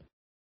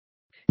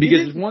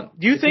 Because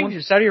do you think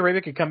Saudi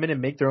Arabia could come in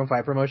and make their own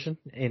fight promotion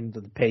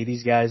and pay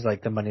these guys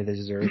the money they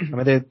deserve? I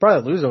mean, they'd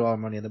probably lose a lot of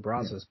money in the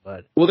process,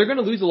 but. Well, they're going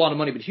to lose a lot of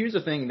money, but here's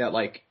the thing that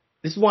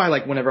this is why,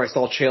 whenever I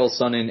saw Chael's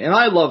son and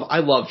I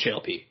love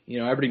Chael P.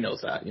 Everybody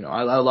knows that.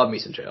 I love me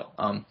some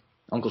Chael.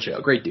 Uncle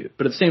Chael, great dude.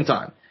 But at the same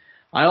time,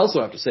 I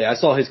also have to say, I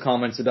saw his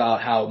comments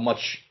about how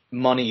much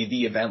money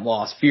the event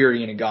lost,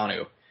 Fury and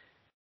Ngannou.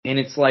 And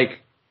it's Angel,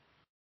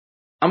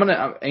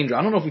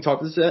 I don't know if we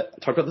talked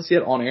about this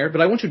yet on air,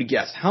 but I want you to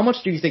guess. How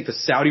much do you think the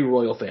Saudi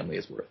royal family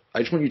is worth?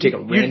 I just want you to take a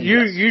random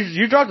guess.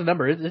 You dropped a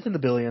number. It's in the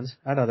billions.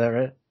 I know that,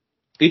 right?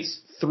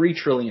 It's $3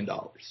 trillion.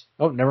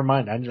 Oh, never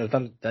mind. I knew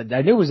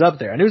it was up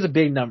there. I knew it was a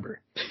big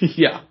number.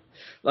 Yeah.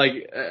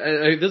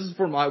 This is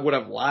from what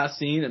I've last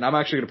seen, and I'm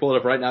actually going to pull it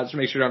up right now just to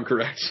make sure I'm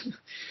correct.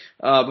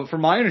 But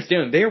from my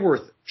understanding, they are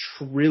worth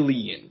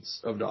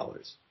trillions of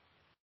dollars.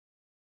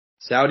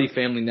 Saudi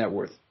family net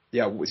worth.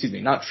 Yeah, excuse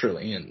me, not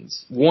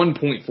trillions.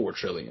 1.4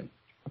 trillion.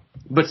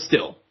 But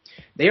still,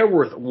 they are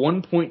worth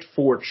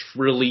 $1.4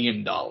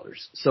 trillion.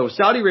 So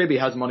Saudi Arabia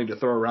has money to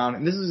throw around,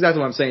 and this is exactly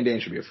what I'm saying Dan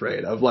should be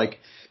afraid of.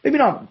 Maybe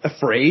not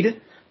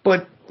afraid,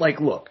 but,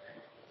 look.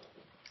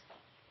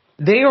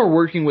 They are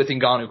working with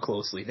Ngannou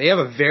closely. They have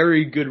a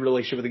very good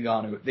relationship with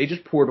Ngannou. They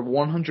just poured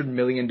 $100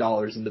 million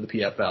into the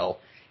PFL,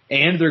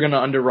 and they're going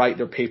to underwrite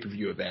their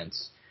pay-per-view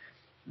events.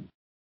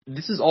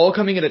 This is all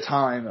coming at a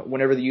time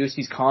whenever the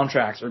UFC's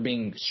contracts are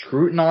being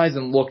scrutinized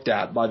and looked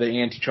at by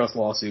the antitrust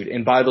lawsuit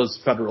and by those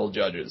federal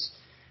judges.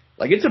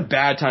 It's a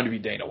bad time to be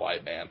Dana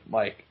White, man.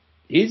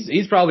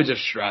 He's probably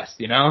just stressed,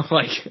 if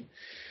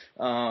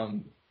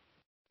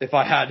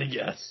I had to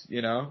guess,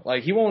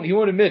 he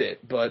won't admit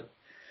it, but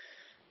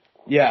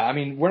yeah, I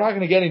mean, we're not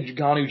going to get into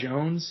Ngannou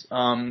Jones,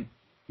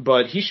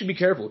 but he should be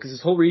careful because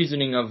his whole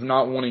reasoning of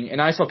not wanting,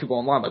 and I saw people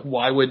online,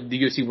 why would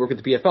the UFC work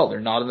with the PFL? They're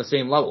not on the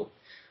same level.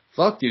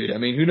 Fuck, dude. I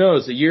mean, who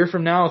knows? A year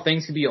from now,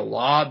 things could be a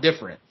lot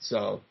different.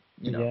 So,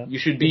 you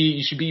should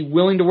be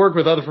willing to work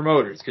with other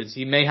promoters because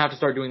he may have to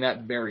start doing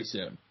that very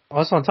soon.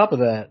 Also, on top of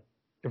that,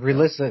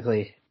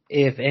 realistically,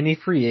 if any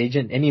free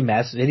agent,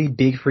 any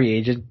big free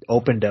agent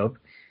opened up,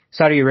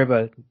 Saudi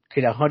Arabia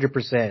could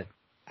 100%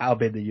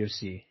 outbid the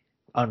UFC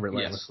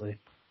unrelentlessly. Yes.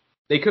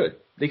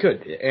 They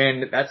could.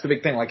 And that's the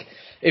big thing.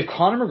 If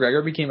Conor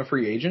McGregor became a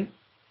free agent,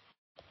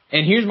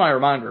 and here's my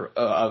reminder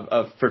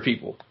for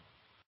people.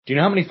 Do you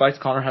know how many fights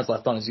Conor has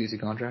left on his UFC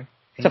contract?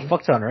 It's a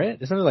fuck ton,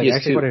 right? Isn't it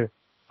actually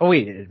oh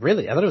wait,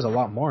 really? I thought it was a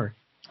lot more.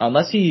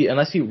 Unless he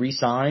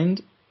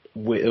re-signed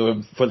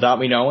without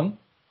me knowing.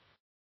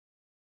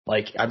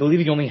 I believe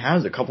he only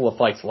has a couple of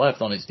fights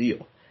left on his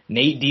deal.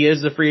 Nate Diaz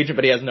is a free agent,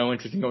 but he has no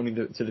interest in going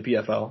to the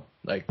PFL.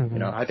 Like, you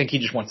know, I think he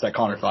just wants that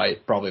Conor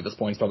fight. Probably at this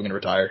point, he's probably going to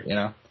retire, you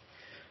know.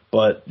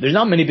 But there's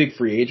not many big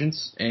free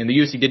agents, and the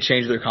UFC did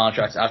change their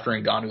contracts after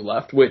Ngannou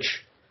left,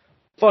 which,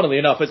 funnily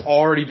enough, has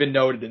already been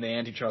noted in the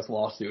antitrust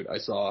lawsuit I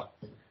saw.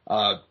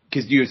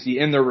 Because UFC,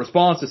 in their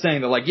response, is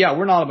saying that, like, yeah,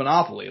 we're not a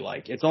monopoly.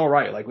 Like, it's all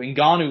right. Like, when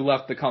Ngannou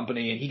left the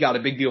company and he got a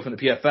big deal from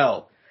the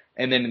PFL,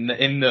 and then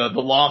in the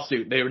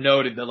lawsuit, they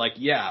noted that, like,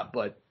 yeah,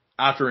 but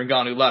after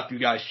Ngannou left, you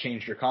guys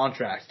changed your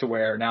contracts to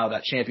where now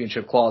that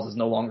championship clause is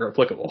no longer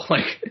applicable.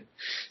 Like,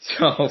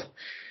 so,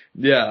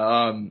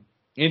 yeah,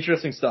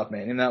 interesting stuff,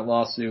 man, in that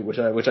lawsuit, which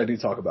I do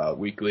talk about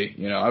weekly.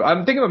 You know,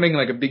 I'm thinking about making,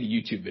 like, a big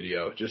YouTube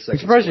video. Just like,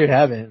 I'm surprised you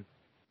haven't.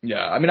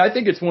 Yeah, I mean, I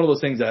think it's one of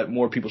those things that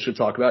more people should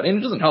talk about, and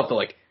it doesn't help that,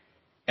 like,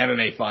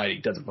 MMA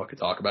fighting doesn't fucking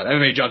talk about it.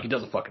 MMA Junkie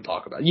doesn't fucking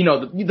talk about it. You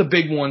know, the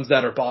big ones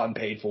that are bought and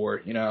paid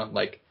for, you know,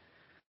 like,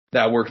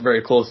 that work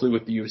very closely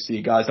with the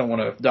UFC. Guys don't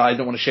want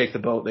to shake the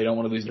boat. They don't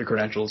want to lose their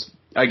credentials.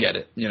 I get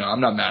it. You know,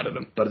 I'm not mad at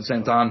them, but at the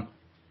same time,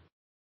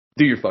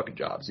 do your fucking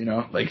jobs. You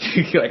know, like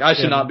I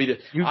should not be.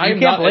 You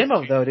can't blame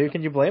them though, dude.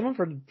 Can you blame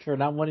them for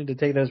not wanting to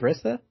take those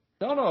risks? Then?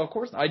 No, of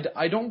course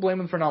I don't blame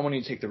them for not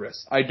wanting to take the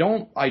risks. I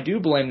do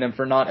blame them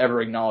for not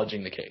ever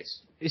acknowledging the case.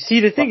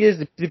 See, the thing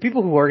is, the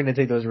people who are going to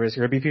take those risks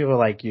are going to be people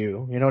like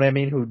you. You know what I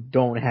mean? Who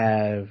don't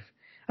have.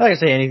 I'm not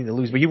gonna say anything to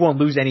lose, but you won't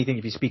lose anything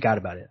if you speak out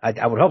about it.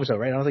 I would hope so,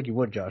 right? I don't think you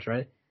would, Josh,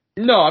 right?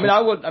 No, I mean,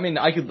 I would. I mean,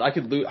 I could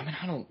lose. I mean,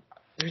 I don't.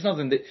 There's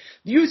nothing that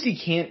the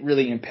UFC can't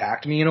really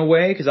impact me in a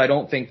way because I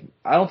don't think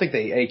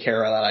they A,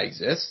 care that I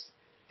exist,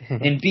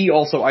 and B,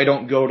 also I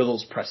don't go to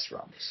those press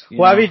scrums.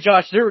 Well, know? I mean,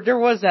 Josh, there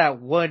was that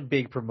one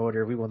big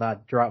promoter we will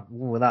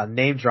not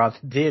name drop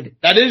did.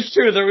 That is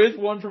true. There is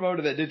one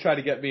promoter that did try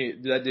to get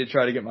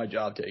my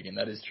job taken.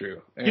 That is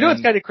true. And you know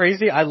what's kind of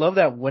crazy? I love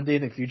that one day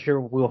in the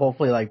future we'll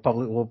hopefully I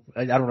don't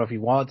know if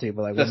you want to,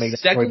 but like we'll make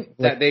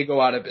that they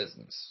go out of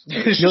business.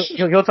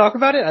 You'll talk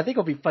about it? I think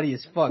it'll be funny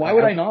as fuck. Why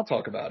would I not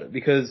talk about it?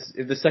 Because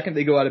if the second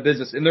they go out of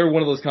business, and they're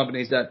one of those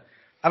companies that.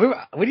 I mean,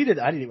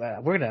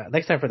 we're gonna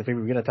next time for the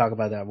fever, we're gonna talk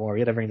about that more.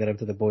 We're gonna bring that up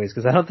to the boys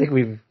because I don't think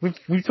we've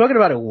spoken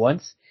about it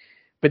once,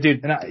 but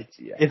dude,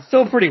 it's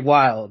still pretty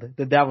wild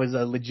that was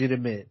a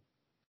legitimate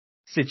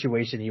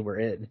situation you were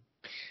in.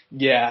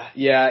 Yeah,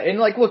 and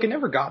like, look, it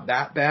never got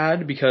that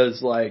bad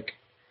because like,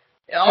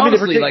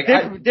 honestly,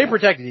 they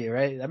protected you,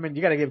 right? I mean,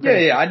 you gotta give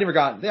credit. Yeah, I never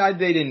got.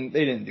 They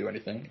didn't do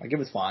anything. Like, it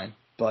was fine,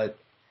 but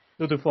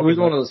it was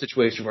one of those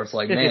situations where it's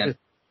like, man.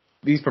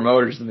 These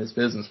promoters in this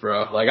business,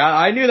 bro. Like,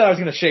 I knew that I was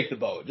gonna shake the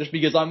boat just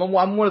because I'm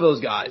one of those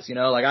guys, you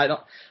know. Like, I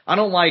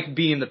don't like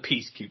being the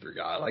peacekeeper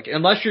guy. Like,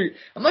 unless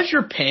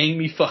you're paying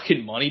me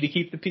fucking money to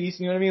keep the peace,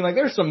 you know what I mean? Like,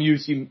 there's some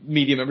UFC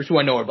media members who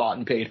I know are bought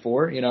and paid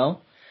for, you know.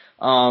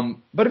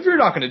 But if you're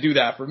not gonna do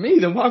that for me,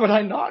 then why would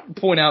I not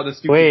point out this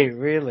stupid? Wait,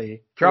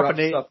 really? Drop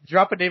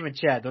a name in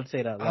chat. Don't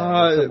say that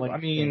loud. I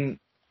mean,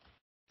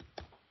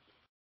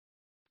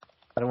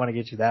 I don't want to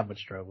get you that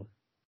much trouble.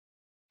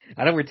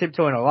 I know we're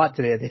tiptoeing a lot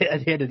today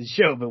at the end of the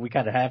show, but we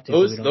kind of have to.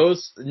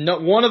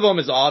 One of them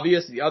is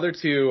obvious. The other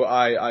two,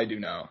 I do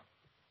know.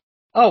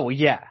 Oh,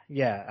 yeah.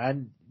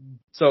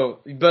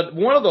 But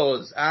one of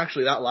those,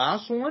 actually, that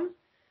last one,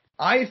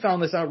 I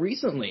found this out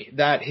recently,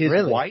 that his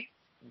wife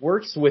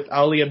works with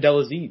Ali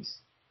Abdelaziz.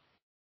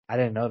 I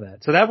didn't know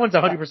that. So that one's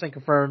 100%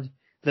 confirmed.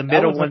 The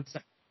middle one's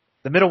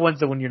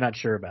the one you're not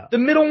sure about. The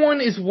middle one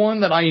is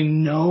one that I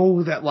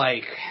know that,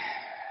 like,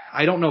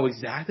 I don't know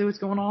exactly what's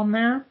going on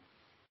there.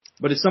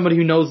 But as somebody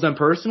who knows them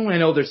personally, I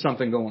know there's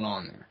something going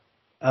on there.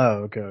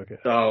 Oh, okay.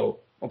 So,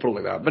 I'll put it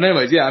like that. But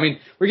anyways, yeah, I mean,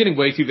 we're getting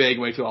way too vague,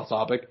 way too off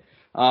topic.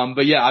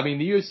 But yeah, I mean,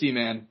 the UFC,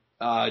 man,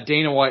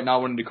 Dana White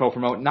not wanting to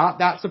co-promote, not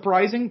that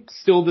surprising,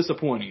 still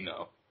disappointing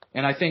though.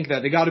 And I think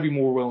that they gotta be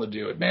more willing to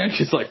do it, man.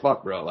 It's like,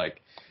 fuck, bro,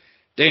 like,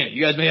 Dana,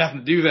 you guys may have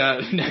to do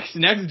that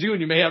next June,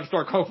 you may have to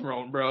start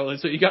co-promoting, bro. And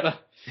so you gotta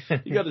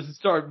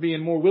start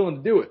being more willing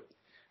to do it.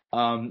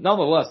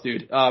 Nonetheless,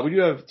 dude, we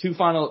do have two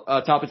final,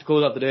 topics to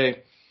close out the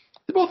day.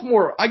 They're both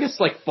more, I guess,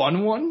 like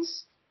fun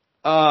ones.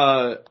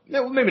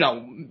 Maybe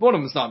not. One of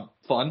them is not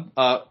fun.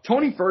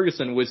 Tony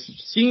Ferguson was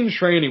seen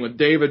training with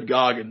David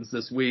Goggins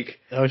this week.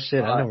 Oh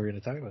shit! I know we're going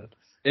to talk about this.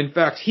 In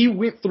fact, he's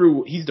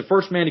the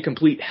first man to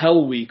complete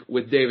Hell Week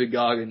with David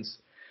Goggins.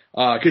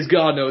 Cause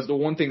God knows the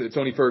one thing that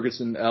Tony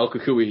Ferguson, El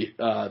Kukui,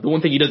 the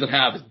one thing he doesn't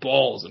have is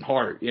balls and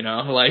heart, you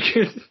know, like,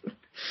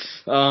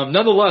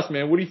 nonetheless,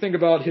 man, what do you think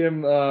about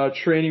him,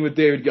 training with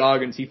David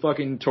Goggins? He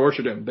fucking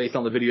tortured him based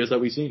on the videos that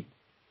we've seen.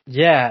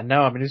 Yeah,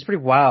 no, I mean, it's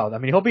pretty wild. I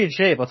mean, he'll be in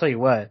shape, I'll tell you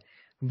what.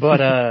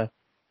 But,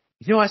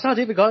 you know, I saw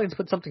David Goggins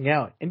put something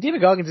out. And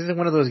David Goggins isn't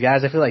one of those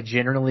guys I feel like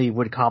generally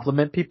would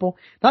compliment people.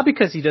 Not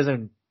because he's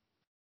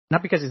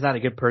not a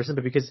good person,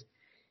 but because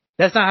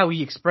that's not how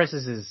he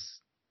expresses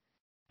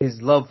his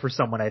love for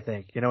someone, I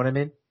think. You know what I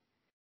mean?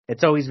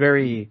 It's always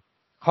very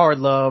hard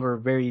love or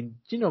very,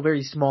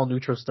 very small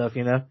neutral stuff,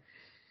 you know?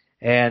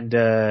 And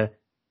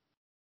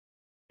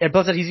And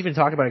plus that he's even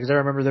talked about it because I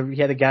remember he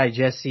had a guy,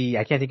 Jesse,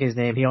 I can't think of his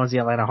name, he owns the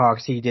Atlanta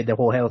Hawks, he did the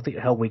whole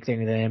Hell Week thing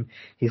with him.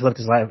 He flipped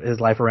his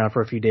life around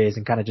for a few days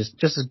and kind of just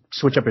to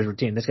switch up his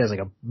routine. This guy's like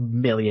a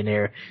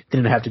millionaire,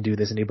 didn't have to do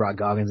this, and he brought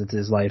Goggins into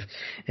his life.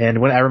 And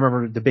when I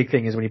remember the big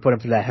thing is when he put him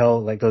through that hell,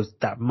 like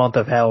that month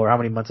of hell or how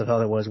many months of hell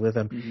that was with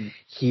him,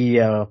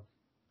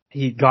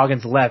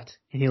 Goggins left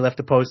and he left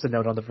a post-it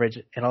note on the fridge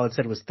and all it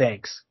said was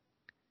thanks.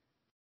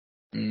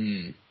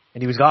 And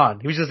he was gone.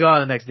 He was just gone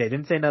the next day.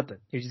 Didn't say nothing.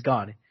 He was just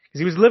gone. Because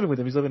he was living with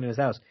him. He was living in his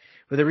house.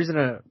 But the reason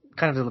to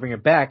bring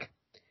it back,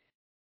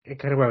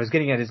 kind of where I was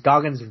getting at is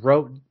Goggins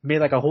made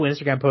like a whole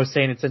Instagram post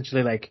saying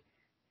essentially like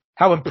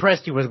how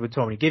impressed he was with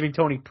Tony, giving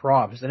Tony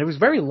props. And it was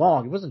very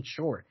long. It wasn't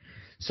short.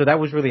 So that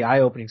was really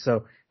eye-opening.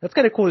 So that's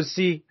kind of cool to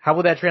see. How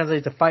will that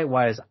translate to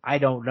fight-wise? I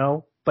don't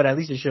know. But at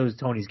least it shows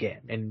Tony's game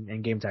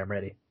and game time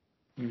ready.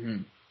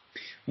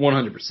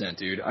 100%,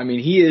 dude. I mean,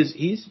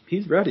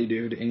 he's ready,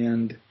 dude.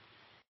 And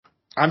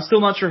I'm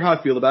still not sure how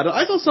I feel about it.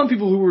 I saw some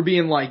people who were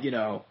being like,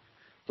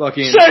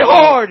 fucking say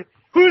hard!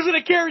 Who's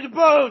gonna carry the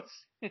boats?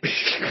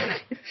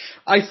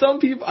 I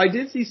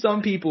did see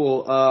some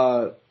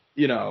people,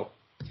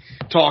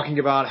 talking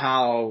about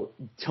how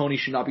Tony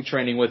should not be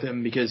training with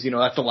him because,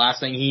 that's the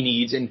last thing he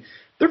needs. And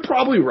they're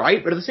probably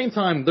right, but at the same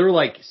time, they're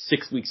like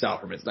 6 weeks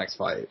out from his next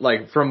fight,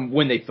 like from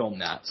when they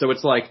filmed that. So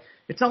it's like,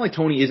 it's not like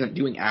Tony isn't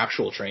doing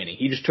actual training.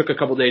 He just took a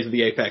couple days of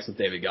the Apex with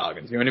David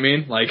Goggins. You know what I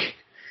mean? Like,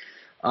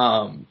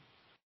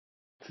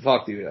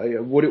 fuck, dude.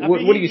 What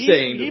are you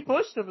saying? He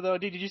pushed him though,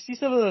 dude. Did you see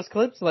some of those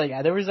clips? Like,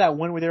 there was that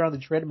one where they're on the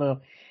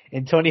treadmill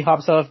and Tony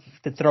hops off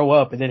to throw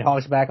up and then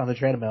hops back on the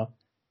treadmill.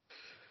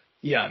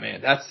 Yeah,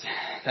 man,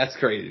 that's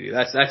crazy, dude.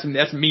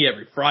 That's me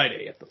every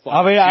Friday at the fucking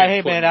I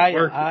mean, gym.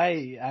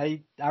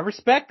 I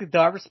respect it though.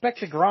 I respect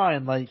the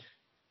grind. Like,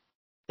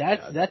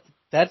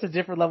 that's a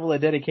different level of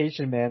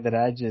dedication, man. That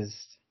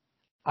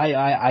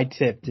I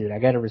tip, dude. I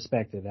gotta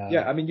respect it.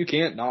 Yeah, I mean, you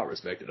can't not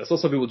respect it. I saw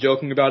some people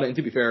joking about it, and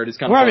to be fair, it is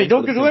kind of. Well, I mean,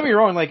 don't get me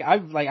wrong. Like, I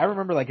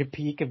remember like a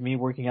peak of me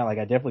working out. Like,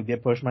 I definitely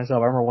did push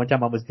myself. I remember one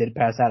time I almost did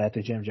pass out at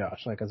the gym,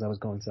 Josh, like, because I was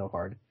going so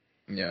hard.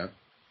 Yeah.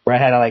 Where I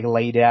had to like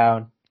lay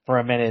down for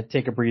a minute,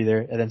 take a breather,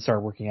 and then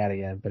start working out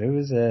again. But it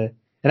was and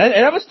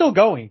I was still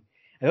going.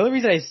 And the only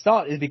reason I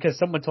stopped is because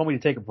someone told me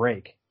to take a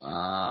break.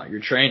 Your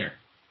trainer.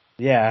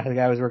 Yeah, the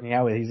guy I was working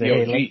out with. He's like,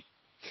 hey,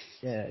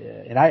 yeah.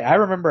 And I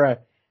remember.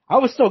 I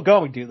was still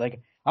going, dude.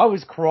 Like, I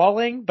was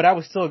crawling, but I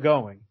was still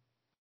going.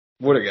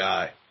 What a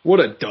guy.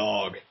 What a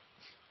dog.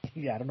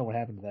 Yeah, I don't know what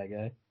happened to that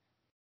guy.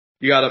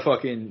 You're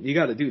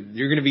gonna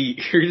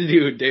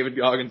do David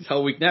Goggins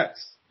Hell Week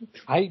next.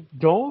 I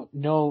don't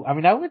know. I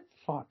mean, I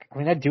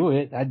do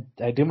it.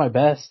 I do my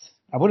best.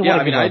 I wouldn't want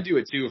to. Yeah, I mean, I do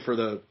it too for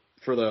the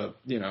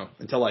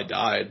until I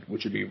died,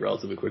 which would be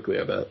relatively quickly,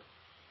 I bet.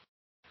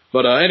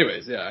 But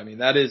anyways, yeah, I mean,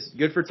 that is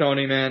good for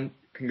Tony, man.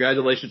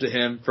 Congratulations to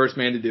him. First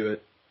man to do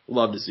it.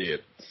 Love to see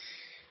it.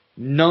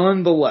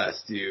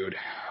 Nonetheless, dude,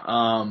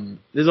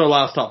 this is our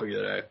last topic of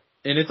the day,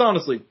 and it's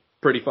honestly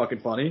pretty fucking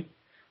funny.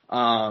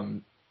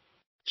 Chael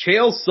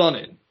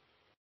Sonnen,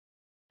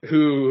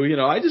 who,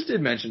 I just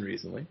did mention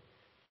recently.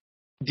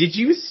 Did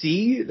you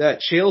see that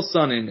Chael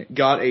Sonnen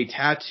got a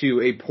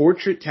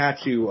portrait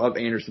tattoo of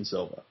Anderson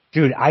Silva?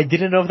 Dude, I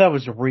didn't know if that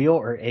was real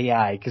or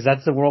AI, because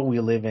that's the world we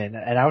live in,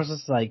 and I was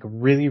just like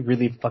really,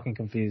 really fucking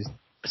confused.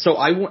 So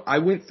I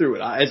went through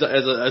it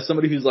as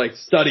somebody who's like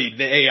studied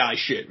the AI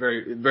shit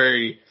very,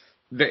 very.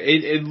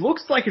 It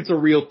looks like it's a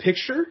real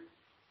picture.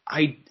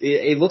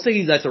 It looks like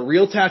that's a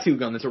real tattoo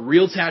gun. That's a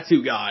real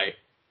tattoo guy.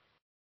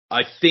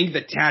 I think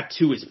the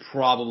tattoo is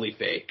probably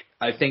fake.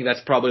 I think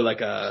that's probably like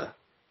a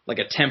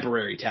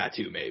temporary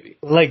tattoo, maybe.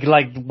 Like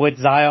what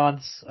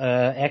Zion's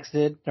ex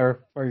did, or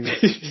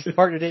his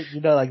partner did,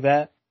 like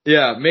that.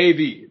 Yeah,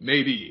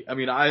 maybe. I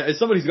mean, as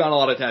somebody who's gotten a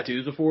lot of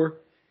tattoos before.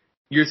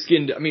 Your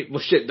skin, I mean, well,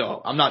 shit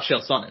though, I'm not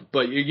Chael Sonnen,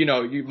 but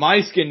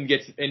my skin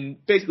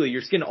basically your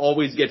skin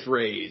always gets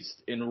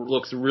raised and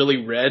looks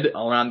really red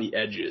around the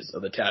edges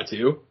of the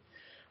tattoo.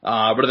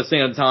 But at the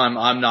same time,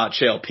 I'm not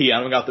Chael P. I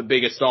don't got the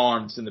biggest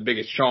arms and the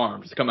biggest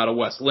charms to come out of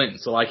West Lynn,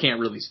 so I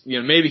can't really,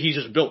 maybe he's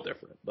just built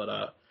different, but,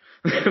 I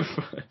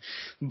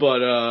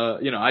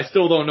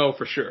still don't know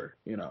for sure,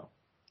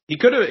 it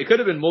could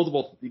have been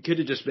multiple, it could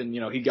have just been,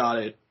 he got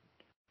it.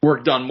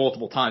 Work done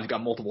multiple times,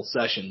 got multiple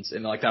sessions,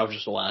 and like that was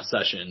just the last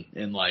session,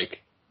 and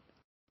like,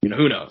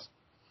 who knows?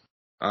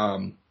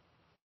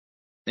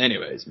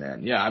 Anyways,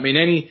 man, yeah. I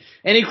mean,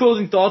 any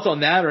closing thoughts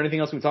on that, or anything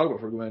else we can talk about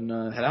before we go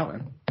and head out,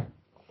 man?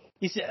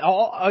 He said,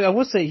 I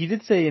will say, he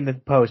did say in the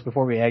post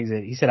before we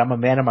exit, he said, "I'm a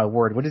man of my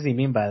word." What does he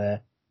mean by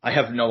that? I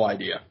have no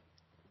idea.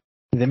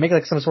 Did they make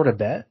like some sort of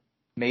bet?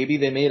 Maybe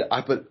they made.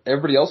 But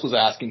everybody else was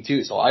asking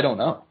too, so I don't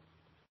know.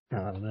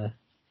 I don't know.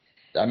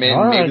 I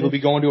mean, maybe they'll be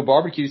going to a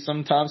barbecue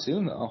sometime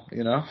soon, though,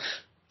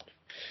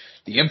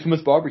 The infamous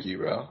barbecue,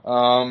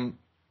 bro.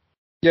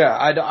 Yeah,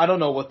 I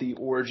don't know what the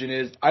origin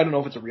is. I don't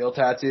know if it's a real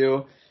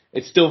tattoo.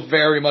 It's still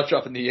very much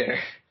up in the air.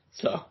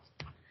 So,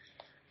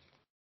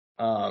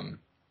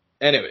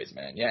 anyways,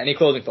 man. Yeah, any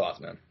closing thoughts,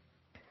 man?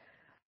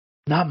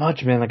 Not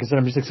much, man. Like I said,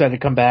 I'm just excited to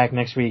come back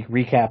next week,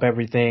 recap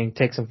everything,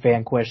 take some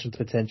fan questions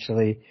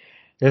potentially.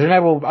 There's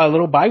a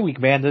little bye week,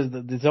 man.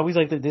 There's always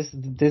like this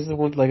is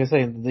what, like I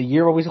say, the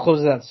year always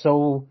closes out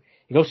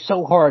it goes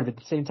so hard. At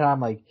the same time,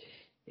 like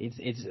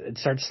it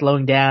starts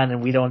slowing down,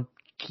 and we don't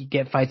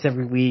get fights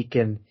every week,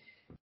 and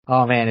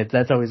oh man,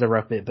 that's always a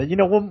rough bit. But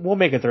we'll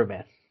make it through,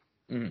 man.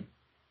 Mm.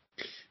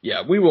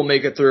 Yeah, we will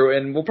make it through,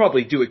 and we'll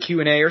probably do a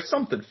Q&A or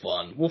something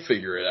fun. We'll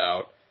figure it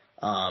out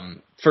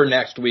for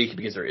next week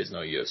because there is no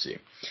UFC.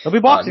 There'll be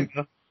boxing.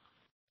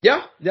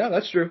 Yeah,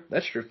 that's true.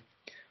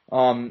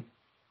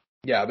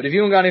 Yeah, but if you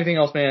don't got anything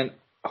else, man,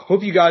 I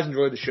hope you guys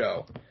enjoyed the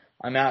show.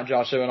 I'm at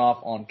Josh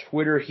Soundoff on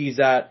Twitter. He's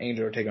at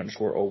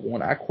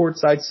Angel_Ortega_01 at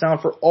Courtside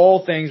Sound for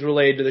all things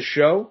related to the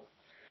show.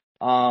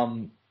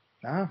 Man,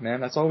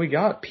 that's all we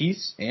got.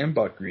 Peace and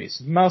butt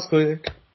grease. Mouse click.